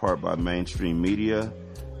most part by mainstream media,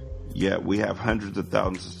 yet we have hundreds of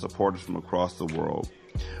thousands of supporters from across the world.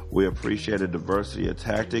 We appreciate a diversity of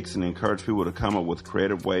tactics and encourage people to come up with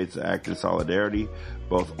creative ways to act in solidarity,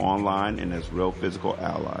 both online and as real physical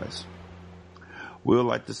allies. We would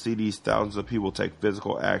like to see these thousands of people take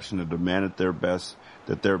physical action to demand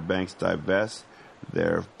that their banks divest,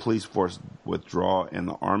 their police force withdraw, and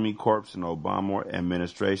the Army Corps and Obama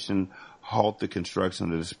administration halt the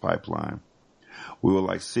construction of this pipeline. We would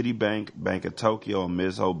like Citibank, Bank of Tokyo, and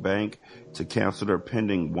Mizuho Bank to cancel their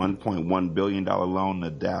pending $1.1 billion loan to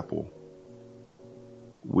DAPL.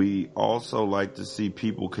 We also like to see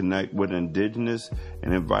people connect with indigenous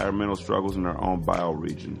and environmental struggles in their own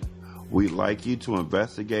bioregion. We'd like you to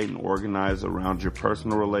investigate and organize around your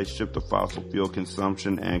personal relationship to fossil fuel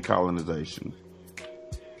consumption and colonization.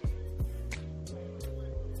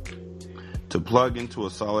 To plug into a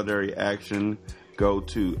solidarity action, go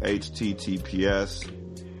to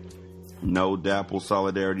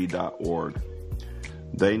https://nodapplesolidarity.org.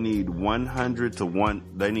 They need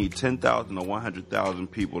 10,000 to 100,000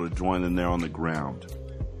 people to join them there on the ground.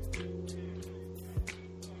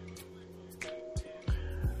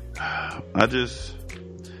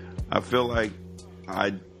 I feel like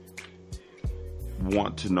I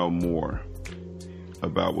want to know more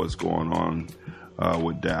about what's going on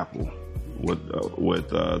with DAPL,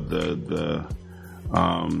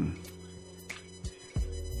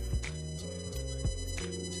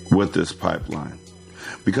 with this pipeline,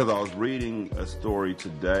 because I was reading a story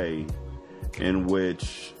today in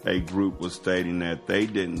which a group was stating that they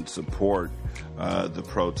didn't support the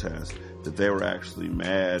protest, that they were actually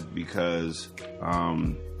mad because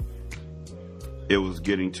it was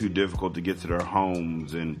getting too difficult to get to their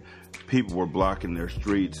homes and people were blocking their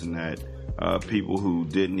streets, and that people who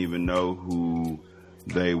didn't even know who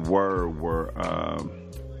they were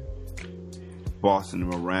bossing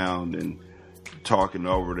them around and talking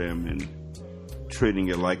over them and treating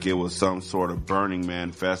it like it was some sort of Burning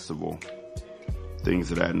Man festival,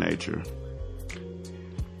 things of that nature.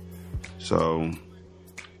 So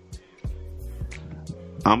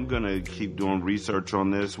I'm going to keep doing research on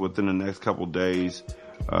this. Within the next couple days,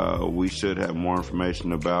 we should have more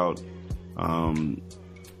information about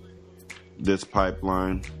this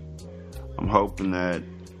pipeline. I'm hoping that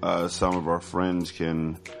some of our friends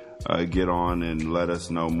can get on and let us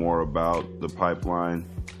know more about the pipeline.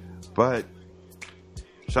 But,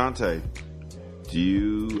 Shante, do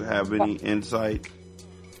you have any insight?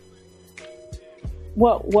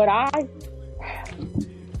 Well,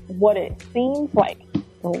 what it seems like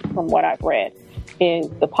from what I've read is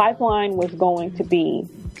the pipeline was going to be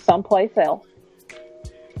someplace else,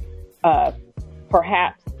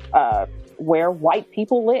 perhaps where white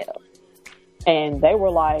people live. And they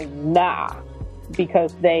were like, nah,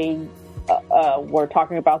 because they were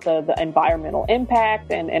talking about the environmental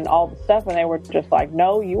impact and all the stuff. And they were just like,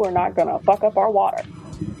 no, you are not going to fuck up our water.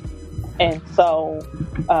 And so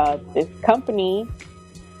this company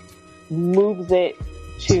moves it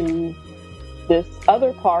to this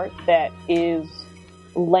other part that is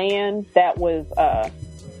land that was, I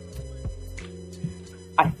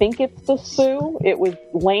think it's the Sioux. It was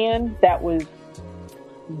land that was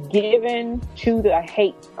given to I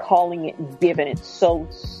hate calling it given. It's so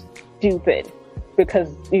stupid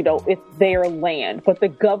because, it's their land. But the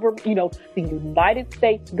government, the United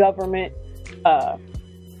States government,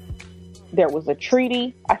 there was a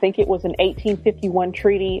treaty. I think it was an 1851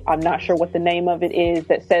 treaty. I'm not sure what the name of it is,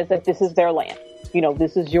 that says that this is their land.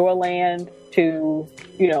 This is your land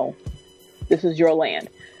this is your land.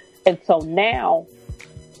 And so now,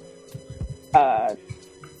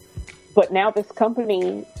 but now this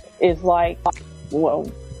company is like, well,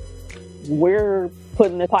 we're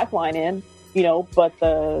putting the pipeline in, but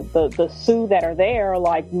the Sioux that are there are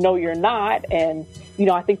like, no, you're not. And,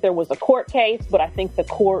 I think there was a court case, but I think the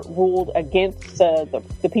court ruled against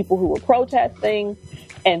the people who were protesting.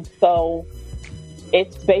 And so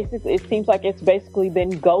it seems like it's basically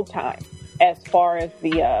been go time as far as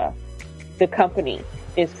the company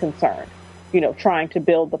is concerned, trying to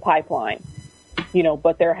build the pipeline,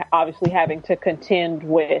 but they're obviously having to contend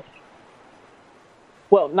with,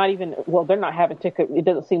 they're not having to, it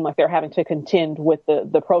doesn't seem like they're having to contend with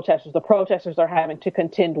the protesters. The protesters are having to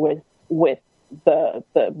contend with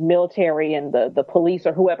the military and the police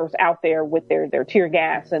or whoever's out there with their tear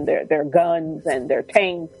gas and their guns and their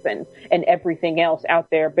tanks and everything else out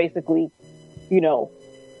there, basically,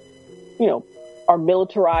 our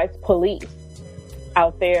militarized police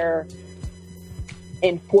out there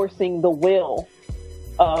enforcing the will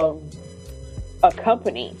of a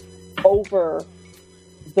company over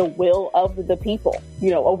the will of the people,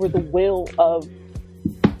 over the will of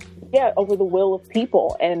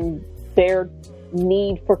people and their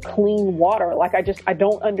need for clean water. Like, I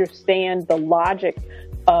don't understand the logic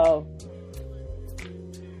of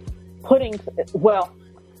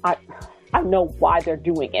I know why they're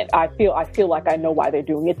doing it. I feel like I know why they're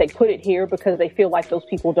doing it. They put it here because they feel like those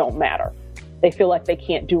people don't matter. They feel like they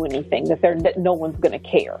can't do anything, that no one's going to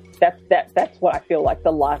care. That's what I feel like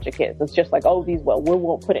the logic is. It's just like, we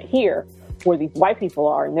won't put it here where these white people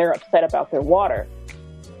are and they're upset about their water.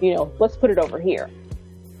 Let's put it over here,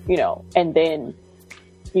 and then,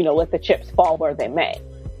 let the chips fall where they may,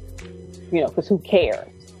 because who cares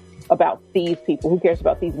about these people? Who cares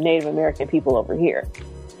about these Native American people over here?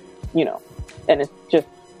 And it's just,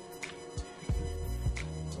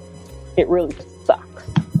 it really sucks.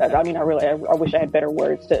 I mean, I wish I had better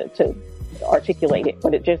words to articulate it,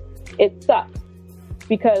 but it sucks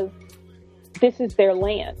because this is their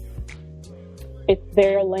land. It's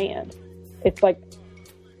their land. It's like,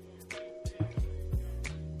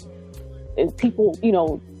 people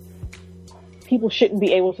shouldn't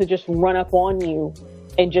be able to just run up on you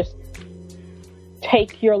and just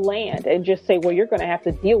take your land and just say, well, you're going to have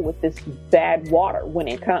to deal with this bad water when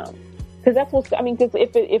it comes. Because that's because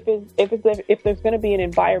if there's going to be an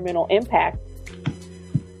environmental impact,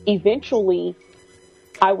 eventually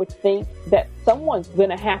I would think that someone's going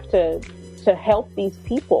to have to help these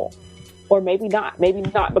people. Or maybe not,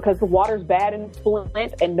 because the water's bad in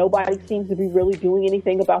Flint and nobody seems to be really doing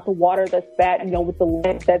anything about the water that's bad, with the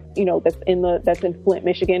lead that's in Flint,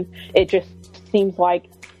 Michigan. It just seems like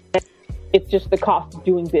it's just the cost of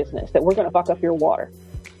doing business, that we're going to fuck up your water,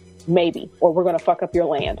 maybe, or we're going to fuck up your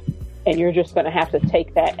land. And you're just going to have to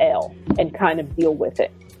take that L and kind of deal with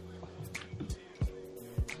it.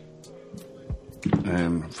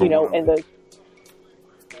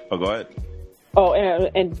 Go ahead. Oh,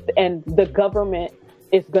 and the government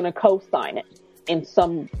is going to co-sign it in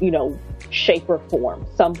some, shape or form,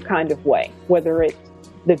 some kind of way, whether it's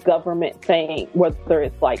the government saying, whether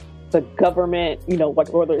it's like the government,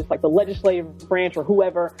 whether it's like the legislative branch or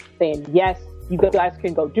whoever saying, yes, you guys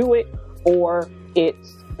can go do it, or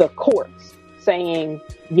it's the courts saying,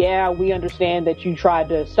 yeah, we understand that you tried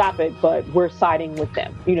to stop it, but we're siding with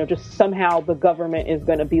them. Just somehow the government is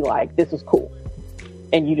going to be like, this is cool,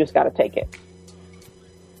 and you just got to take it.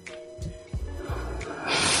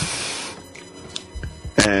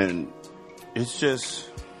 And it's just,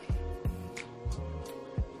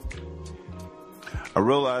 I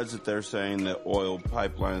realize that they're saying that oil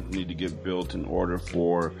pipelines need to get built in order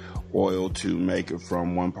for oil to make it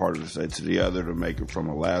from one part of the state to the other, to make it from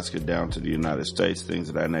Alaska down to the United States, things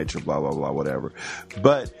of that nature, blah, blah, blah, whatever.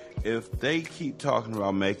 But if they keep talking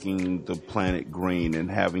about making the planet green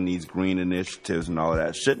and having these green initiatives and all of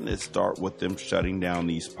that, shouldn't it start with them shutting down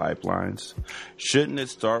these pipelines? Shouldn't it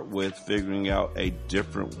start with figuring out a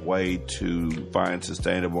different way to find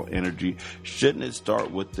sustainable energy? Shouldn't it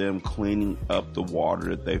start with them cleaning up the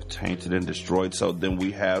water that they've tainted and destroyed, so then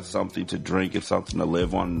we have something to drink and something to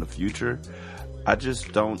live on in the future? I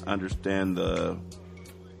just don't understand the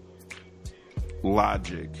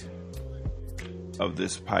logic of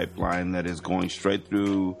this pipeline that is going straight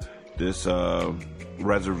through this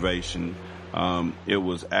reservation. It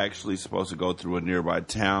was actually supposed to go through a nearby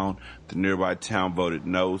town. The nearby town voted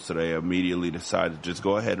no, so they immediately decided to just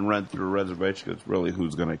go ahead and run through a reservation, because really,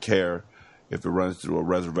 who's going to care if it runs through a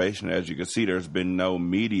reservation? As you can see, there's been no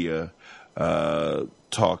media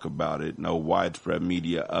talk about it, no widespread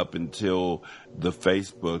media up until the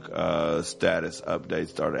Facebook status update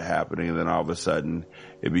started happening, and then all of a sudden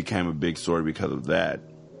it became a big story because of that.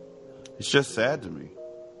 It's just sad to me.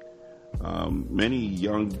 Many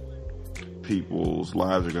young people's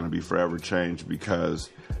lives are going to be forever changed because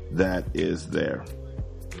that is there,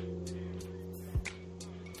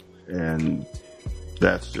 and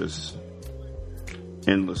that's just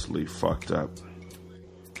endlessly fucked up.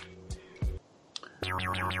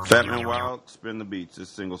 Fat Man Wild, spin the beats. This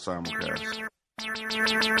single simulcast.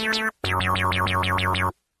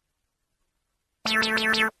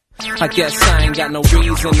 I guess I ain't got no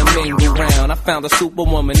reason to mingle round. I found a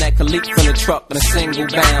superwoman that could leap from the truck in a single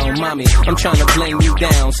bound. Mommy, I'm trying to blame you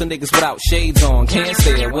down. So niggas without shades on can't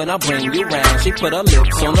stare when I bring you round. She put her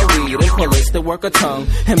lips on the weed and pullets to work her tongue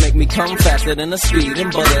and make me come faster than a speeding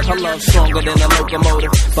bullet. Her love stronger than a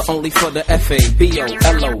locomotive, but only for the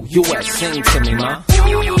FABOLOUS. Sing to me, ma.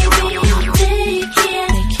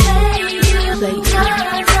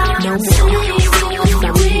 No more.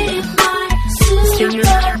 See me?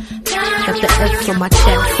 Got the X on my chest.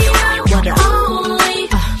 What up?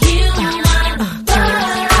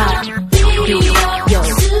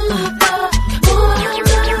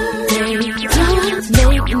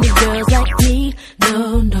 Making the girls like me.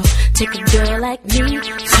 No. Take a girl like me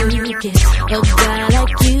to get a guy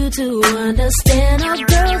like you to understand. All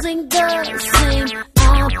girls ain't the same.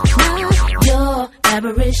 I'm not your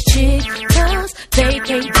average chick, 'cause they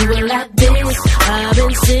can't do it like this. I've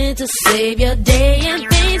been sent to save your day, and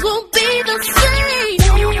things won't be the same.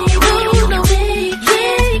 No, they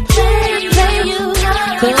can't play you,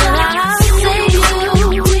 'cause I'll save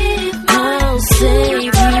you. I'll save you.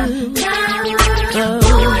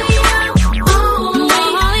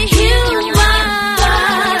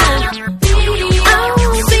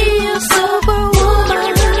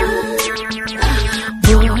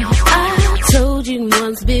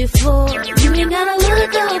 Before you ain't gotta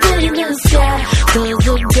look up in the sky, 'cause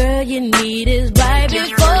the girl you need is right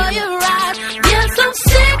before your eyes. Yes, I'm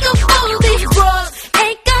sick of all these bros,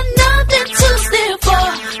 ain't got nothing to stand for,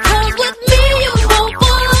 'cause with me you won't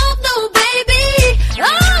fall off, no baby. Oh,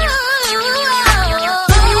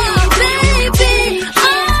 baby, I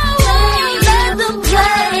won't let them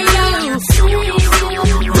play you.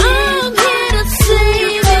 I'm here to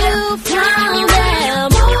save you from them.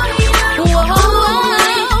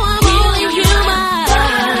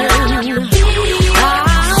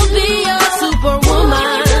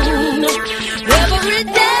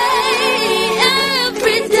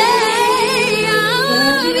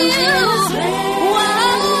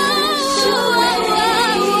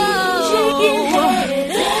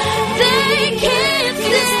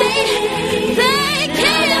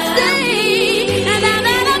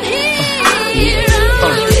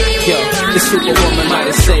 Superwoman might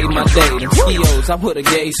have saved my day. Them skills, I would've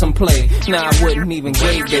gave some play. Nah, I wouldn't even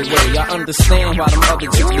gave their way. I understand why them other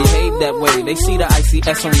chicks behave that way. They see the icy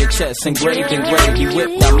S on your chest, engraved in gray. You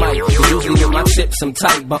whipped, I might. Usually with my chips, I'm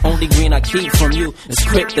tight. But only green I keep from you is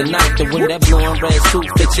kryptonite. The wind that blue and red suit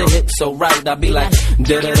fit your hips so right. I be like,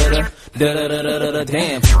 da-da-da-da. Da-da-da-da-da-da,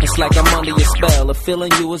 damn, it's like I'm under your spell. If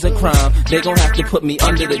feeling you is a crime, they gon' have to put me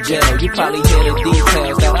under the jail. You probably hear the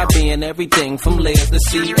details that I be in everything from layers to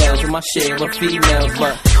CLs with my share of females.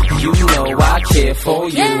 But you know I care for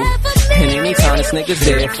you, and anytime this nigga's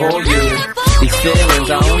there for you, these feelings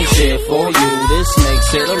I only share for you. This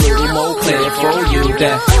makes it a little more clear for you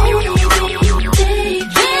that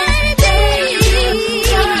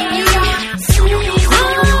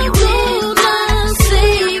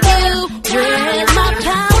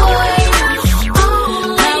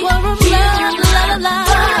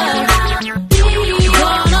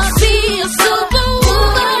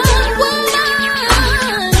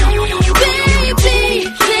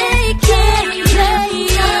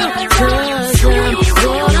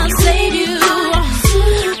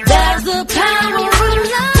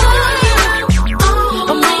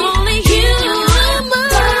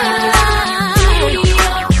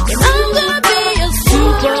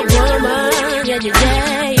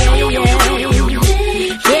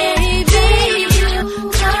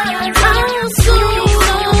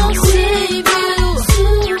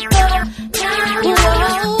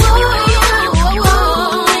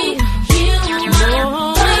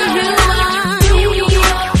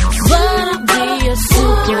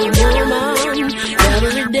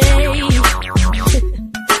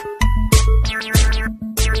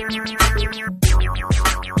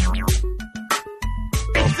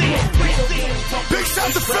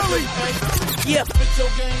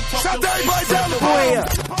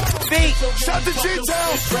Shout to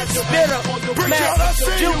G-Town. Spitter. Bring out that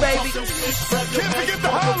scene. You, baby. Can't forget the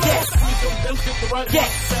highlights. Yeah.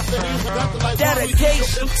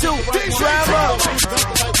 Dedication to Trevor.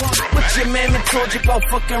 What your mammy told you about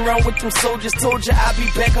fucking around with them soldiers? Told you I'll be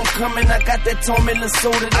back, I'm coming. I got that Tomlin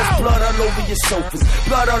soda. There's blood all over your sofas,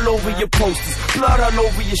 blood all over your posters, blood all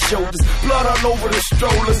over your shoulders, blood all over the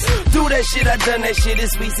strollers. Do that shit, I done that shit.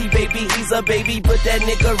 It's Weezy, baby, he's a baby, but that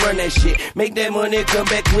nigga run that shit. Make that money come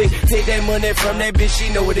back quick. Take that money from that bitch,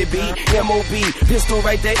 she know what it be. M.O.B. Pistol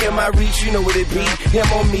right there in my reach, you know what it be. Him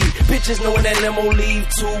on me. Bitches knowing that limo leave.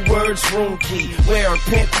 2 words, room key. Where?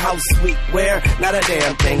 Penthouse suite. Where? Not a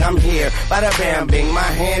damn thing. I'm here. Bada bam bing. My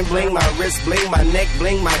hand bling, my wrist bling, my neck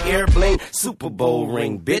bling, my ear bling. Super Bowl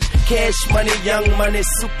ring, bitch. Cash money, young money,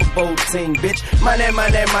 Super Bowl team, bitch. Money,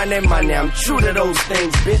 money, money, money. I'm true to those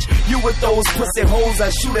things, bitch. You with those pussy hoes, I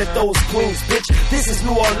shoot at those queens, bitch. This is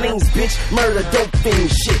New Orleans, bitch. Murder, dope thing,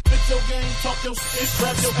 shit.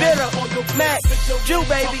 Spitter, Mac, Jew,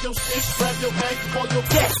 baby.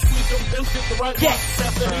 Yes. Yes.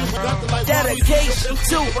 Dedication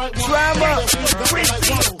to drama.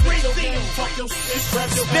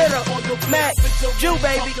 Spitter, Mac, Jew,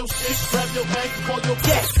 baby.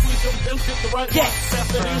 Yes. Yes.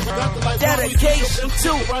 Dedication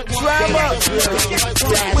to drama.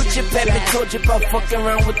 With your baby, told you about fucking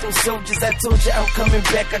around with them soldiers. I told you I'm coming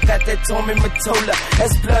back. I got that Tommy Mottola.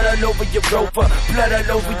 That's blood all over your rover, blood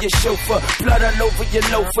all over your chauffeur, blood all over your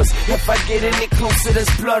loafers. If I get any closer, there's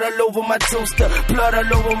blood all over my toaster, blood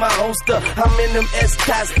all over my holster. I'm in them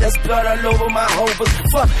S-Tots, that's blood all over my hovers.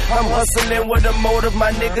 Fuck, I'm hustling with a motive.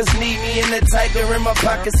 My niggas need me, and the tiger in my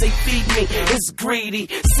pockets, they feed me. It's greedy.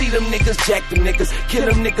 See them niggas, jack them niggas, kill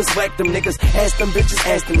them niggas, whack them niggas, ask them bitches,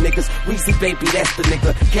 ask them niggas. Weezy baby, that's the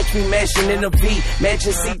nigga. Catch me mashing in a V,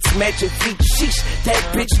 matching seats, matching feet. Sheesh, that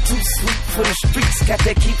bitch too sweet for the streets. Got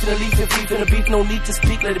that keep in the leaf and beef in the beef. No need to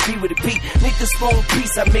speak, let it be with a beat. Need this phone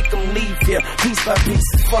piece, I make them leave here. Piece by piece,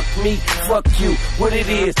 fuck me, fuck you. What it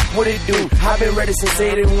is, what it do. I've been ready since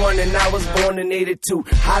 81 and I was born in 82.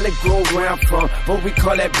 Holly Grove where I'm from, but we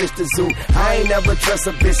call that bitch the zoo. I ain't never trust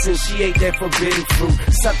a bitch since she ate that forbidden fruit.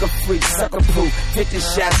 Sucker freak, sucker proof. 50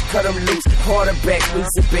 shots, cut them loose. Quarterback,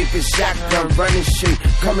 Weezy baby, shotgun, running shoot.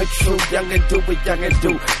 Coming true, young and do what young and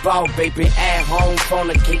do. Ball baby, at home,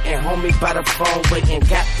 fornicating, homie by the phone, waiting.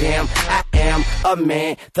 Goddamn, I am a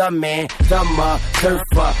man, the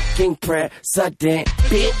motherfucking president,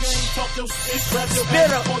 bitch.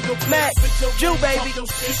 Spitter, Mac, Jew, baby.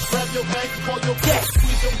 Yes.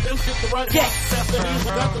 Yes.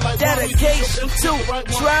 Dedication to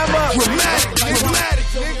drama. Dramatic, nigga.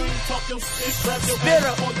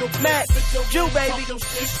 Spitter, Mac, Jew, baby.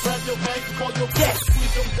 Yes.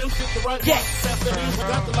 Yes.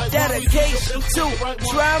 Dedication to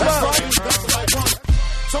drama.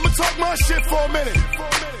 So I'ma talk my shit for a minute.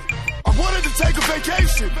 I wanted to take a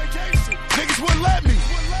vacation. Niggas wouldn't let me.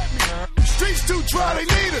 Streets too dry, they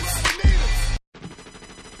need us.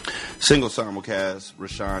 Single simulcast,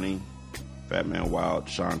 Rashani, Fat Man Wild,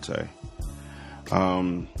 Shantae.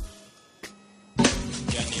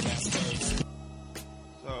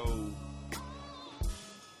 So,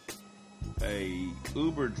 a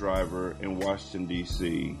Uber driver in Washington,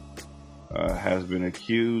 D.C. Has been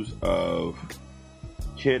accused of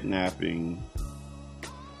kidnapping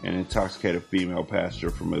an intoxicated female passenger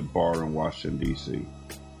from a bar in Washington, D.C.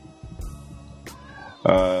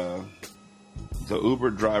 The Uber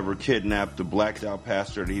driver kidnapped the blacked out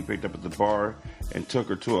passenger that he picked up at the bar and took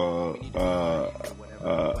her to a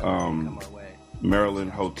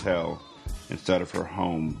Maryland hotel instead of her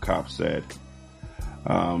home, cops said.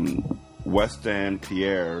 Weston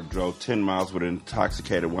Pierre drove 10 miles with an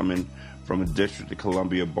intoxicated woman from a District of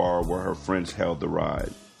Columbia bar where her friends held the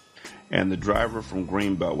ride. And the driver from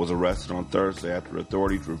Greenbelt was arrested on Thursday after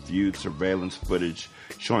authorities reviewed surveillance footage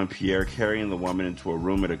showing Pierre carrying the woman into a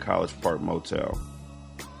room at a College Park motel.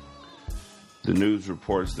 The news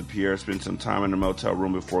reports that Pierre spent some time in the motel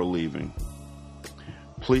room before leaving.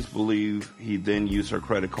 Police believe he then used her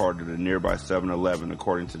credit card at a nearby 7-Eleven,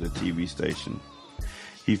 according to the TV station.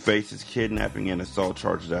 He faces kidnapping and assault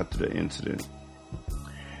charges after the incident.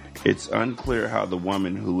 It's unclear how the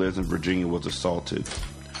woman who lives in Virginia was assaulted.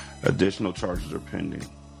 Additional charges are pending.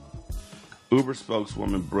 Uber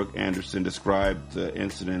spokeswoman Brooke Anderson described the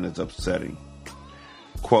incident as upsetting.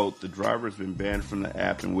 Quote, "The driver has been banned from the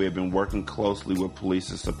app and we have been working closely with police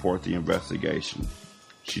to support the investigation,"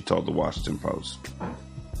 she told the Washington Post.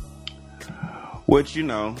 Which, you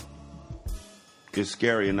know, is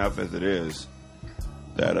scary enough as it is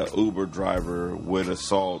that an Uber driver would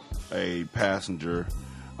assault a passenger,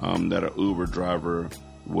 that an Uber driver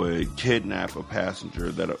would kidnap a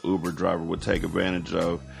passenger, that an Uber driver would take advantage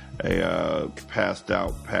of a passed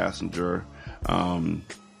out passenger. And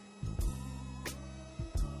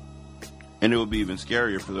it would be even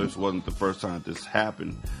scarier if this wasn't the first time that this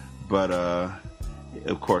happened. But,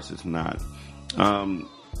 of course, it's not.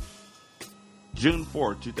 June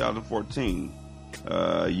 4th, 2014,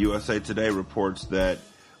 USA Today reports that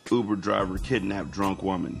Uber driver kidnapped drunk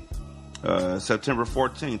woman. September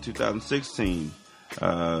 14th, 2016,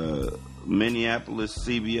 Minneapolis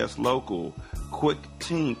CBS local, quick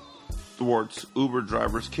team thwarts Uber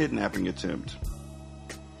driver's kidnapping attempt.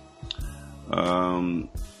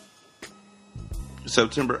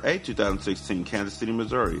 September 8, 2016, Kansas City,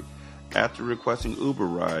 Missouri. After requesting Uber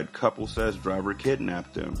ride, couple says driver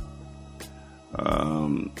kidnapped them.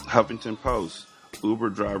 Huffington Post, Uber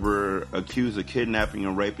driver accused of kidnapping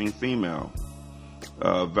and raping female.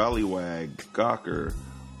 Valleywag, Gawker,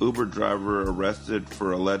 Uber driver arrested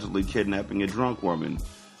for allegedly kidnapping a drunk woman.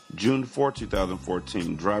 June 4,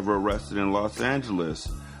 2014, driver arrested in Los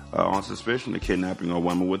Angeles on suspicion of kidnapping a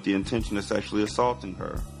woman with the intention of sexually assaulting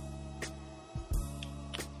her.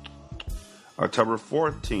 October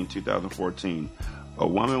 14, 2014, a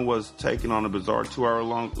woman was taken on a bizarre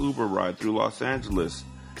 2-hour-long Uber ride through Los Angeles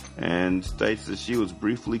and states that she was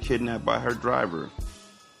briefly kidnapped by her driver.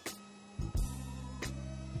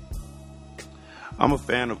 I'm a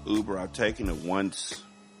fan of Uber. I've taken it once.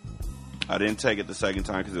 I didn't take it the second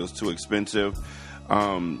time because it was too expensive.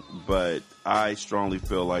 But I strongly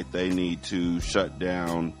feel like they need to shut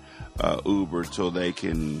down Uber till they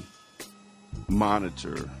can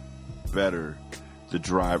monitor better the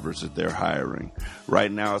drivers that they're hiring.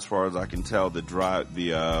 Right now, as far as I can tell,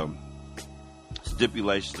 the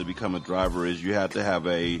stipulations to become a driver is you have to have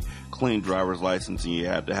a clean driver's license and you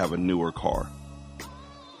have to have a newer car.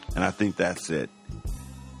 And I think that's it,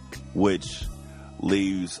 which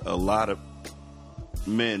leaves a lot of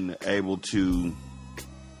men able to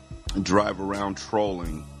drive around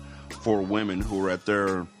trolling for women who are at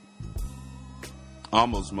their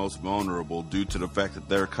almost most vulnerable due to the fact that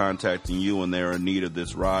they're contacting you and they're in need of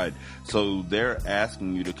this ride. So they're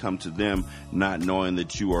asking you to come to them, not knowing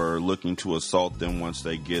that you are looking to assault them once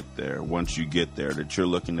they get there. Once you get there, that you're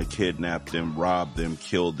looking to kidnap them, rob them,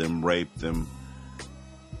 kill them, rape them.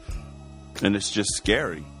 And it's just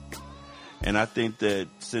scary. And I think that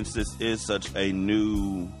since this is such a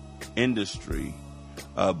new industry,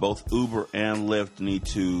 both Uber and Lyft need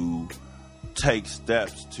to take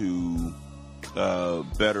steps to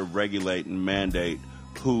better regulate and mandate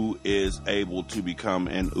who is able to become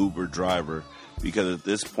an Uber driver, because at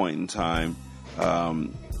this point in time,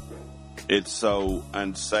 it's so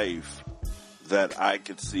unsafe that I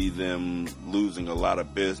could see them losing a lot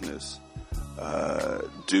of business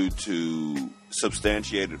due to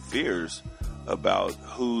substantiated fears about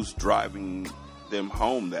who's driving them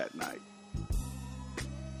home that night.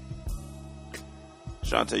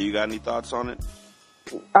 Shantae, you got any thoughts on it?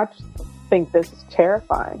 I just think this is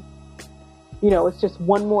terrifying. You know, it's just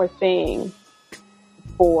one more thing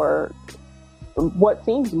for what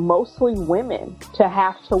seems mostly women to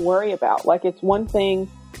have to worry about. Like, it's one thing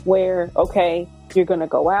where, okay, you're going to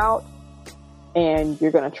go out and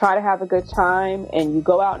you're going to try to have a good time, and you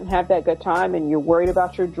go out and have that good time and you're worried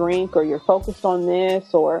about your drink, or you're focused on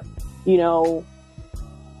this, or, you know,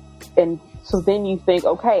 and so then you think,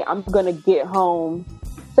 okay, I'm going to get home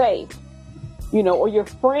safe. You know, or your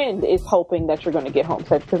friend is hoping that you're going to get home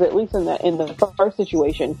safe, because at least in the first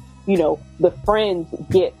situation, you know, the friends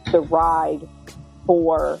get the ride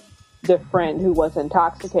for the friend who was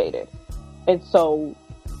intoxicated. And so,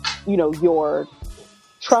 you know, you're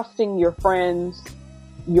trusting your friends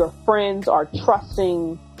are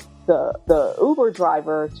trusting the Uber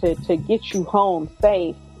driver to get you home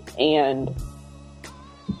safe, and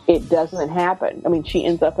it doesn't happen. I mean, she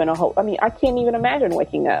ends up in a whole, I mean, I can't even imagine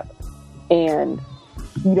waking up and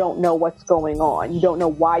you don't know what's going on. You don't know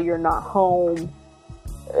why you're not home.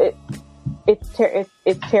 It's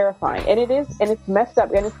terrifying. And it is, and it's messed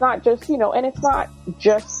up. And it's not just, you know, and it's not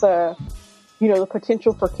just the, you know, the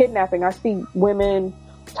potential for kidnapping. I see women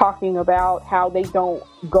talking about how they don't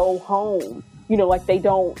go home. You know, like they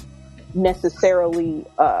don't necessarily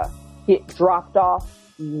get dropped off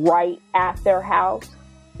right at their house,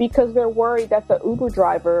 because they're worried that the Uber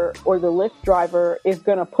driver or the Lyft driver is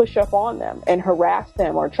going to push up on them and harass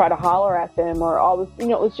them or try to holler at them or all this. You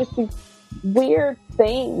know, it's just these weird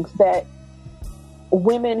things that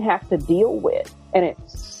women have to deal with, and it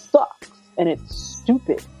sucks and it's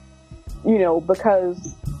stupid, you know,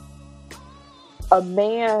 because a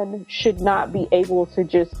man should not be able to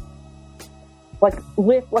just like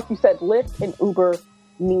you said, Lyft and Uber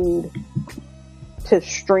need to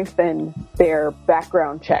strengthen their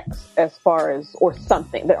background checks as far as, or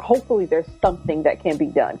something that hopefully there's something that can be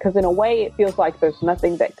done. Because in a way it feels like there's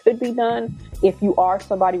nothing that could be done if you are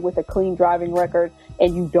somebody with a clean driving record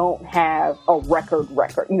and you don't have a record,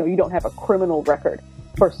 you know, you don't have a criminal record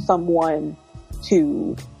for someone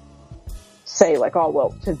to say like, oh,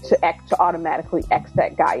 well, to automatically X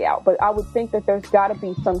that guy out. But I would think that there's got to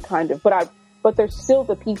be some kind of, but there's still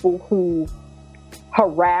the people who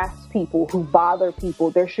harass people, who bother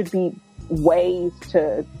people. There should be ways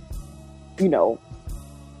to,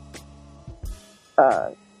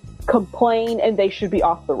 complain, and they should be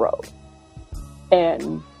off the road.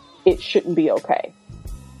 And it shouldn't be okay.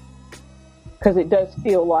 Because it does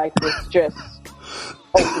feel like it's just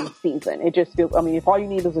open season. It just feels, if all you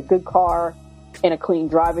need is a good car and a clean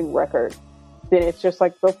driving record, then it's just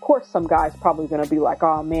like, of course some guy's probably going to be like,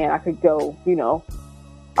 oh man, I could go,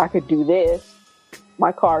 I could do this.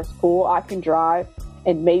 My car's cool. I can drive.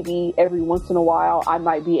 And maybe every once in a while I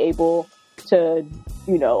might be able to,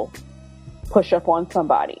 push up on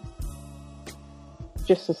somebody.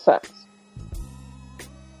 Just a sense.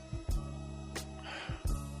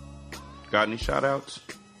 Got any shout outs?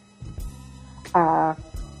 I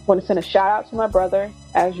want to send a shout out to my brother,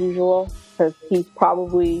 as usual, because he's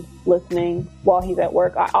probably listening while he's at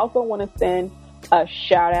work. I also want to send a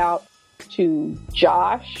shout out to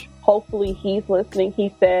Josh. Hopefully he's listening.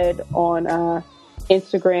 He said on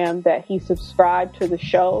Instagram that he subscribed to the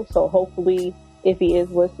show. So hopefully if he is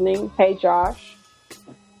listening, hey Josh.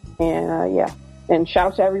 And and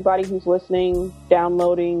shout out to everybody who's listening,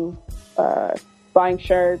 downloading, buying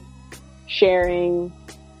shirts, sharing,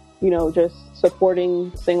 just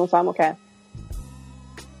supporting Single Simulcast.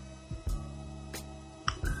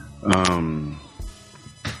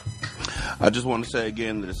 I just want to say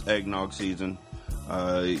again that it's eggnog season.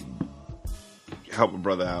 Help a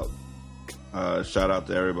brother out. Shout out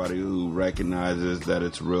to everybody who recognizes that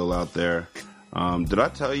it's real out there. Did I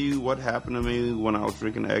tell you what happened to me when I was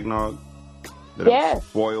drinking eggnog? That it was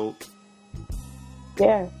spoiled?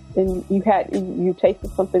 Yeah. And you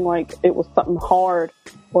tasted something like it was something hard,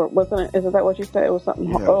 or wasn't it? Isn't that what you said? It was something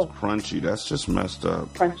hard. Yeah, it was crunchy. That's just messed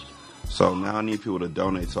up. Crunchy. So now I need people to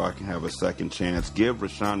donate so I can have a second chance. Give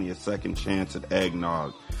Rashani a second chance at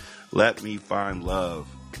eggnog. Let me find love.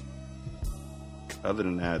 Other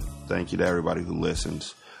than that, thank you to everybody who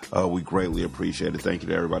listens. We greatly appreciate it. Thank you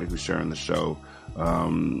to everybody who's sharing the show.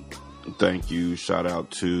 Thank you. Shout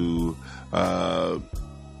out to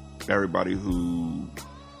everybody who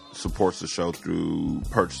supports the show through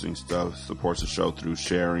purchasing stuff, supports the show through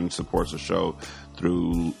sharing, supports the show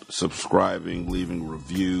through subscribing, leaving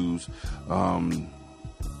reviews.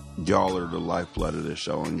 Y'all are the lifeblood of this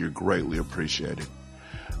show, and you're greatly appreciated.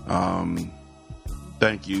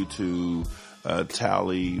 Thank you to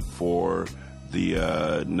Tally for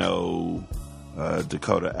the no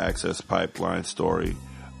Dakota Access Pipeline story.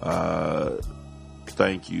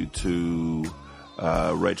 Thank you to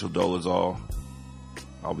Rachel Dolezal.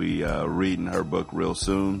 I'll be reading her book real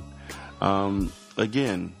soon.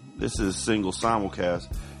 Again, this is Single Simulcast,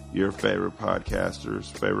 your favorite podcaster's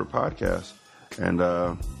favorite podcast. And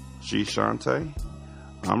she's Shantae.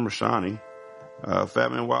 I'm Rashani.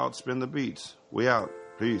 Fat Man Wild, spin the beats. We out.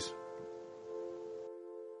 Peace.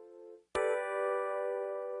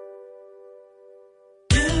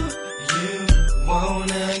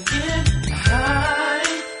 Wanna get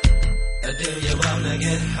high? Or do you wanna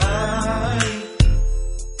get high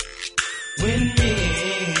with me?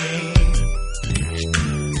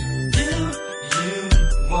 Do you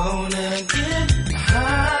wanna get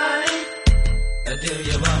high? Or do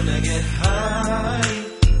you wanna get high?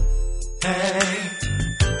 Hey,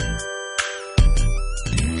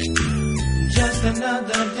 just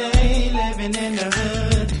another day living in the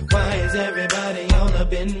hood. Why is everybody all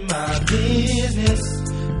up in my business?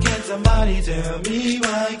 Can somebody tell me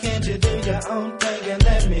why can't you do your own thing and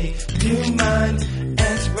let me do mine?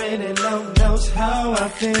 X-rated low knows how I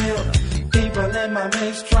feel. People in my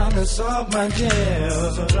mix trying to solve my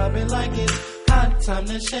deal. So drop it like it's hot, time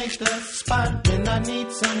to shake the spot. When I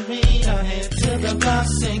need some weed, I head to the block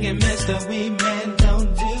singing Mr. Weed Man,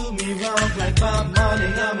 don't do me wrong. Like Bob Marley,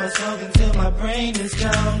 I'ma smoke until my brain is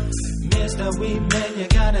gone. Mr. Weed Man, you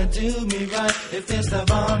gotta do me right. If it's the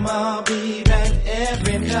bomb, I'll be back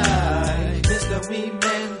every night. Mr. Weed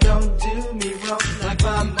Man, don't do me wrong. Like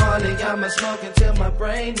Bob Marley, I'ma smoke until my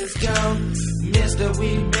brain is gone. Mr.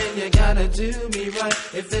 Weed Man, you gotta do me right.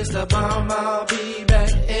 If it's the bomb, I'll be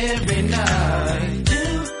back every night.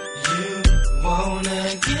 Do you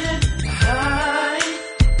wanna get high?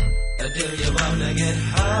 Or do you wanna get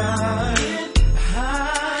high? Get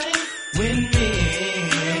high with me?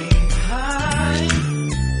 High.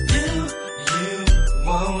 Do you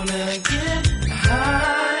wanna get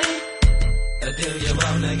high? Or do you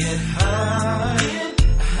wanna get high? Get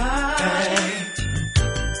high.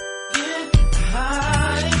 Get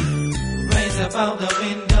high. Raise up all the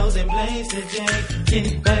windows and blaze the J.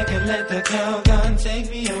 Kick back and let the cow gun take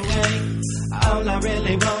me away. All I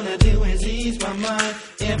really wanna do is ease my mind.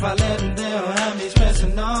 If I let him, they'll have me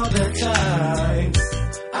stressing all the time.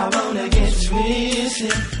 I wanna get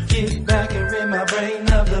twisted, get back and rid my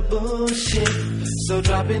brain of the bullshit. So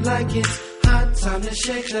drop it like it's hot, time to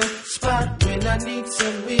shake the spot. When I need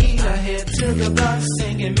some weed, I head to the block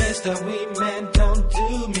singing, Mr. Weed Man, don't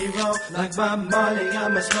do me wrong. Like Bob Marley,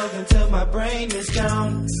 I'ma smoke until my brain is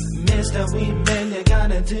gone. Mr. Weed Man, you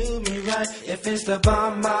gotta do me right. If it's the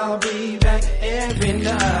bomb, I'll be back every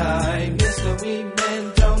night. Mr. Weed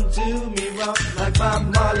Man, don't do me wrong. Like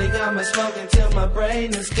Bob Marley, I'ma smoke until my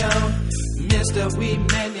brain is gone. Mr.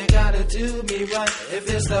 Weed Man, you gotta do me right. If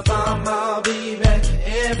it's the bomb, I'll be back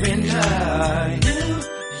every night. Do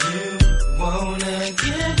you wanna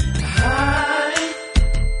get high?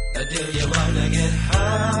 Or do you wanna get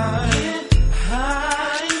high? Get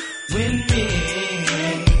high with me.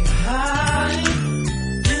 High.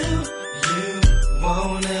 Do you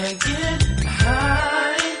wanna get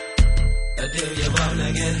high? Or do you wanna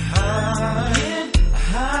get high? Get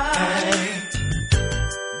high.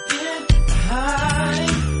 Get high.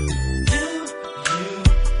 Do you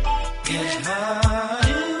get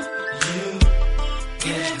high? Do you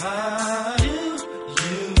get high? Do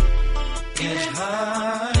you get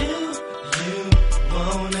high? Do you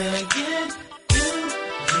wanna get? Do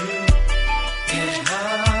you get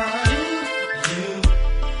high? Do you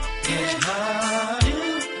get high?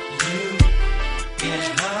 Do you get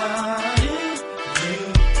high? Do you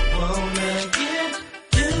wanna get?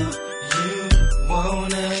 Do you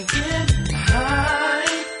wanna get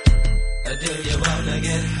high? Or do you wanna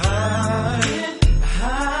get high? Get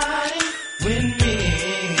high with me.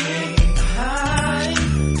 High.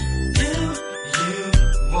 Do you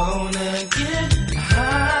wanna get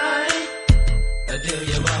high? Or do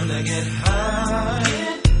you wanna get high?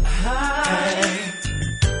 Get high.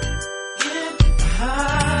 Get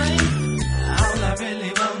high. All I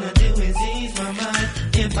really wanna do is ease my mind.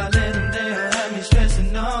 If I let them there, I'll have me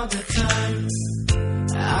stressing all the time.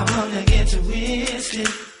 I wanna get twisted,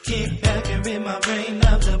 kick back and rid my brain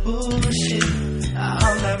of the bullshit.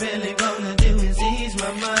 All I really wanna do is ease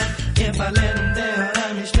my mind. If I let them there, I'll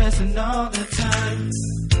have me stressing all the time.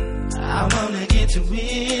 I wanna get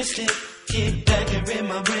twisted, kick back and rid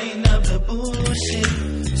my brain of the bullshit.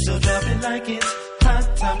 So drop it like it's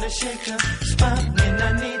hot, time to shake the spot. When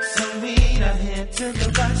I need some weed, I head to the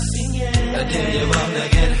box singing. Or do you wanna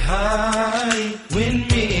get high with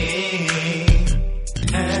me?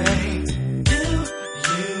 Hey, do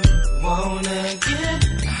you wanna get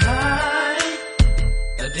high?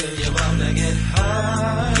 Or do you wanna get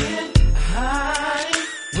high? Get high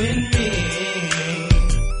with me.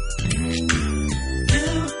 Do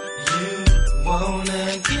you wanna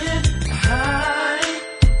get high?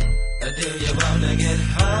 Or do you wanna get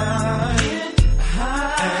high? Get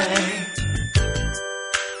high.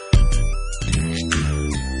 Do you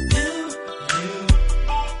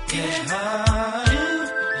get high?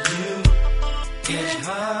 Do you get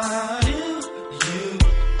high? Do you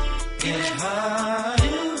get high?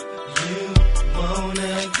 Do you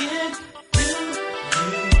wanna get? Do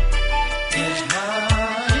you get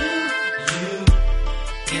high? Do you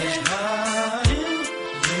get high?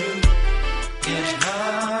 Do you get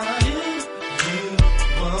high? Do you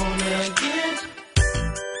wanna get?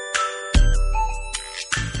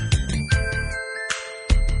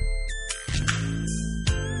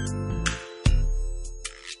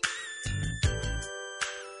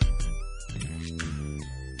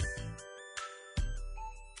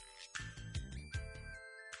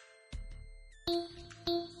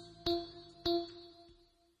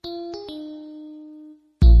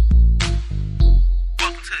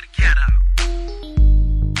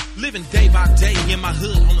 Living day by day in my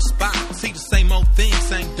hood on the spot. See the same old thing,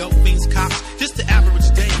 same dope fiends, cops. Just the average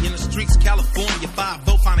day in the streets, California.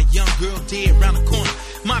 5-0, find a young girl dead round the corner.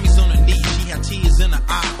 Mommy's on her knees, she had tears in her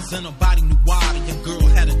eyes, and nobody knew why the young girl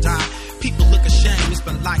had to die. People look ashamed, it's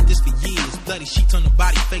been like this for years. Bloody sheets on the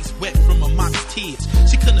body, face wet from her mommy's tears.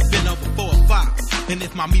 She couldn't have been over 4 or 5. And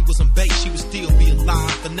if mommy wasn't baked, she would still be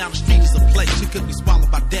alive. But now the street is a place, she could be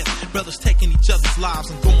swallowed by death. Brothers taking each other's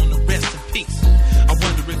lives and going to rest in peace. I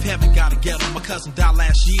wonder if heaven got together. My cousin died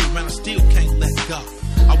last year and I still can't let go.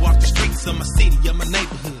 I walk the streets of my city, of my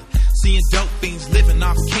neighborhood, seeing dope fiends living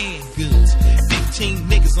off canned goods. 15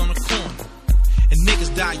 niggas on the corner, and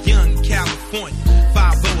niggas die young in California.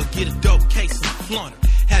 5-0 or get a dope case and flaunt it.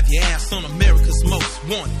 Have your ass on America's Most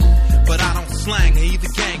Wanted. But I don't slang or either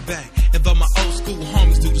gangbang. And though my old school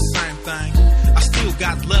homies do the same thing, I still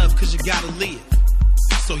got love cause you gotta live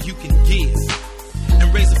so you can give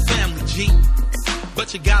and raise a family, G.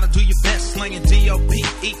 But you gotta do your best slinging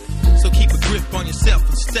D.O.P.E. So keep a grip on yourself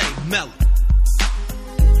and stay mellow.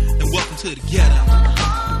 And welcome to the ghetto.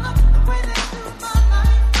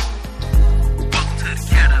 Welcome to the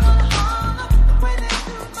ghetto.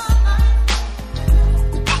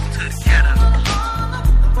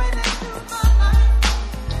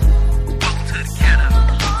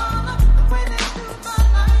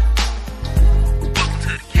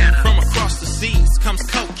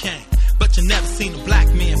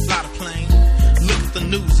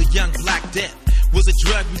 news, a young black death. Was it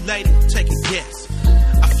drug related? Take a guess.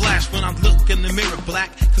 I flash when I look in the mirror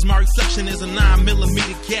black, cause my reflection is a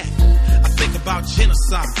 9mm gat. I think about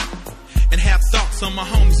genocide and have thoughts on my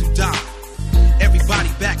homies who died. Everybody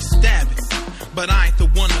backstabbing, but I ain't the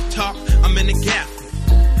one to talk, I'm in the gap.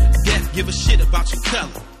 Death give a shit about your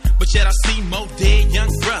color, but yet I see more dead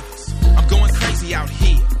young brothers. I'm going crazy out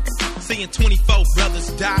here, seeing 24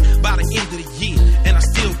 brothers die by the end of the year, and I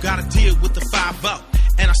still gotta deal with the 5-0.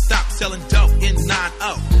 And I stopped selling dope in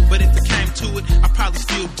 9-0. But if it came to it, I probably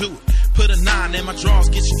still do it. Put a 9 and my draws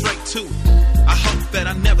get straight to it. I hope that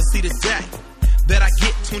I never see the day that I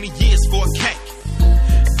get 20 years for a cake.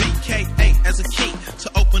 VK8 as a key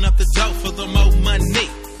to open up the door for the more money.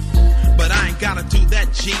 But I ain't gotta do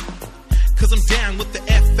that, G. Cause I'm down with the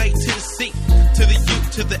FA to the C, to the U,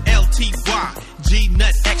 to the LTY,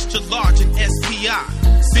 G-Nut, extra large, and SPI.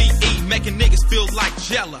 CE making niggas feel like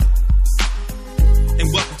Jello. And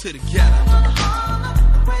welcome to the ghetto.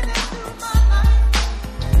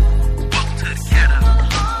 Welcome to the ghetto.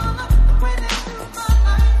 Welcome to the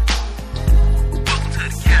ghetto. Welcome to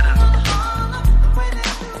the ghetto. Welcome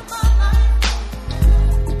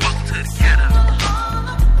to the ghetto. Welcome to the ghetto.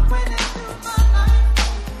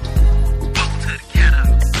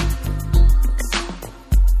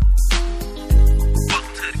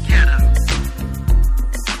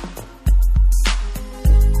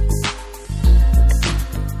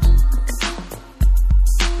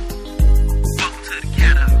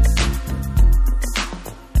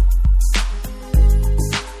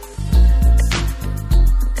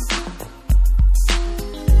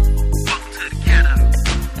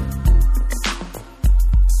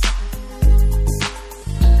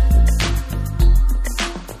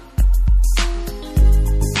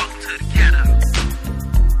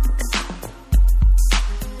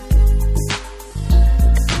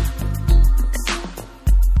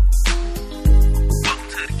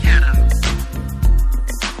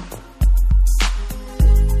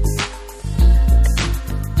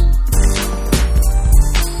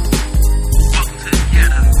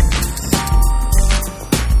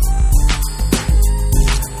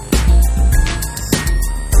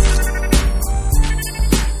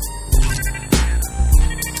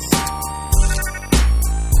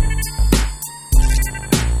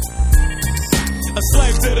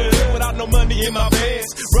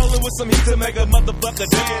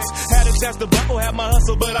 Chance to buckle, had my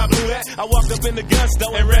hustle, but I blew that. I walked up in the gun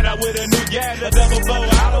store and ran out with a new gat. A double bow,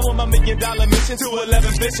 I don't want my $1 million mission.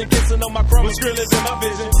 211 vision, kissing on my chrome, skrillers in my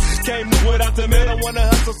vision. Came without the middle, wanna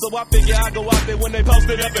hustle, so I figure I go out there when they post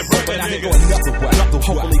it up in front of me. But I ain't going another way,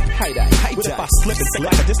 hopefully high that. What if I slip and say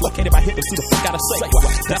like I dislocated my hip into the fuck out of sight?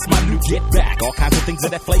 That's my new get back. All kinds of things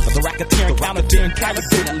of that flavor. The racketeering, counterfeiting,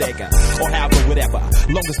 calibrating legger. Or however, whatever.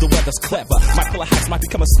 Long as the weather's clever. My pull of heights might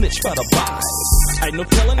become a snitch for the boss. Ain't no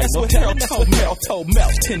telling, that's what Harold told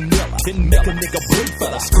Mel. 10 mil, didn't make a nigga bleed for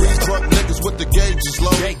the street. Drunk niggas with the gauges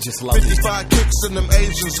low. 55 kicks in them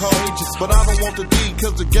Asians hold. But I don't want the D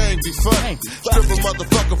cause the game be fun. Strip a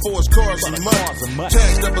motherfucker for his cars and money.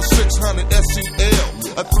 Tax number 600 SEL.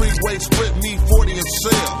 A 3-way split, need 40 and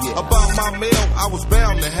sell. About my mail, I was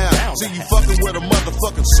bound to have. See you fucking with a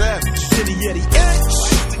motherfucking savage. Kitty yetty X.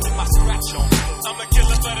 My scratch on. I'm a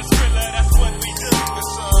killer but a thriller, that's what we do.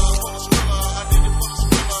 It's for the thriller, I did it for the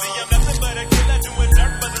thriller. See, I'm nothing but a killer doing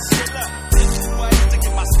dirt for the thriller. It's 2 ways to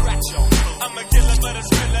get my scratch on. I'm a killer but a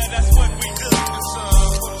thriller, that's what we do. It's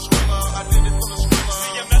for the thriller, I did it for the thriller.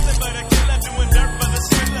 See, I'm nothing but a killer doing dirt for the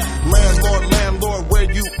thriller. Landlord, where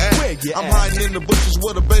you at? I'm hiding in the bushes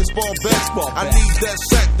with a baseball bat. I need that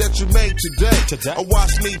sack that you made today. Or watch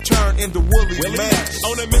me turn into Willie Max.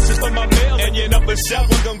 On a mission for my mail, and you know for sure I'm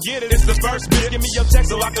gon' get it. It's the first bit. Give me your check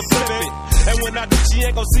so I can flip it. And when I do, she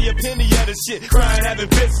ain't gon' see a penny of the shit. Crying, having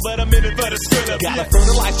fits, but I'm in it for the skrilla. Gotta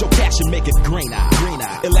fertilize your cash and make it green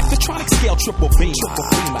eye. Electrotronic scale, triple beam.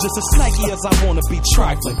 Just as snaky as I wanna be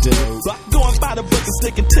trifling, dude. But going by the book and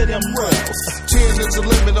sticking to them rails. 10 is the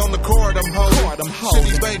limit on the card I'm holding.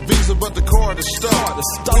 Citibank Visa, but the card is stolen.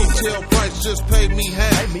 Retail price just paid me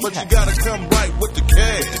half, but you gotta come right with the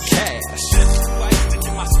cash. To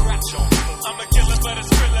get my scratch on. I'm a killer but a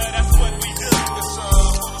skrilla, that's what we do. It's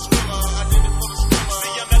for the skrilla, I did it for the skrilla.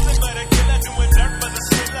 See, I'm nothing but a killer doing dirt for the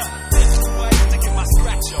skrilla. It's 2 ways to get my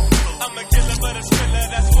scratch on. I'm a killer but a skrilla,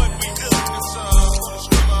 that's what we do. It's for the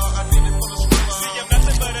skrilla, I did it for the skrilla. See, I'm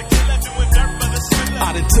nothing but a killer doing dirt for the skrilla. I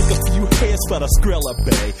done took a few hits for the skrilla,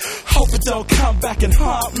 babe. Hope it don't come back and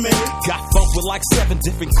haunt me. Got funk with like 7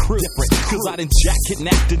 different crews. Cause I done jack,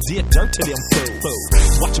 kidnapped, and did dirt to them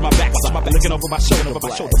fools. Watching my back, looking over my shoulder.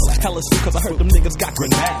 Hella sick cause I heard them niggas got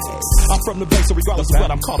grenades. I'm from the Bay, so regardless of what,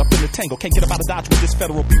 I'm caught up in the tangle. Can't get up out of Dodge with this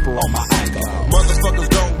federal people on my angle. Motherfuckers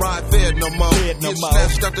don't ride fed no more. Get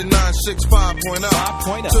snatched out the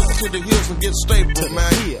 965.0. Took to the hills and get stable,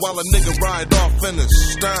 man. While a nigga ride off in the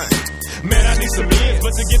stein. Man, I need some ends,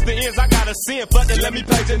 but to get the ends, I gotta sin. Fuck it, let me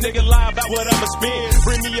pay the nigga lie about what I'ma spend.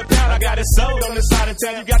 Bring me a pound, I got it sold on the side of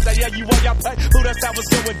town. You got that, yeah, you want y'all pay. Who that's how it's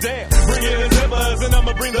going down. Bring in the zippers, and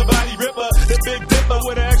I'ma bring the body ripper. The big dipper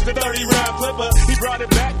with an extra 30-round clipper. He brought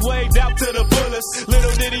it back, waved out to the fullest.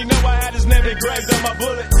 Little did he know I had his name engraved on my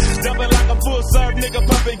bullet. Dumping like a full-serve nigga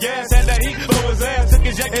pumping gas. Had that heat for his ass, took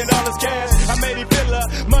his jack and all his cash. I made him feel her,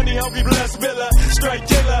 money hungry blood spiller. Straight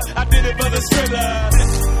killer, I did it for the thriller.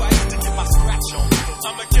 My scratch on.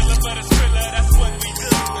 I'm a killer but a thriller, that's what we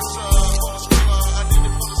do. It's for the thriller, I did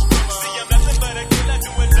it for the thriller. See, I'm nothing but a killer,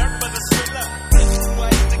 doing dirt for the thriller. This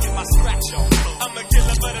way to get my scratch on. I'm a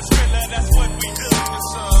killer but a thriller, that's what we do.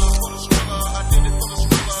 It's for the thriller, I did it for the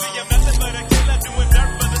thriller. See, I'm nothing but a killer, doing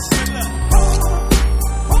dirt for the thriller.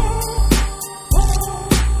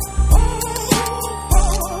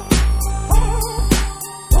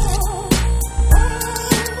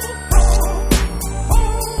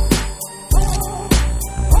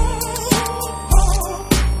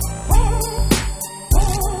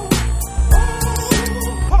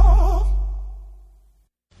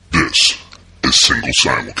 Single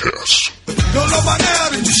Simulcast. Don't know by now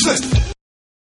that you slip.